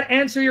Anna, did that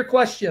answer your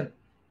question?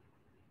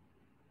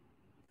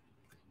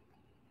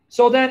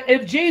 So then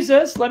if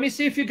Jesus, let me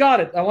see if you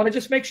got it. I want to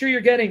just make sure you're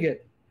getting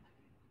it.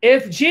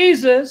 If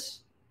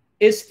Jesus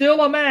is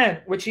still a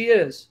man, which he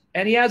is,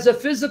 and he has a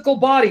physical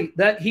body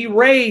that he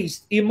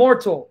raised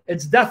immortal,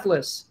 it's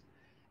deathless,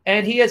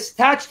 and he has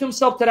attached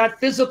himself to that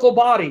physical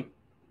body,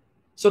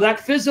 so that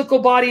physical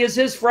body is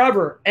his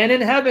forever. And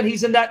in heaven,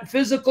 he's in that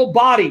physical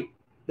body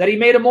that he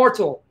made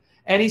immortal.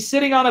 And he's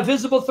sitting on a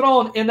visible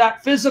throne in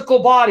that physical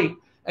body.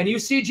 And you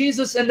see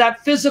Jesus in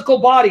that physical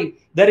body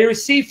that he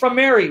received from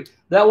Mary,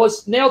 that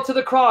was nailed to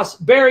the cross,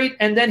 buried,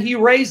 and then he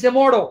raised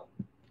immortal.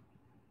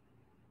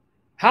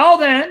 How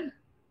then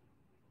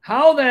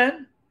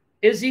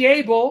is he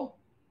able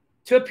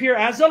to appear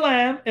as a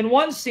lamb in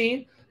one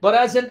scene, but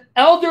as an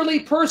elderly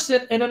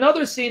person in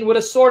another scene with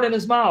a sword in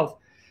his mouth?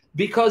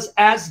 Because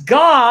as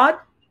God,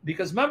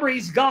 because remember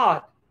he's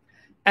God,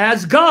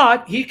 as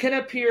God, he can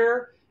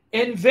appear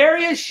in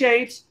various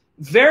shapes,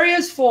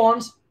 various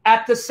forms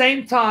at the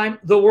same time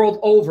the world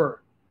over.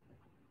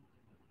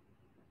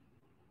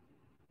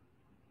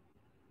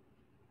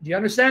 Do you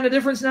understand the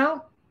difference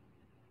now?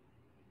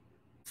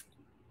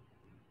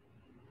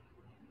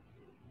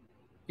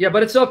 Yeah,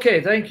 but it's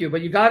okay. Thank you.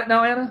 But you got it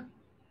now, Anna?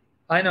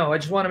 I know. I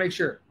just want to make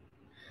sure.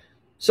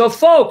 So,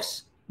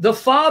 folks, the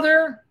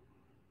Father,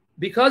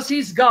 because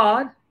he's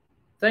God,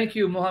 thank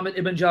you, Muhammad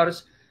Ibn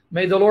Jaris.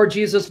 May the Lord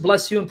Jesus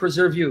bless you and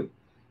preserve you.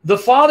 The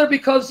Father,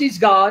 because he's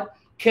God,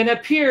 can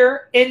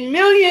appear in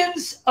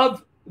millions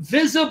of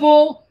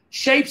visible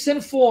shapes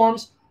and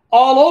forms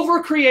all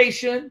over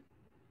creation.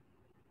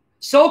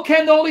 So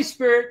can the Holy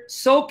Spirit,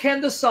 so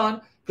can the Son,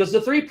 because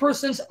the 3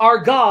 persons are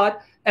God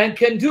and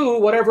can do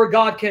whatever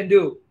God can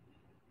do.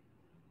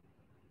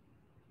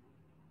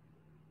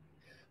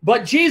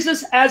 But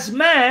Jesus as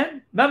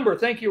man, remember,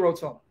 thank you,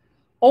 Rotom.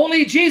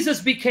 Only Jesus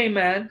became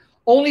man.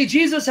 Only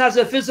Jesus has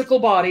a physical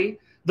body.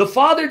 The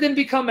Father didn't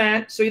become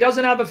man, so he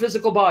doesn't have a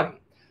physical body.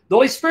 The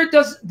Holy Spirit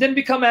didn't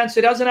become man, so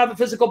he doesn't have a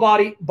physical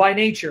body by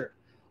nature.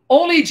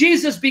 Only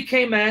Jesus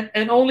became man,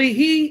 and only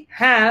he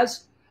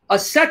has a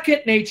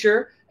second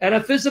nature and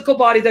a physical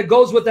body that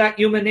goes with that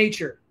human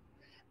nature.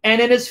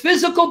 And in his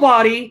physical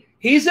body,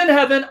 he's in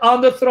heaven on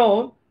the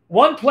throne,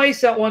 one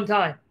place at one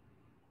time.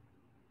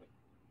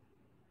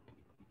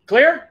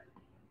 Clear?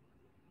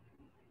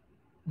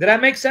 Did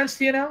that make sense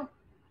to you now?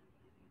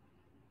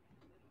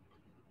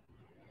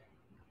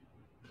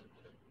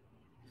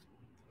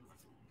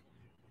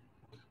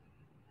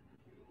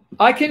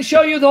 I can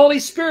show you the Holy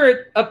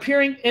Spirit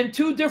appearing in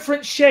two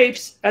different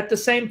shapes at the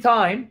same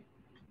time.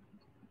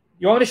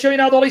 You want me to show you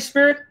now the Holy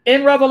Spirit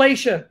in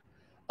Revelation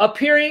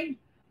appearing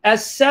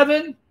as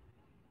 7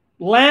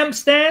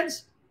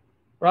 lampstands,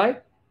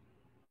 right?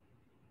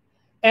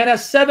 And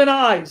as 7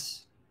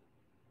 eyes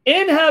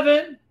in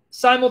heaven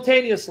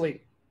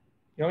simultaneously.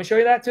 You want me to show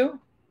you that too?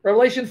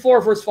 Revelation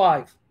 4, verse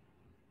 5.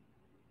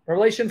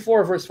 Revelation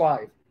 4, verse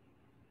 5.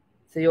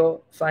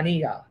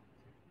 Theophania.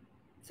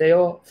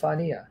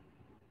 Theophania.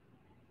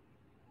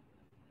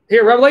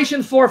 Here,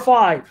 Revelation 4,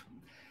 5.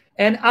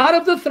 And out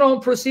of the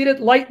throne proceeded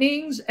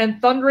lightnings and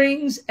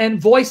thunderings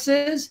and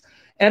voices,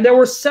 and there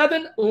were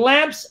 7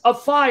 lamps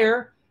of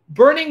fire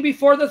burning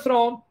before the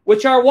throne,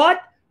 which are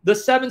what? The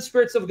 7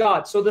 spirits of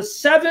God. So the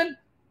 7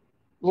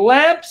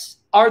 lamps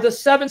are the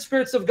 7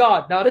 spirits of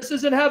God. Now this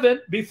is in heaven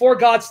before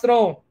God's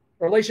throne.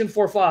 Revelation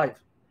 4, 5.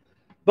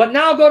 But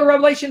now go to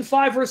Revelation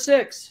 5, verse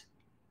 6.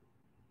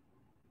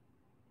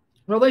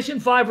 Revelation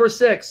 5, verse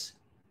 6.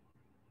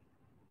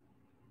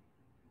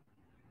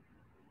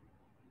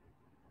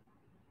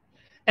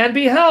 And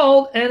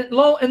beheld, and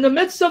lo, in the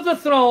midst of the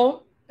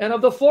throne and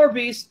of the 4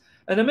 beasts,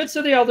 in the midst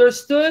of the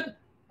elders, stood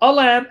a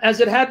lamb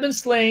as it had been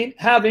slain,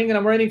 having, and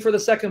I'm waiting for the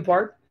second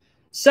part,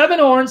 7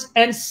 horns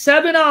and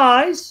 7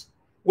 eyes,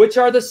 which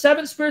are the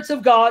 7 spirits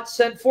of God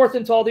sent forth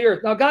into all the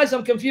earth. Now, guys,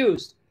 I'm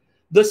confused.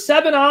 The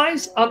 7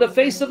 eyes on the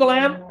face of the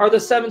lamb are the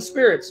 7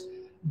 spirits.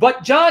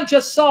 But John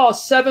just saw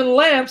 7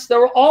 lamps that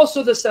were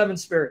also the 7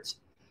 spirits.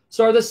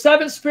 So are the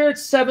 7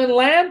 spirits 7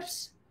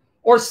 lamps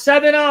or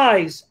 7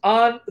 eyes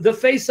on the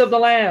face of the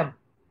lamb?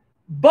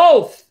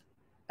 Both.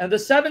 And the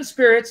 7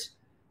 spirits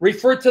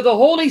refer to the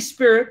Holy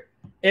Spirit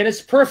in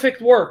its perfect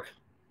work.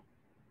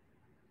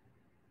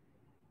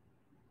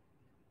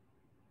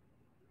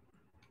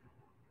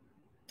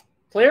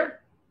 Clear?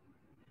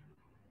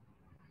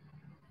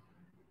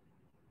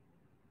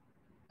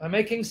 Am I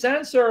making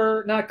sense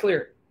or not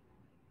clear?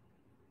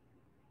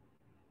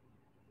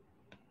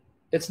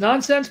 It's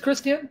nonsense,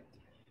 Christian?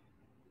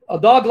 A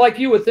dog like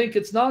you would think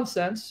it's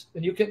nonsense.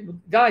 And you can,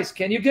 guys,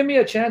 can you give me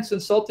a chance to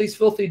insult these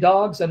filthy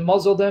dogs and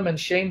muzzle them and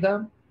shame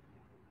them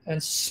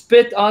and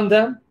spit on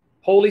them?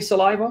 Holy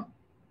saliva?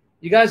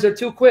 You guys are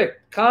too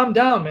quick. Calm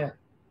down, man.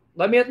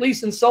 Let me at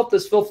least insult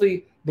this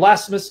filthy,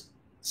 blasphemous,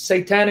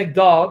 satanic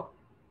dog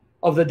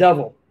of the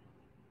devil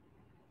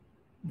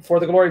for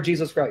the glory of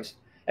Jesus Christ.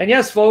 And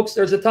yes, folks,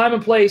 there's a time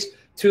and place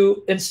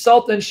to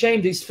insult and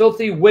shame these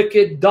filthy,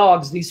 wicked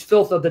dogs, these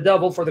filth of the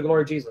devil for the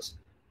glory of Jesus.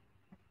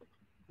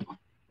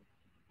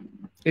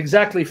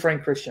 Exactly,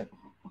 Frank Christian.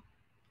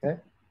 Okay.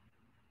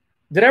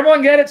 Did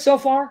everyone get it so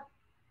far?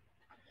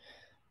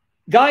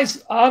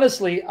 Guys,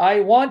 honestly,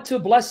 I want to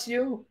bless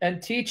you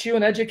and teach you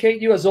and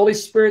educate you as the Holy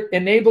Spirit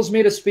enables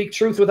me to speak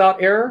truth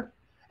without error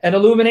and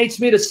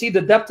illuminates me to see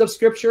the depth of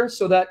Scripture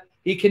so that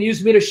He can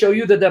use me to show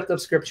you the depth of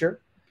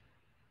Scripture.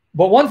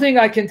 But one thing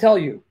I can tell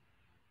you,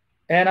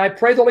 and I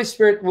pray the Holy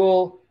Spirit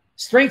will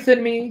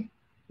strengthen me,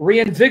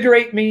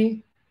 reinvigorate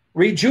me,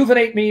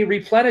 rejuvenate me,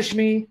 replenish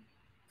me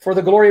for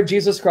the glory of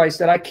Jesus Christ,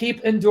 that I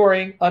keep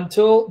enduring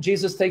until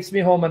Jesus takes me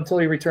home, until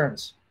He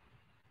returns.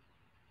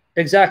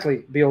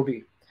 Exactly,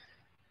 B.O.B.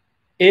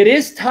 It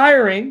is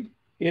tiring.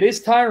 It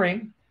is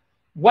tiring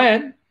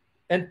when,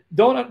 and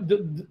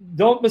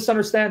don't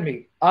misunderstand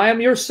me. I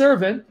am your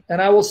servant, and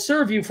I will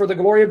serve you for the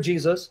glory of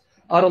Jesus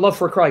out of love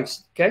for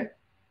Christ, okay?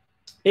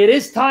 It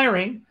is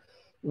tiring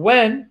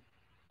when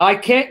I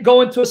can't go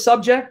into a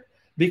subject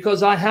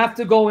because I have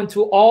to go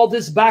into all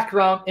this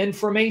background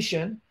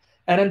information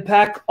and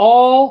unpack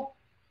all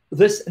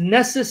this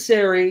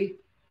necessary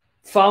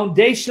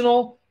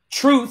foundational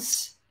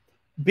truths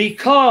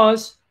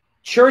because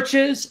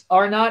churches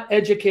are not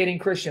educating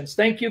Christians.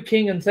 Thank you,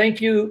 King, and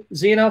thank you,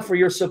 Zena, for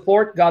your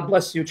support. God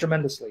bless you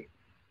tremendously.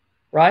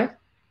 Right?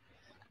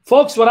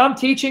 Folks, what I'm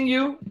teaching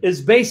you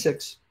is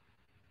basics.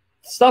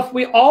 Stuff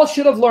we all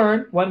should have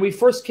learned when we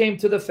first came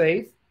to the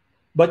faith,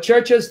 but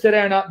churches today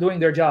are not doing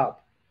their job.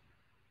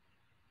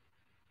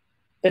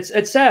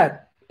 It's sad.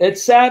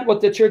 It's sad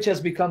what the church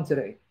has become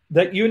today.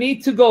 That you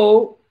need to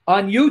go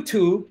on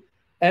YouTube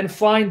and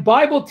find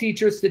Bible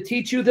teachers to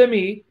teach you the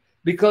meat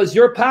because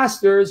your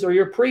pastors or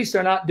your priests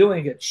are not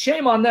doing it.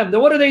 Shame on them.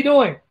 Then what are they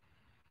doing?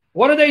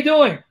 What are they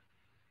doing?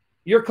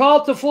 You're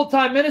called to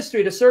full-time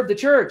ministry to serve the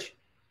church.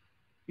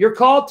 You're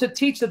called to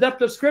teach the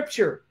depth of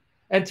Scripture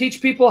and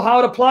teach people how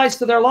it applies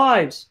to their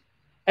lives.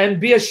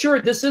 And be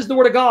assured this is the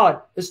Word of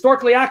God,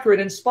 historically accurate,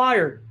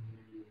 inspired.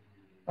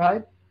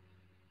 Right?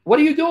 What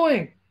are you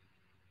doing?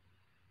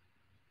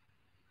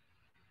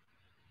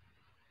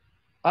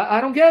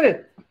 I don't get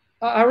it.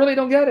 I really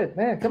don't get it.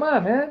 Man, come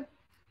on, man.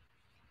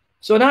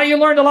 So now you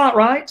learned a lot,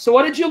 right? So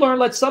what did you learn?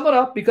 Let's sum it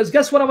up, because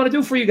guess what I'm going to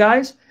do for you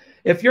guys?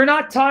 If you're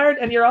not tired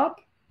and you're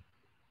up,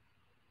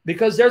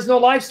 because there's no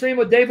live stream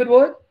with David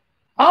Wood,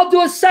 I'll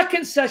do a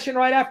second session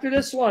right after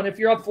this one if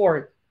you're up for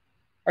it.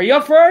 Are you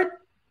up for it?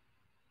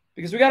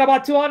 Because we got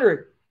about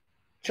 200.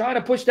 Trying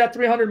to push that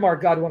 300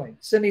 mark, God willing.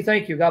 Sydney,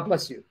 thank you. God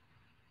bless you.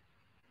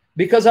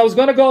 because I was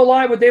going to go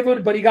live with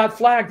David, but he got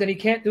flagged and he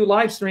can't do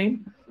live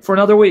stream for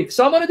another week.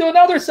 So I'm going to do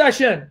another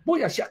session.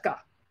 Booyah shaka.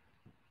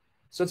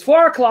 So it's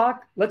 4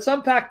 o'clock. Let's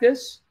unpack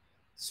this,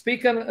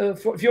 speak on a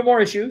few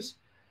more issues,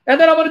 and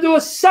then I'm going to do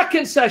a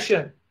second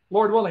session,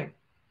 Lord willing.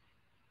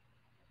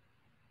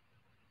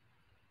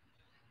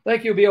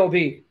 Thank you,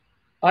 B.O.B.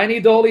 I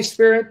need the Holy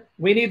Spirit.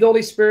 We need the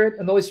Holy Spirit,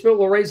 and the Holy Spirit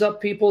will raise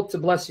up people to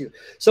bless you.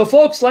 So,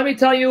 folks, let me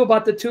tell you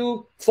about the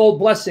twofold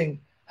blessing,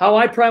 how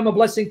I pray I'm a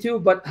blessing to you,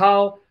 but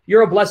how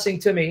you're a blessing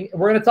to me. And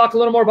we're going to talk a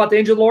little more about the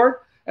angel of the Lord,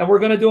 and we're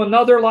going to do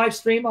another live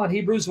stream on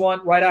Hebrews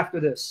 1 right after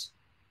this.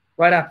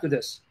 Right after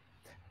this.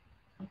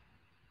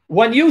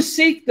 When you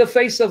seek the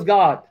face of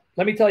God,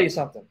 let me tell you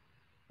something.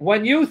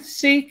 When you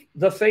seek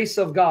the face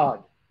of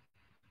God,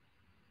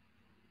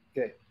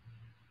 okay,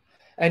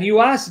 and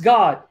you ask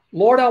God,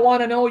 Lord, I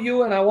want to know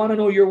you and I want to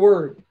know your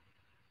word.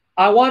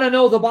 I want to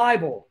know the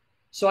Bible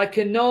so I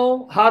can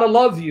know how to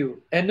love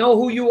you and know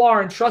who you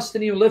are and trust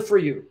in you and live for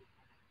you.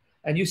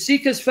 And you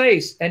seek his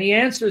face and he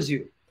answers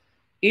you,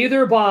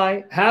 either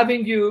by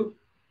having you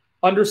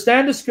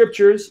understand the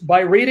scriptures, by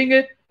reading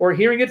it or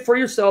hearing it for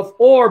yourself,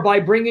 or by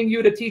bringing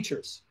you to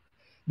teachers.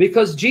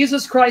 Because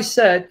Jesus Christ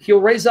said he'll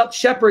raise up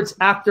shepherds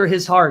after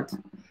his heart.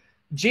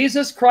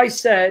 Jesus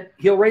Christ said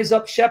he'll raise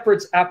up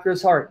shepherds after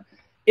his heart.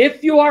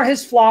 If you are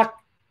his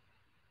flock,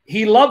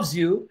 he loves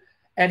you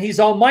and he's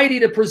almighty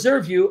to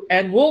preserve you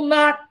and will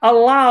not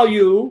allow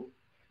you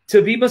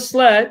to be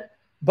misled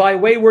by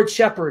wayward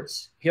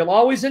shepherds. He'll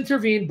always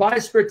intervene by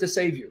his Spirit to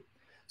save you.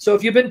 So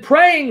if you've been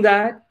praying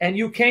that and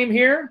you came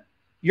here,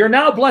 you're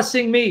now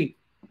blessing me,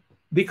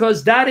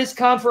 because that is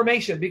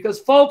confirmation. Because,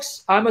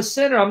 folks, I'm a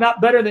sinner. I'm not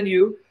better than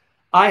you.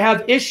 I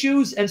have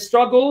issues and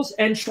struggles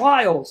and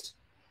trials.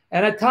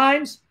 And at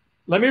times,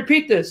 let me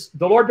repeat this.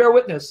 The Lord bear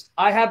witness.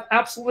 I have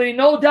absolutely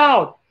no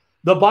doubt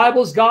the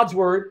Bible is God's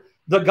word.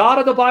 The God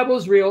of the Bible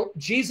is real.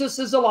 Jesus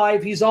is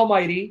alive. He's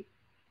almighty.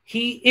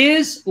 He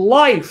is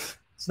life.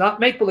 It's not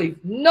make-believe.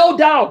 No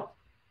doubt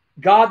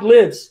God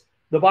lives.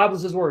 The Bible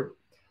is his word.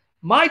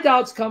 My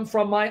doubts come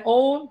from my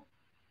own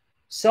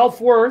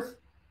self-worth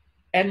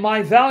and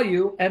my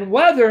value, and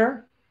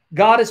whether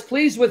God is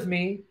pleased with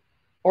me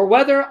or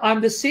whether I'm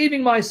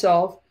deceiving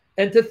myself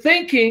into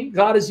thinking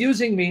God is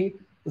using me,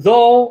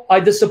 though I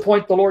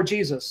disappoint the Lord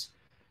Jesus.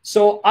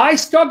 So I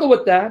struggle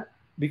with that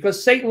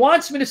because Satan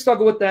wants me to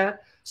struggle with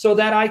that so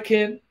that I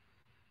can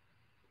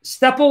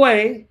step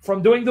away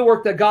from doing the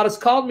work that God has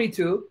called me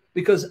to,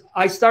 because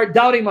I start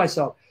doubting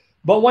myself.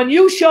 But when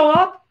you show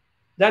up,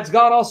 that's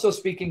God also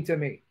speaking to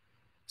me.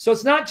 So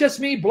it's not just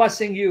me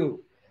blessing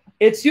you.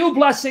 It's you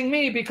blessing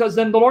me, because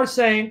then the Lord's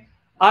saying,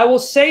 I will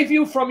save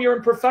you from your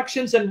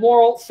imperfections and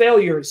moral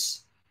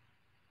failures.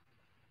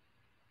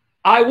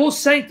 I will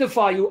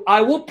sanctify you.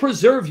 I will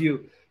preserve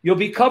you. You'll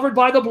be covered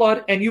by the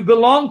blood and you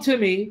belong to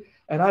me.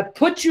 And I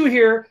put you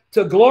here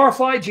to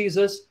glorify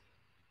Jesus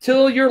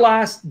till your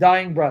last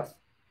dying breath.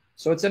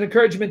 So it's an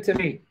encouragement to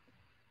me.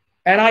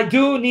 And I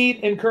do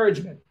need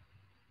encouragement,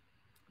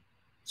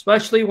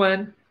 especially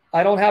when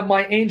I don't have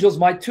my angels,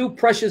 my two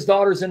precious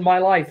daughters in my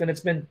life. And it's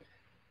been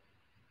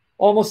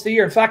almost a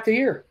year. In fact, a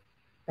year,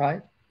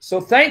 right? So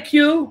thank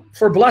you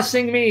for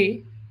blessing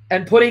me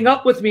and putting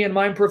up with me in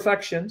my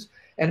imperfections.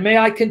 And may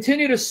I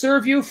continue to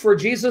serve you for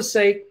Jesus'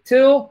 sake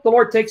till the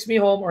Lord takes me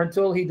home or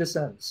until he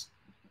descends.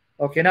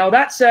 Okay, now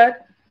that said,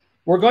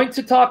 we're going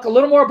to talk a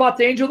little more about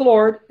the angel of the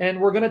Lord, and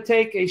we're going to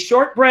take a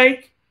short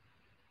break,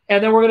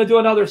 and then we're going to do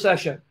another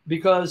session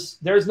because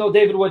there's no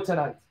David Wood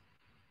tonight.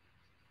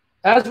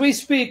 As we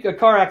speak, a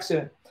car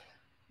accident.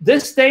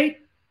 This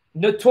state,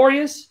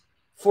 notorious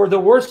for the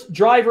worst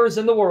drivers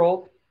in the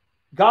world.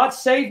 God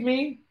saved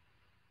me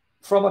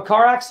from a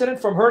car accident,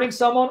 from hurting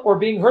someone or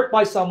being hurt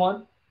by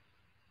someone.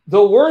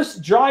 The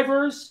worst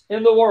drivers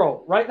in the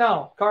world right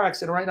now, car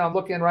accident right now, I'm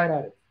looking right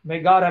at it. May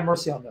God have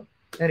mercy on them.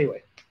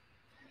 Anyway,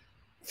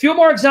 a few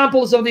more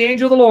examples of the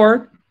angel of the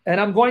Lord, and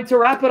I'm going to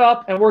wrap it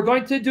up, and we're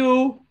going to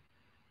do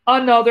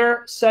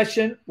another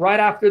session right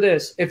after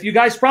this. If you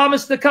guys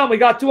promise to come, we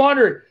got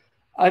 200.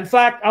 In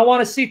fact, I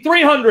want to see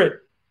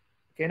 300.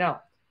 Okay,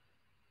 now,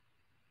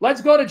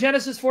 let's go to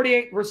Genesis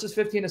 48, verses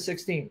 15 to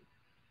 16.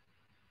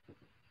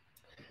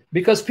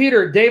 Because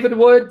Peter, David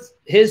Wood,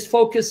 his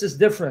focus is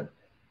different.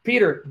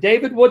 Peter,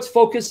 David Wood's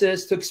focus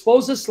is to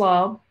expose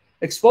Islam,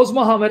 expose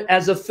Muhammad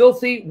as a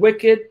filthy,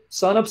 wicked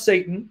son of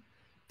Satan,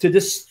 to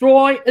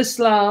destroy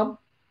Islam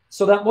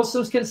so that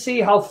Muslims can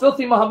see how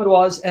filthy Muhammad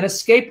was and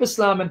escape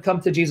Islam and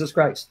come to Jesus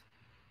Christ.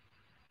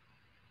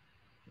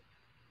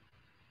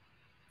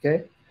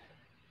 Okay?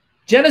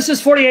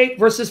 Genesis 48,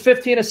 verses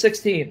 15 to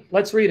 16.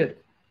 Let's read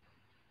it.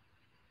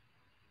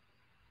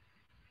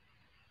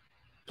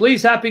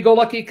 Please,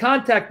 happy-go-lucky,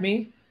 contact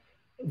me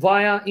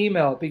via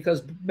email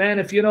because, man,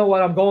 if you know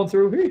what I'm going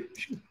through,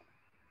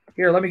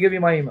 here, let me give you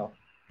my email.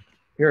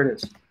 Here it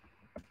is.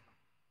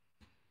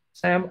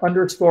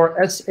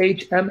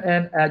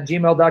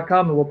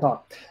 Sam_SHMN@gmail.com, and we'll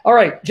talk. All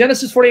right,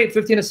 Genesis 48,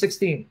 15 to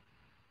 16.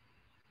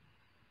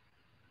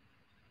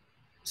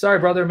 Sorry,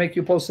 brother, make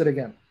you post it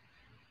again.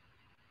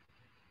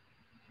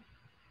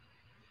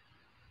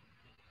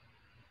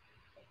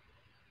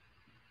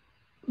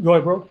 Go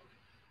ahead, bro.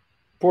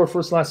 Poor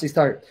first, last, he's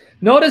tired.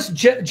 Notice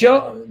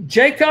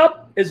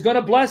Jacob is going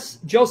to bless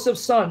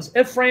Joseph's sons,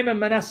 Ephraim and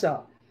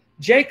Manasseh.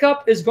 Jacob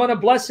is going to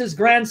bless his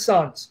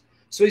grandsons.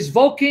 So he's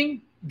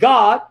invoking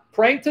God,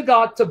 praying to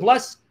God to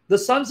bless the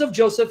sons of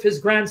Joseph, his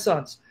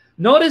grandsons.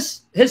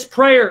 Notice his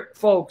prayer,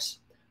 folks.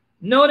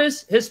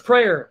 Notice his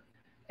prayer.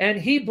 And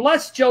he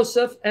blessed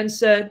Joseph and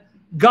said,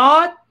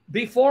 God,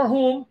 before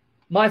whom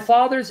my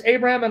fathers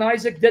Abraham and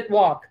Isaac did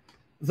walk,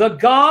 the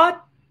God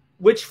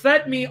which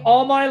fed me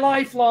all my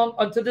life long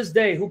unto this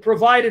day, who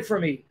provided for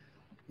me,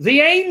 the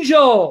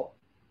angel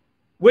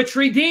which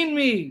redeemed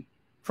me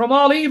from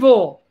all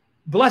evil,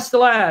 bless the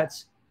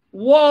lads.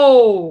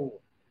 Whoa!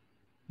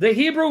 The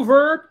Hebrew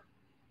verb,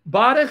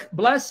 barach,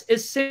 bless,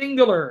 is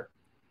singular.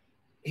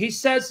 He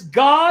says,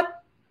 God,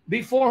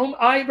 before whom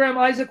Abraham,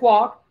 Isaac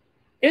walked,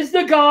 is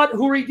the God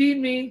who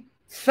redeemed me,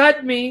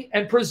 fed me,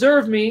 and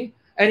preserved me,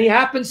 and he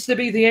happens to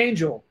be the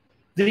angel.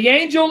 The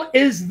angel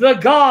is the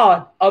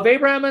God of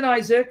Abraham and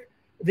Isaac.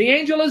 The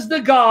angel is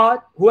the God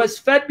who has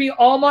fed me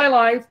all my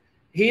life.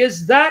 He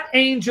is that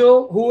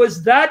angel who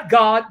is that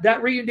God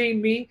that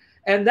redeemed me.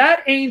 And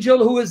that angel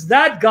who is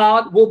that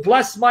God will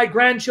bless my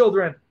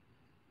grandchildren.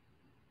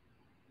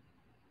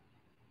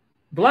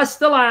 Bless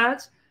the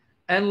lads,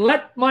 and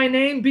let my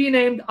name be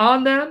named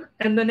on them,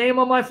 and the name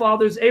of my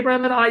fathers,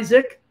 Abraham and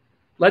Isaac.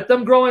 Let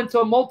them grow into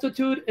a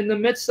multitude in the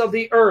midst of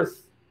the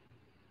earth.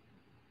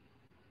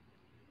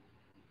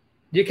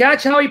 Do you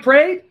catch how he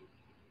prayed?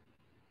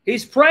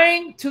 He's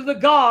praying to the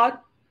God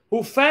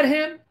who fed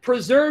him,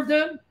 preserved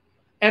him,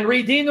 and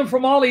redeemed him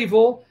from all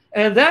evil.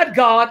 And that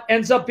God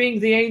ends up being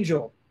the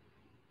angel.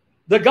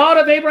 The God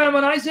of Abraham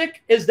and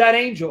Isaac is that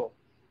angel.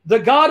 The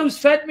God who's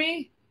fed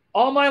me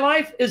all my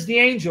life is the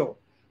angel.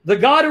 The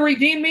God who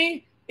redeemed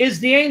me is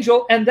the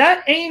angel. And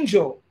that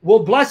angel will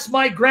bless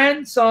my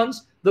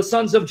grandsons, the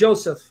sons of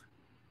Joseph.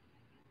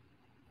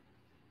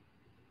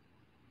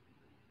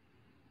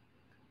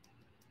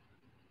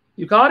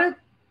 You caught it?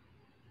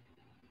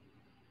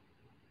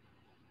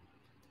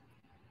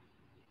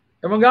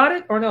 Everyone got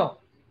it or no?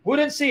 Who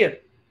didn't see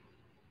it?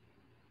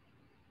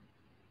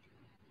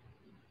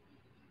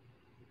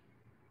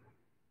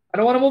 I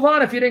don't want to move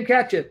on if you didn't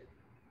catch it.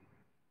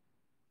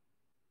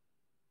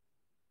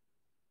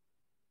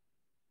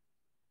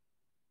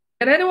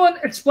 Can anyone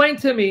explain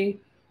to me,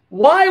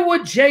 why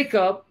would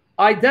Jacob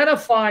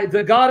identify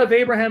the God of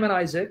Abraham and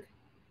Isaac,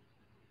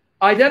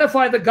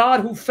 identify the God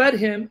who fed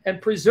him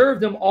and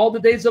preserved him all the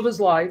days of his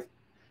life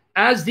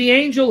as the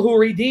angel who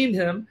redeemed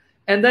him?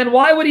 And then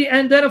why would he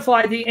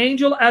identify the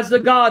angel as the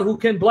God who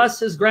can bless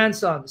his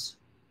grandsons?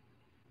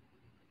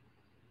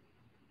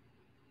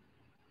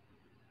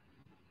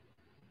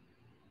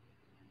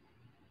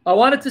 I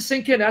want it to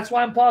sink in. That's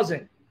why I'm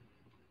pausing.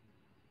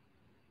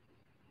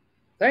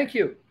 Thank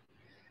you.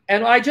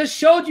 And I just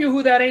showed you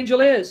who that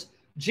angel is.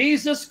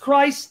 Jesus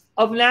Christ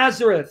of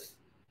Nazareth.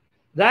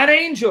 That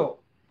angel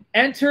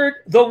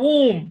entered the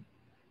womb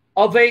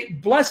of a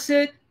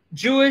blessed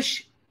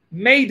Jewish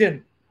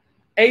maiden,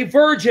 a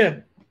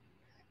virgin,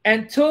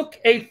 and took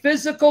a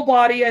physical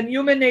body and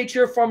human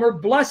nature from her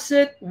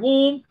blessed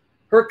womb,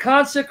 her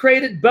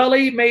consecrated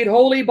belly made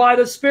holy by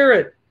the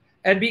Spirit,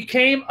 and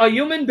became a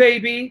human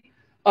baby,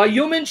 a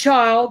human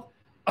child,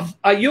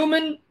 a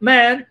human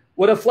man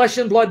with a flesh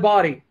and blood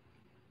body.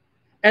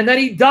 And then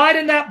he died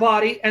in that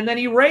body, and then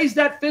he raised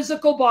that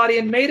physical body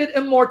and made it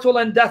immortal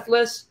and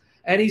deathless,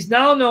 and he's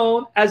now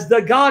known as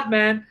the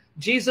God-man,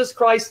 Jesus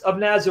Christ of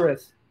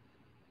Nazareth.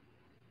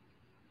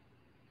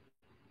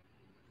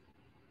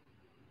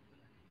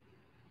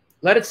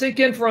 Let it sink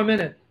in for a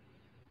minute.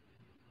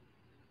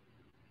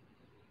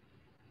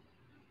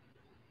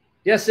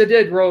 Yes, it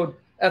did, Road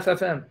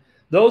FFM.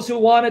 Those who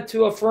wanted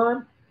to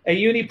affirm a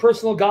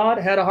unipersonal God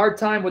had a hard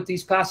time with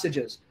these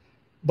passages.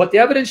 But the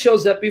evidence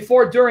shows that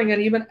before, during,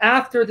 and even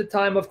after the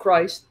time of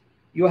Christ,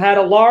 you had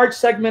a large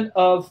segment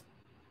of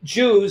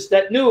Jews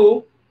that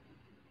knew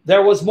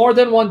there was more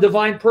than one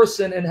divine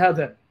person in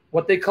heaven,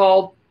 what they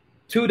called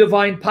two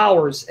divine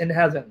powers in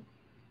heaven.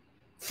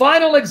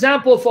 Final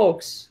example,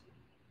 folks.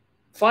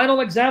 Final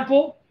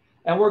example,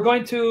 and we're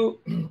going to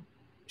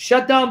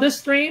shut down this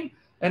stream,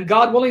 and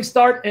God willing,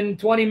 start in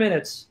 20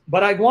 minutes.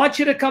 But I want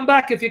you to come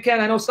back if you can.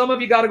 I know some of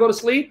you got to go to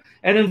sleep,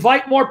 and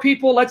invite more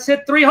people. Let's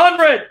hit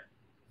 300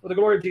 for the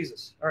glory of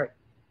Jesus. All right.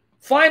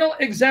 Final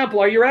example.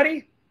 Are you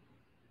ready?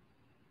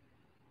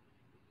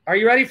 Are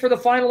you ready for the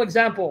final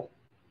example?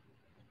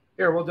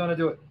 Here, we're going to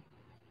do it.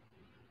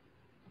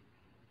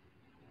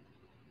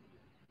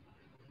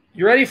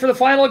 You ready for the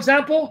final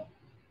example?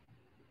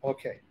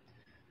 Okay.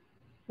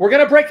 We're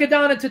going to break it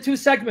down into two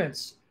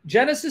segments.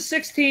 Genesis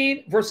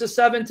 16, verses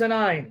 7 to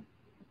 9.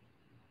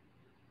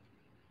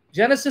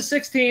 Genesis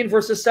 16,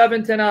 verses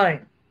 7 to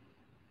 9.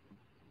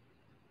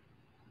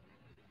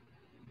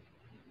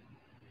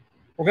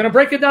 We're going to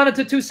break it down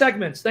into two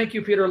segments. Thank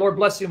you, Peter. Lord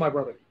bless you, my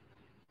brother.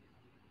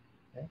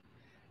 Okay.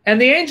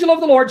 And the angel of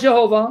the Lord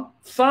Jehovah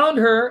found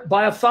her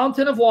by a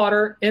fountain of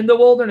water in the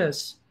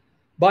wilderness,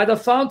 by the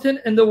fountain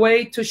in the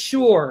way to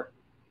Shur.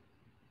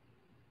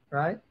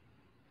 Right?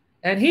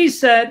 And he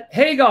said,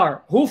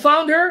 Hagar, who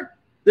found her?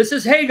 This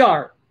is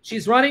Hagar.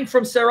 She's running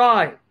from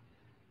Sarai.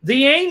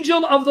 The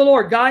angel of the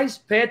Lord. Guys,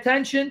 pay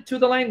attention to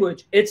the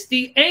language. It's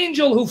the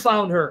angel who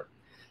found her.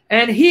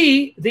 And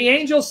he, the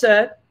angel,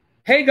 said,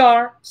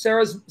 Hagar,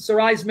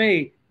 Sarai's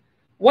maid,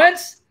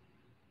 whence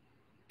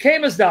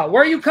camest thou?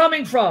 Where are you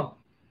coming from?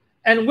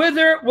 And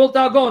whither wilt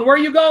thou go? And where are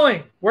you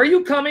going? Where are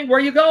you coming? Where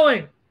are you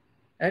going?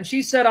 And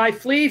she said, I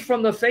flee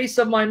from the face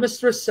of my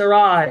mistress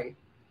Sarai.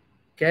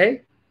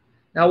 Okay?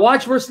 Now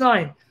watch verse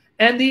 9.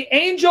 And the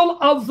angel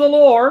of the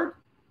Lord,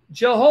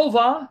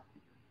 Jehovah,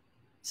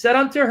 said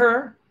unto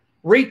her,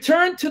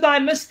 return to thy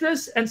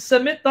mistress and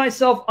submit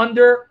thyself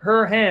under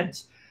her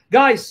hands.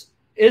 Guys,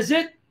 is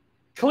it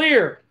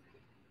clear?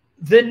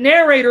 The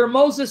narrator,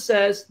 Moses,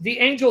 says, the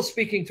angel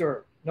speaking to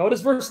her.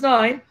 Notice verse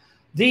 9.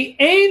 The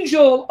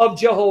angel of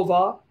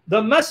Jehovah,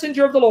 the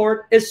messenger of the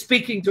Lord, is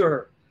speaking to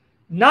her.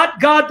 Not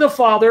God the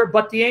Father,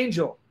 but the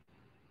angel.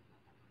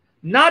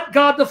 Not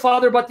God the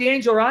Father, but the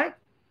angel, right?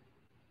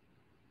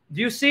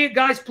 Do you see it,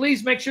 guys?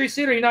 Please make sure you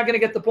see it or you're not going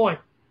to get the point.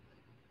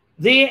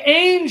 The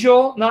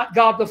angel, not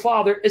God the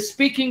Father, is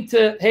speaking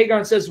to Hagar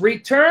and says,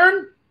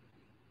 return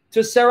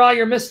to Sarai,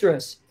 your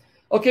mistress.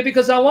 Okay,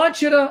 because I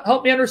want you to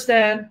help me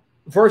understand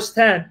verse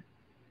 10.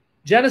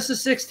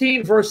 Genesis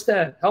 16, verse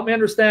 10. Help me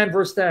understand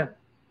verse 10.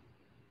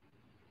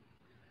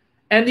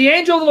 And the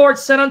angel of the Lord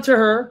said unto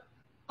her,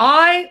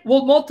 I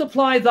will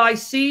multiply thy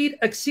seed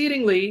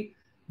exceedingly,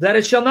 that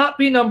it shall not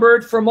be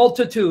numbered for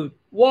multitude.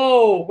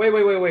 Whoa,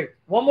 wait.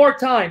 One more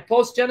time.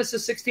 Post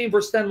Genesis 16,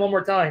 verse 10, one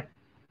more time.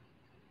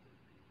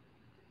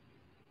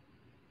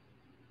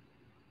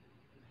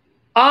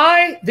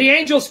 The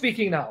angel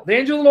speaking now. The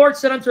angel of the Lord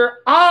said unto her,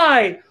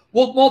 I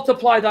will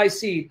multiply thy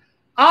seed.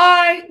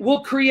 I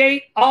will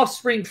create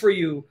offspring for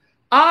you.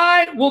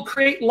 I will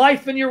create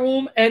life in your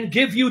womb and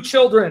give you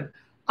children.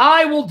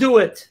 I will do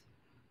it.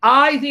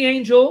 I, the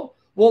angel,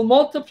 will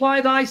multiply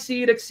thy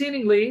seed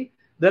exceedingly,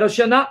 that it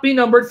shall not be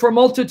numbered for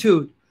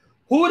multitude.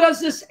 Who does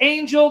this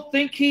angel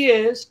think he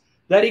is,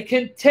 that he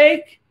can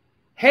take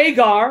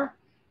Hagar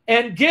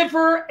and give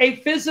her a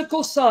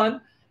physical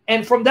son,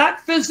 and from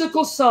that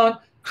physical son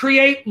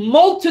create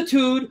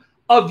multitude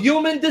of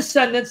human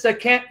descendants that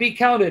can't be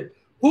counted?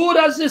 Who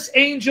does this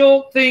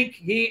angel think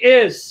he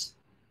is?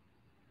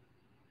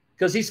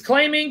 Because he's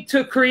claiming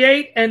to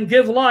create and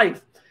give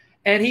life.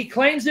 And he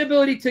claims the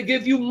ability to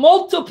give you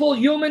multiple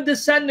human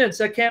descendants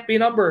that can't be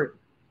numbered.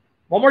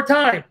 One more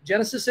time.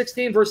 Genesis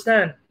 16, verse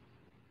 10.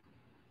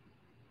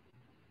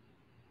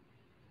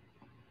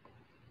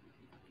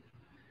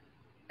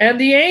 And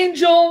the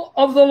angel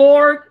of the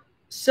Lord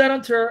said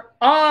unto her,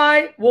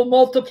 I will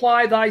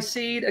multiply thy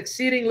seed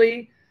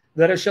exceedingly,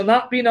 that it shall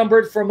not be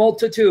numbered for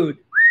multitude.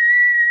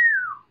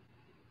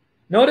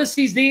 Notice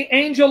he's the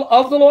angel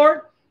of the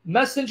Lord,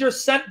 messenger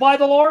sent by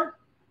the Lord.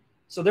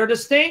 So they're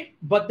distinct,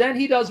 but then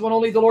he does what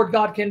only the Lord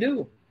God can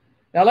do.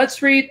 Now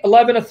let's read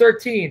 11 to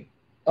 13.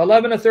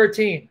 11 to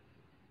 13.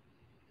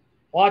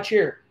 Watch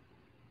here.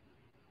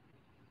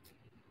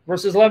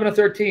 Verses 11 to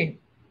 13.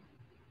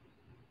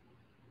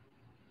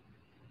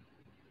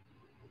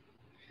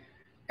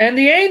 And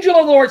the angel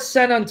of the Lord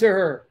said unto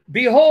her,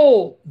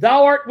 behold,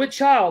 thou art with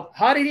child.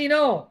 How did he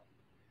know?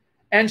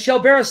 And shall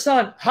bear a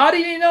son. How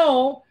did he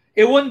know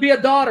it wouldn't be a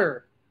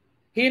daughter?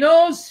 He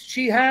knows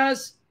she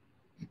has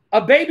a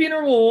baby in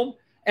her womb,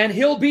 and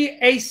he'll be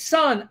a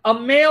son, a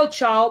male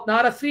child,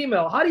 not a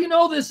female. How do you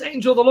know this,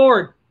 angel of the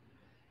Lord?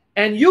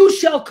 And you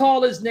shall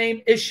call his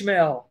name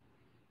Ishmael,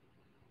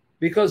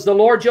 because the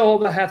Lord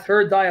Jehovah hath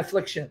heard thy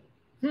affliction.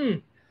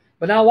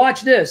 But now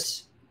watch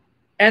this.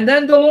 And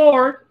then the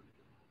Lord,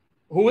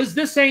 who is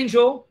this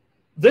angel,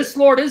 this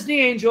Lord is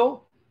the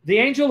angel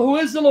who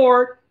is the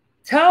Lord,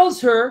 tells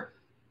her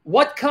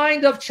what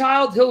kind of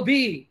child he'll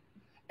be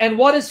and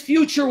what his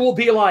future will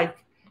be like.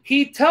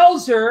 He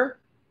tells her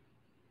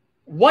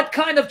what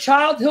kind of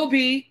child he'll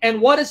be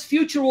and what his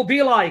future will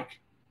be like.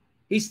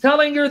 He's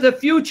telling her the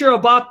future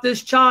about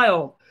this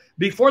child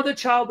before the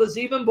child is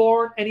even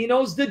born, and he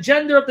knows the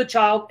gender of the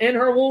child in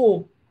her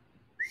womb.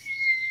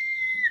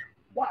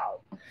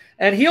 Wow.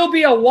 And he'll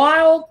be a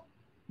wild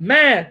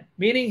man,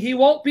 meaning he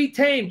won't be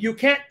tamed. You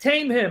can't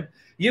tame him.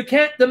 You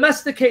can't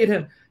domesticate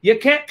him. You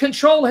can't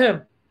control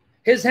him.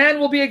 His hand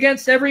will be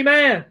against every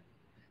man,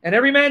 and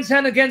every man's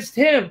hand against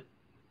him.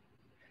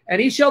 And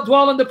he shall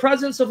dwell in the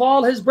presence of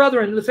all his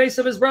brethren, in the face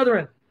of his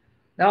brethren.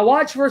 Now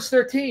watch verse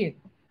 13.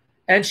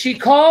 And she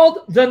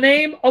called the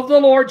name of the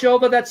Lord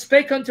Jehovah that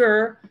spake unto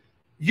her,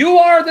 you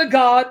are the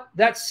God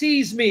that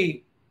sees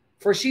me.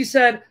 For she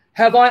said,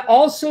 have I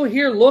also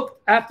here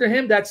looked after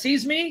him that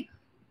sees me?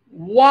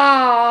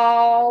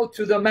 Wow,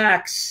 to the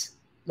max.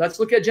 Let's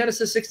look at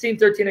Genesis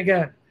 16:13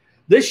 again.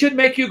 This should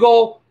make you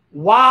go,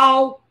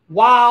 wow,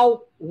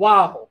 wow,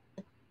 wow.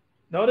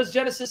 Notice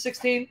Genesis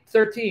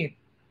 16:13.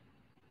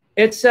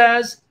 It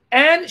says,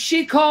 and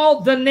she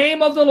called the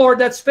name of the Lord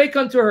that spake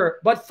unto her.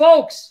 But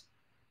folks,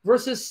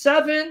 verses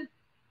 7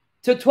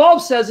 to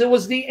 12 says it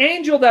was the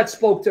angel that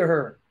spoke to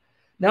her.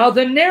 Now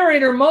the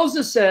narrator,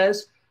 Moses,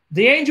 says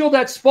the angel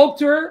that spoke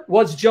to her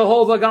was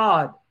Jehovah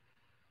God.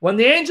 When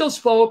the angel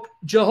spoke,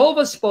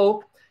 Jehovah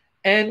spoke,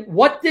 And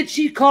what did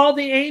she call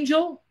the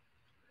angel?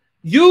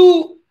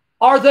 You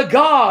are the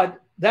God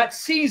that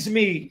sees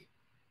me.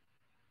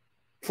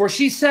 For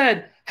she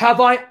said, have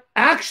I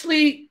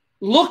actually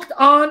looked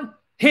on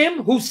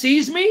him who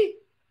sees me?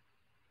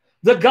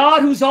 The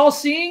God who's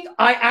all-seeing,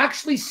 I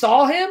actually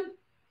saw him.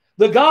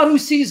 The God who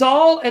sees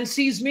all and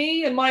sees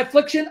me in my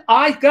affliction,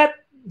 I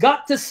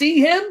got to see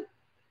him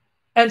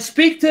and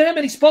speak to him,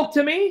 and he spoke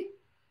to me.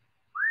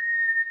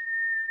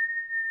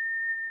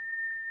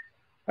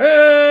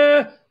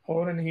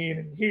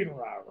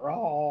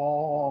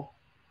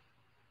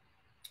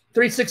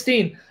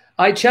 3:16,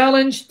 I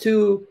challenge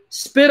to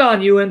spit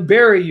on you and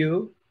bury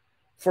you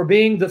for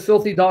being the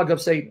filthy dog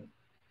of Satan.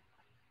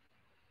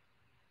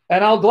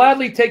 And I'll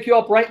gladly take you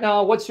up right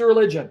now. What's your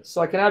religion?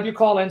 So I can have you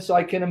call in so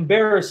I can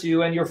embarrass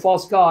you and your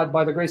false God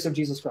by the grace of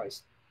Jesus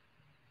Christ.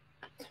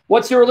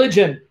 What's your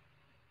religion?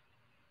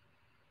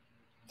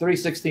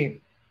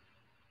 3:16.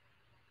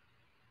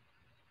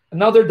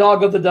 Another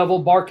dog of the devil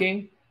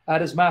barking at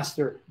his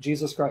master,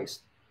 Jesus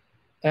Christ.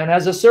 And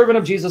as a servant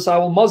of Jesus, I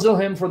will muzzle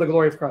him for the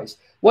glory of Christ.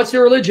 What's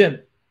your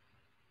religion?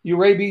 You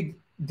rabid,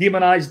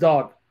 demonized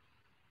dog.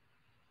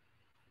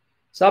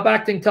 Stop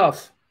acting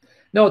tough.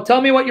 No,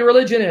 tell me what your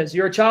religion is.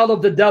 You're a child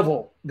of the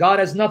devil. God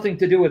has nothing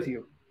to do with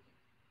you.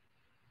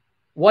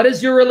 What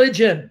is your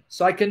religion?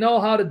 So I can know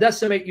how to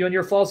decimate you and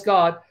your false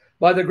God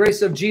by the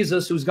grace of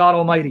Jesus, who's God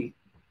Almighty.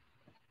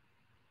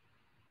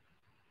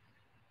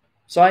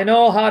 So I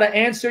know how to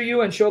answer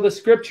you and show the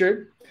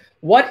scripture.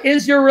 What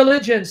is your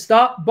religion?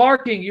 Stop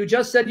barking. You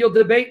just said you'll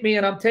debate me,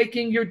 and I'm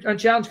taking your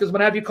challenge because I'm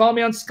going to have you call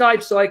me on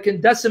Skype so I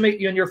can decimate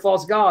you and your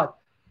false God.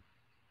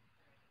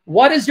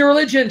 What is your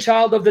religion,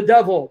 child of the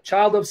devil,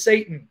 child of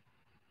Satan?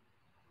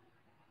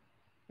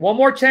 One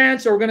more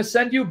chance, or we're going to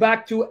send you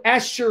back to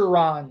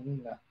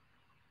Asheron.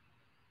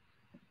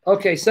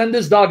 Okay, send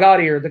this dog out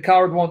of here. The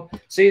coward won't.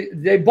 See,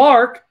 they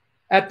bark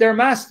at their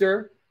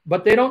master,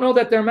 but they don't know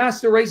that their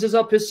master raises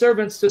up his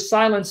servants to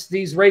silence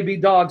these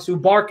rabid dogs who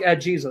bark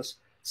at Jesus.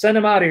 Send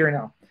them out of here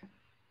now.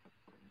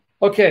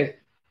 Okay,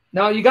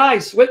 now you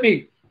guys with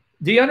me.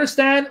 Do you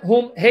understand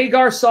whom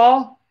Hagar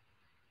saw?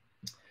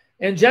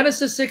 In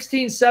Genesis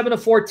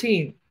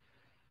 16:7-14,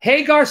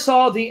 Hagar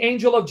saw the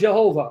angel of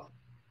Jehovah.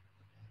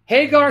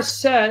 Hagar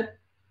said,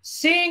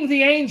 seeing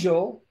the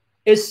angel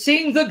is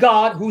seeing the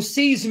God who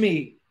sees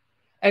me.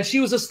 And she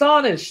was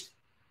astonished.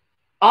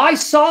 I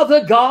saw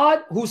the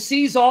God who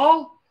sees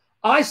all.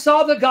 I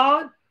saw the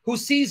God who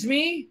sees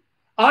me.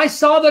 I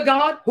saw the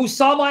God who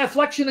saw my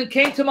affliction and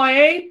came to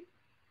my aid.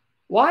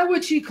 Why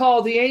would she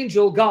call the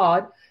angel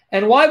God?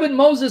 And why would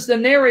Moses, the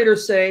narrator,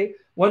 say,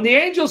 when the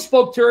angel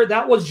spoke to her,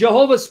 that was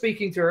Jehovah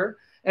speaking to her?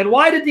 And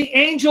why did the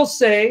angel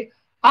say,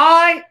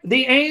 I,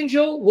 the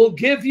angel, will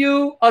give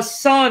you a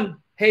son,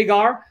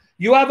 Hagar.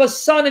 You have a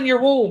son in your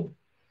womb.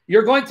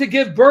 You're going to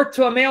give birth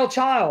to a male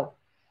child.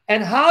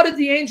 And how did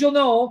the angel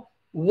know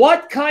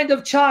what kind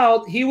of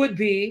child he would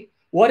be,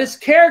 what his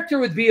character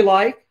would be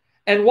like,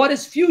 and what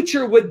his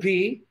future would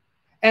be?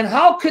 And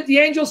how could the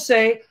angel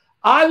say,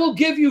 I will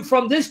give you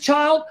from this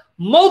child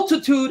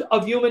multitude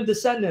of human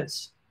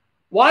descendants?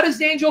 Why does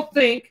the angel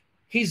think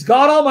he's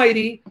God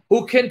Almighty,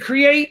 who can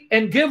create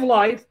and give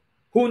life,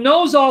 who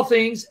knows all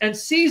things and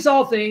sees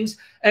all things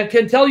and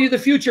can tell you the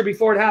future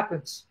before it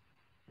happens?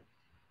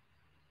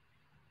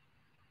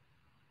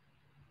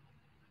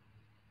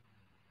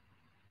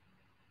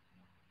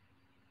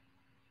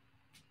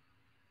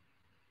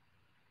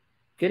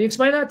 Can you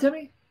explain that to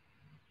me?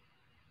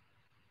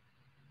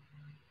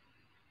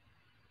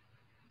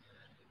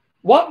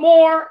 What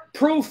more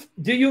proof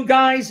do you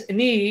guys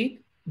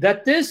need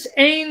that this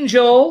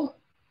angel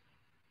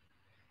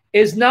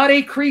is not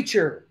a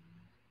creature?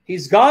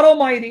 He's God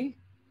Almighty,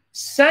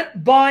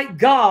 sent by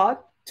God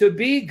to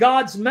be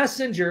God's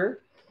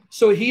messenger.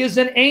 So he is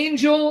an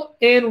angel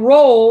in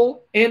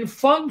role, in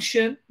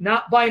function,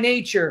 not by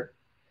nature.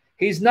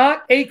 He's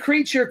not a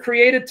creature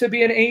created to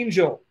be an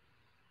angel.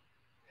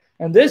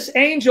 And this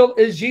angel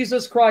is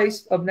Jesus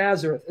Christ of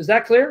Nazareth. Is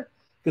that clear?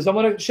 Because I'm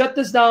going to shut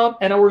this down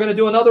and we're going to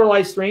do another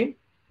live stream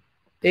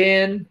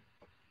in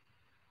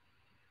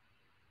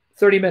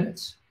 30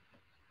 minutes.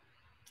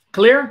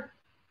 Clear?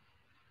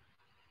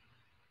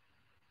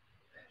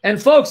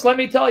 And folks, let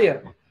me tell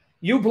you,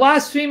 you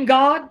blaspheme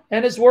God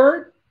and his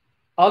word,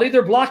 I'll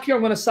either block you or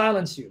I'm going to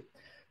silence you.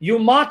 You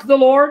mock the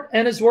Lord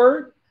and his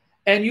word,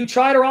 and you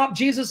try to rob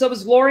Jesus of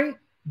his glory,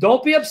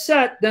 don't be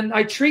upset. Then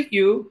I treat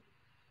you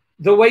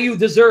the way you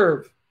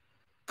deserve.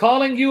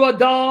 Calling you a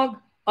dog,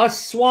 a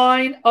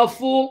swine, a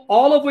fool,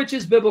 all of which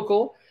is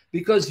biblical,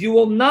 because you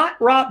will not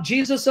rob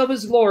Jesus of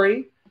his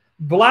glory,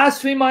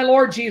 blaspheme my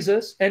Lord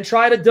Jesus, and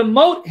try to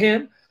demote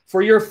him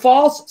for your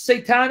false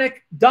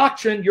satanic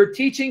doctrine you're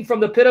teaching from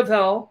the pit of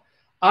hell.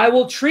 I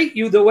will treat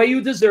you the way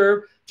you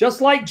deserve,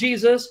 just like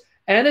Jesus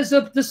and his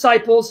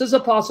disciples, his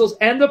apostles,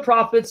 and the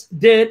prophets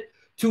did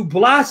to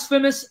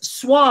blasphemous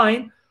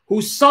swine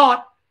who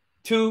sought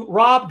to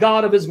rob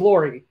God of his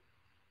glory.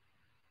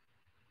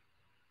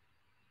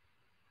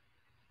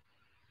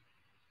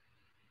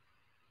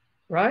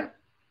 Right?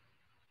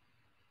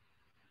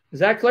 Is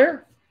that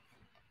clear?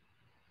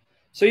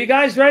 So you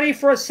guys ready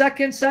for a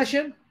second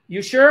session?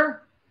 You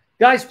sure?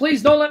 Guys,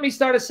 please don't let me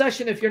start a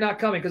session if you're not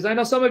coming, because I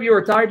know some of you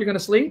are tired, you're going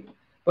to sleep.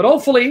 But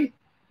hopefully,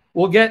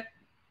 we'll get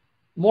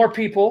more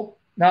people,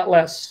 not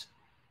less.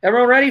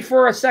 Everyone ready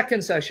for a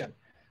second session?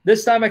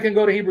 This time I can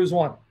go to Hebrews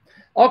 1.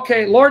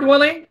 Okay, Lord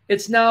willing,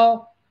 it's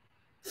now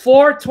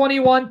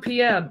 4:21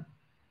 p.m.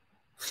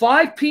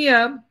 5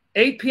 p.m.,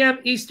 8 p.m.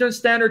 Eastern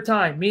Standard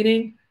Time,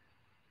 meaning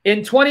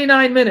in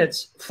 29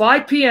 minutes,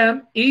 5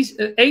 p.m.,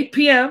 8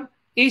 p.m.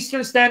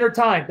 Eastern Standard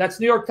Time. That's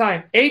New York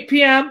time. 8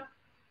 p.m.,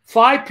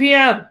 5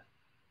 p.m.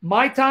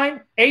 my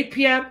time, 8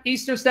 p.m.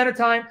 Eastern Standard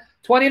Time,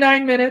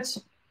 29 minutes.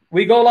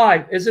 We go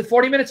live. Is it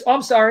 40 minutes? Oh,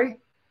 I'm sorry.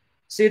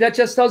 See, that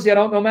just tells you I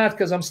don't know math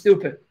because I'm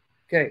stupid.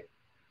 Okay.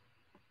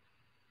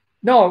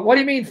 No, what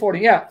do you mean 40?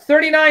 Yeah,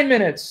 39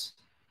 minutes.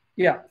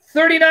 Yeah,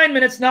 39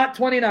 minutes, not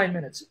 29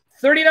 minutes.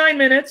 39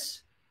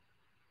 minutes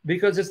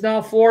because it's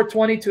now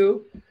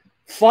 4:22.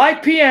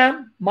 5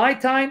 p.m. my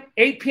time,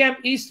 8 p.m.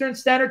 Eastern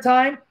Standard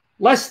Time,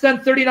 less than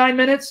 39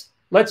 minutes.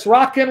 Let's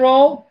rock and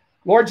roll.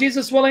 Lord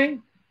Jesus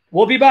willing,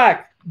 we'll be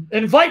back.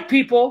 Invite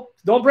people.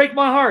 Don't break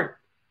my heart.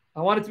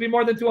 I want it to be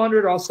more than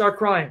 200 or I'll start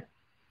crying.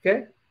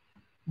 Okay?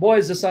 Boy,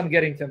 is the sun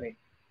getting to me.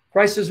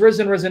 Christ is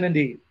risen, risen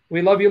indeed.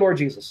 We love you, Lord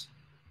Jesus.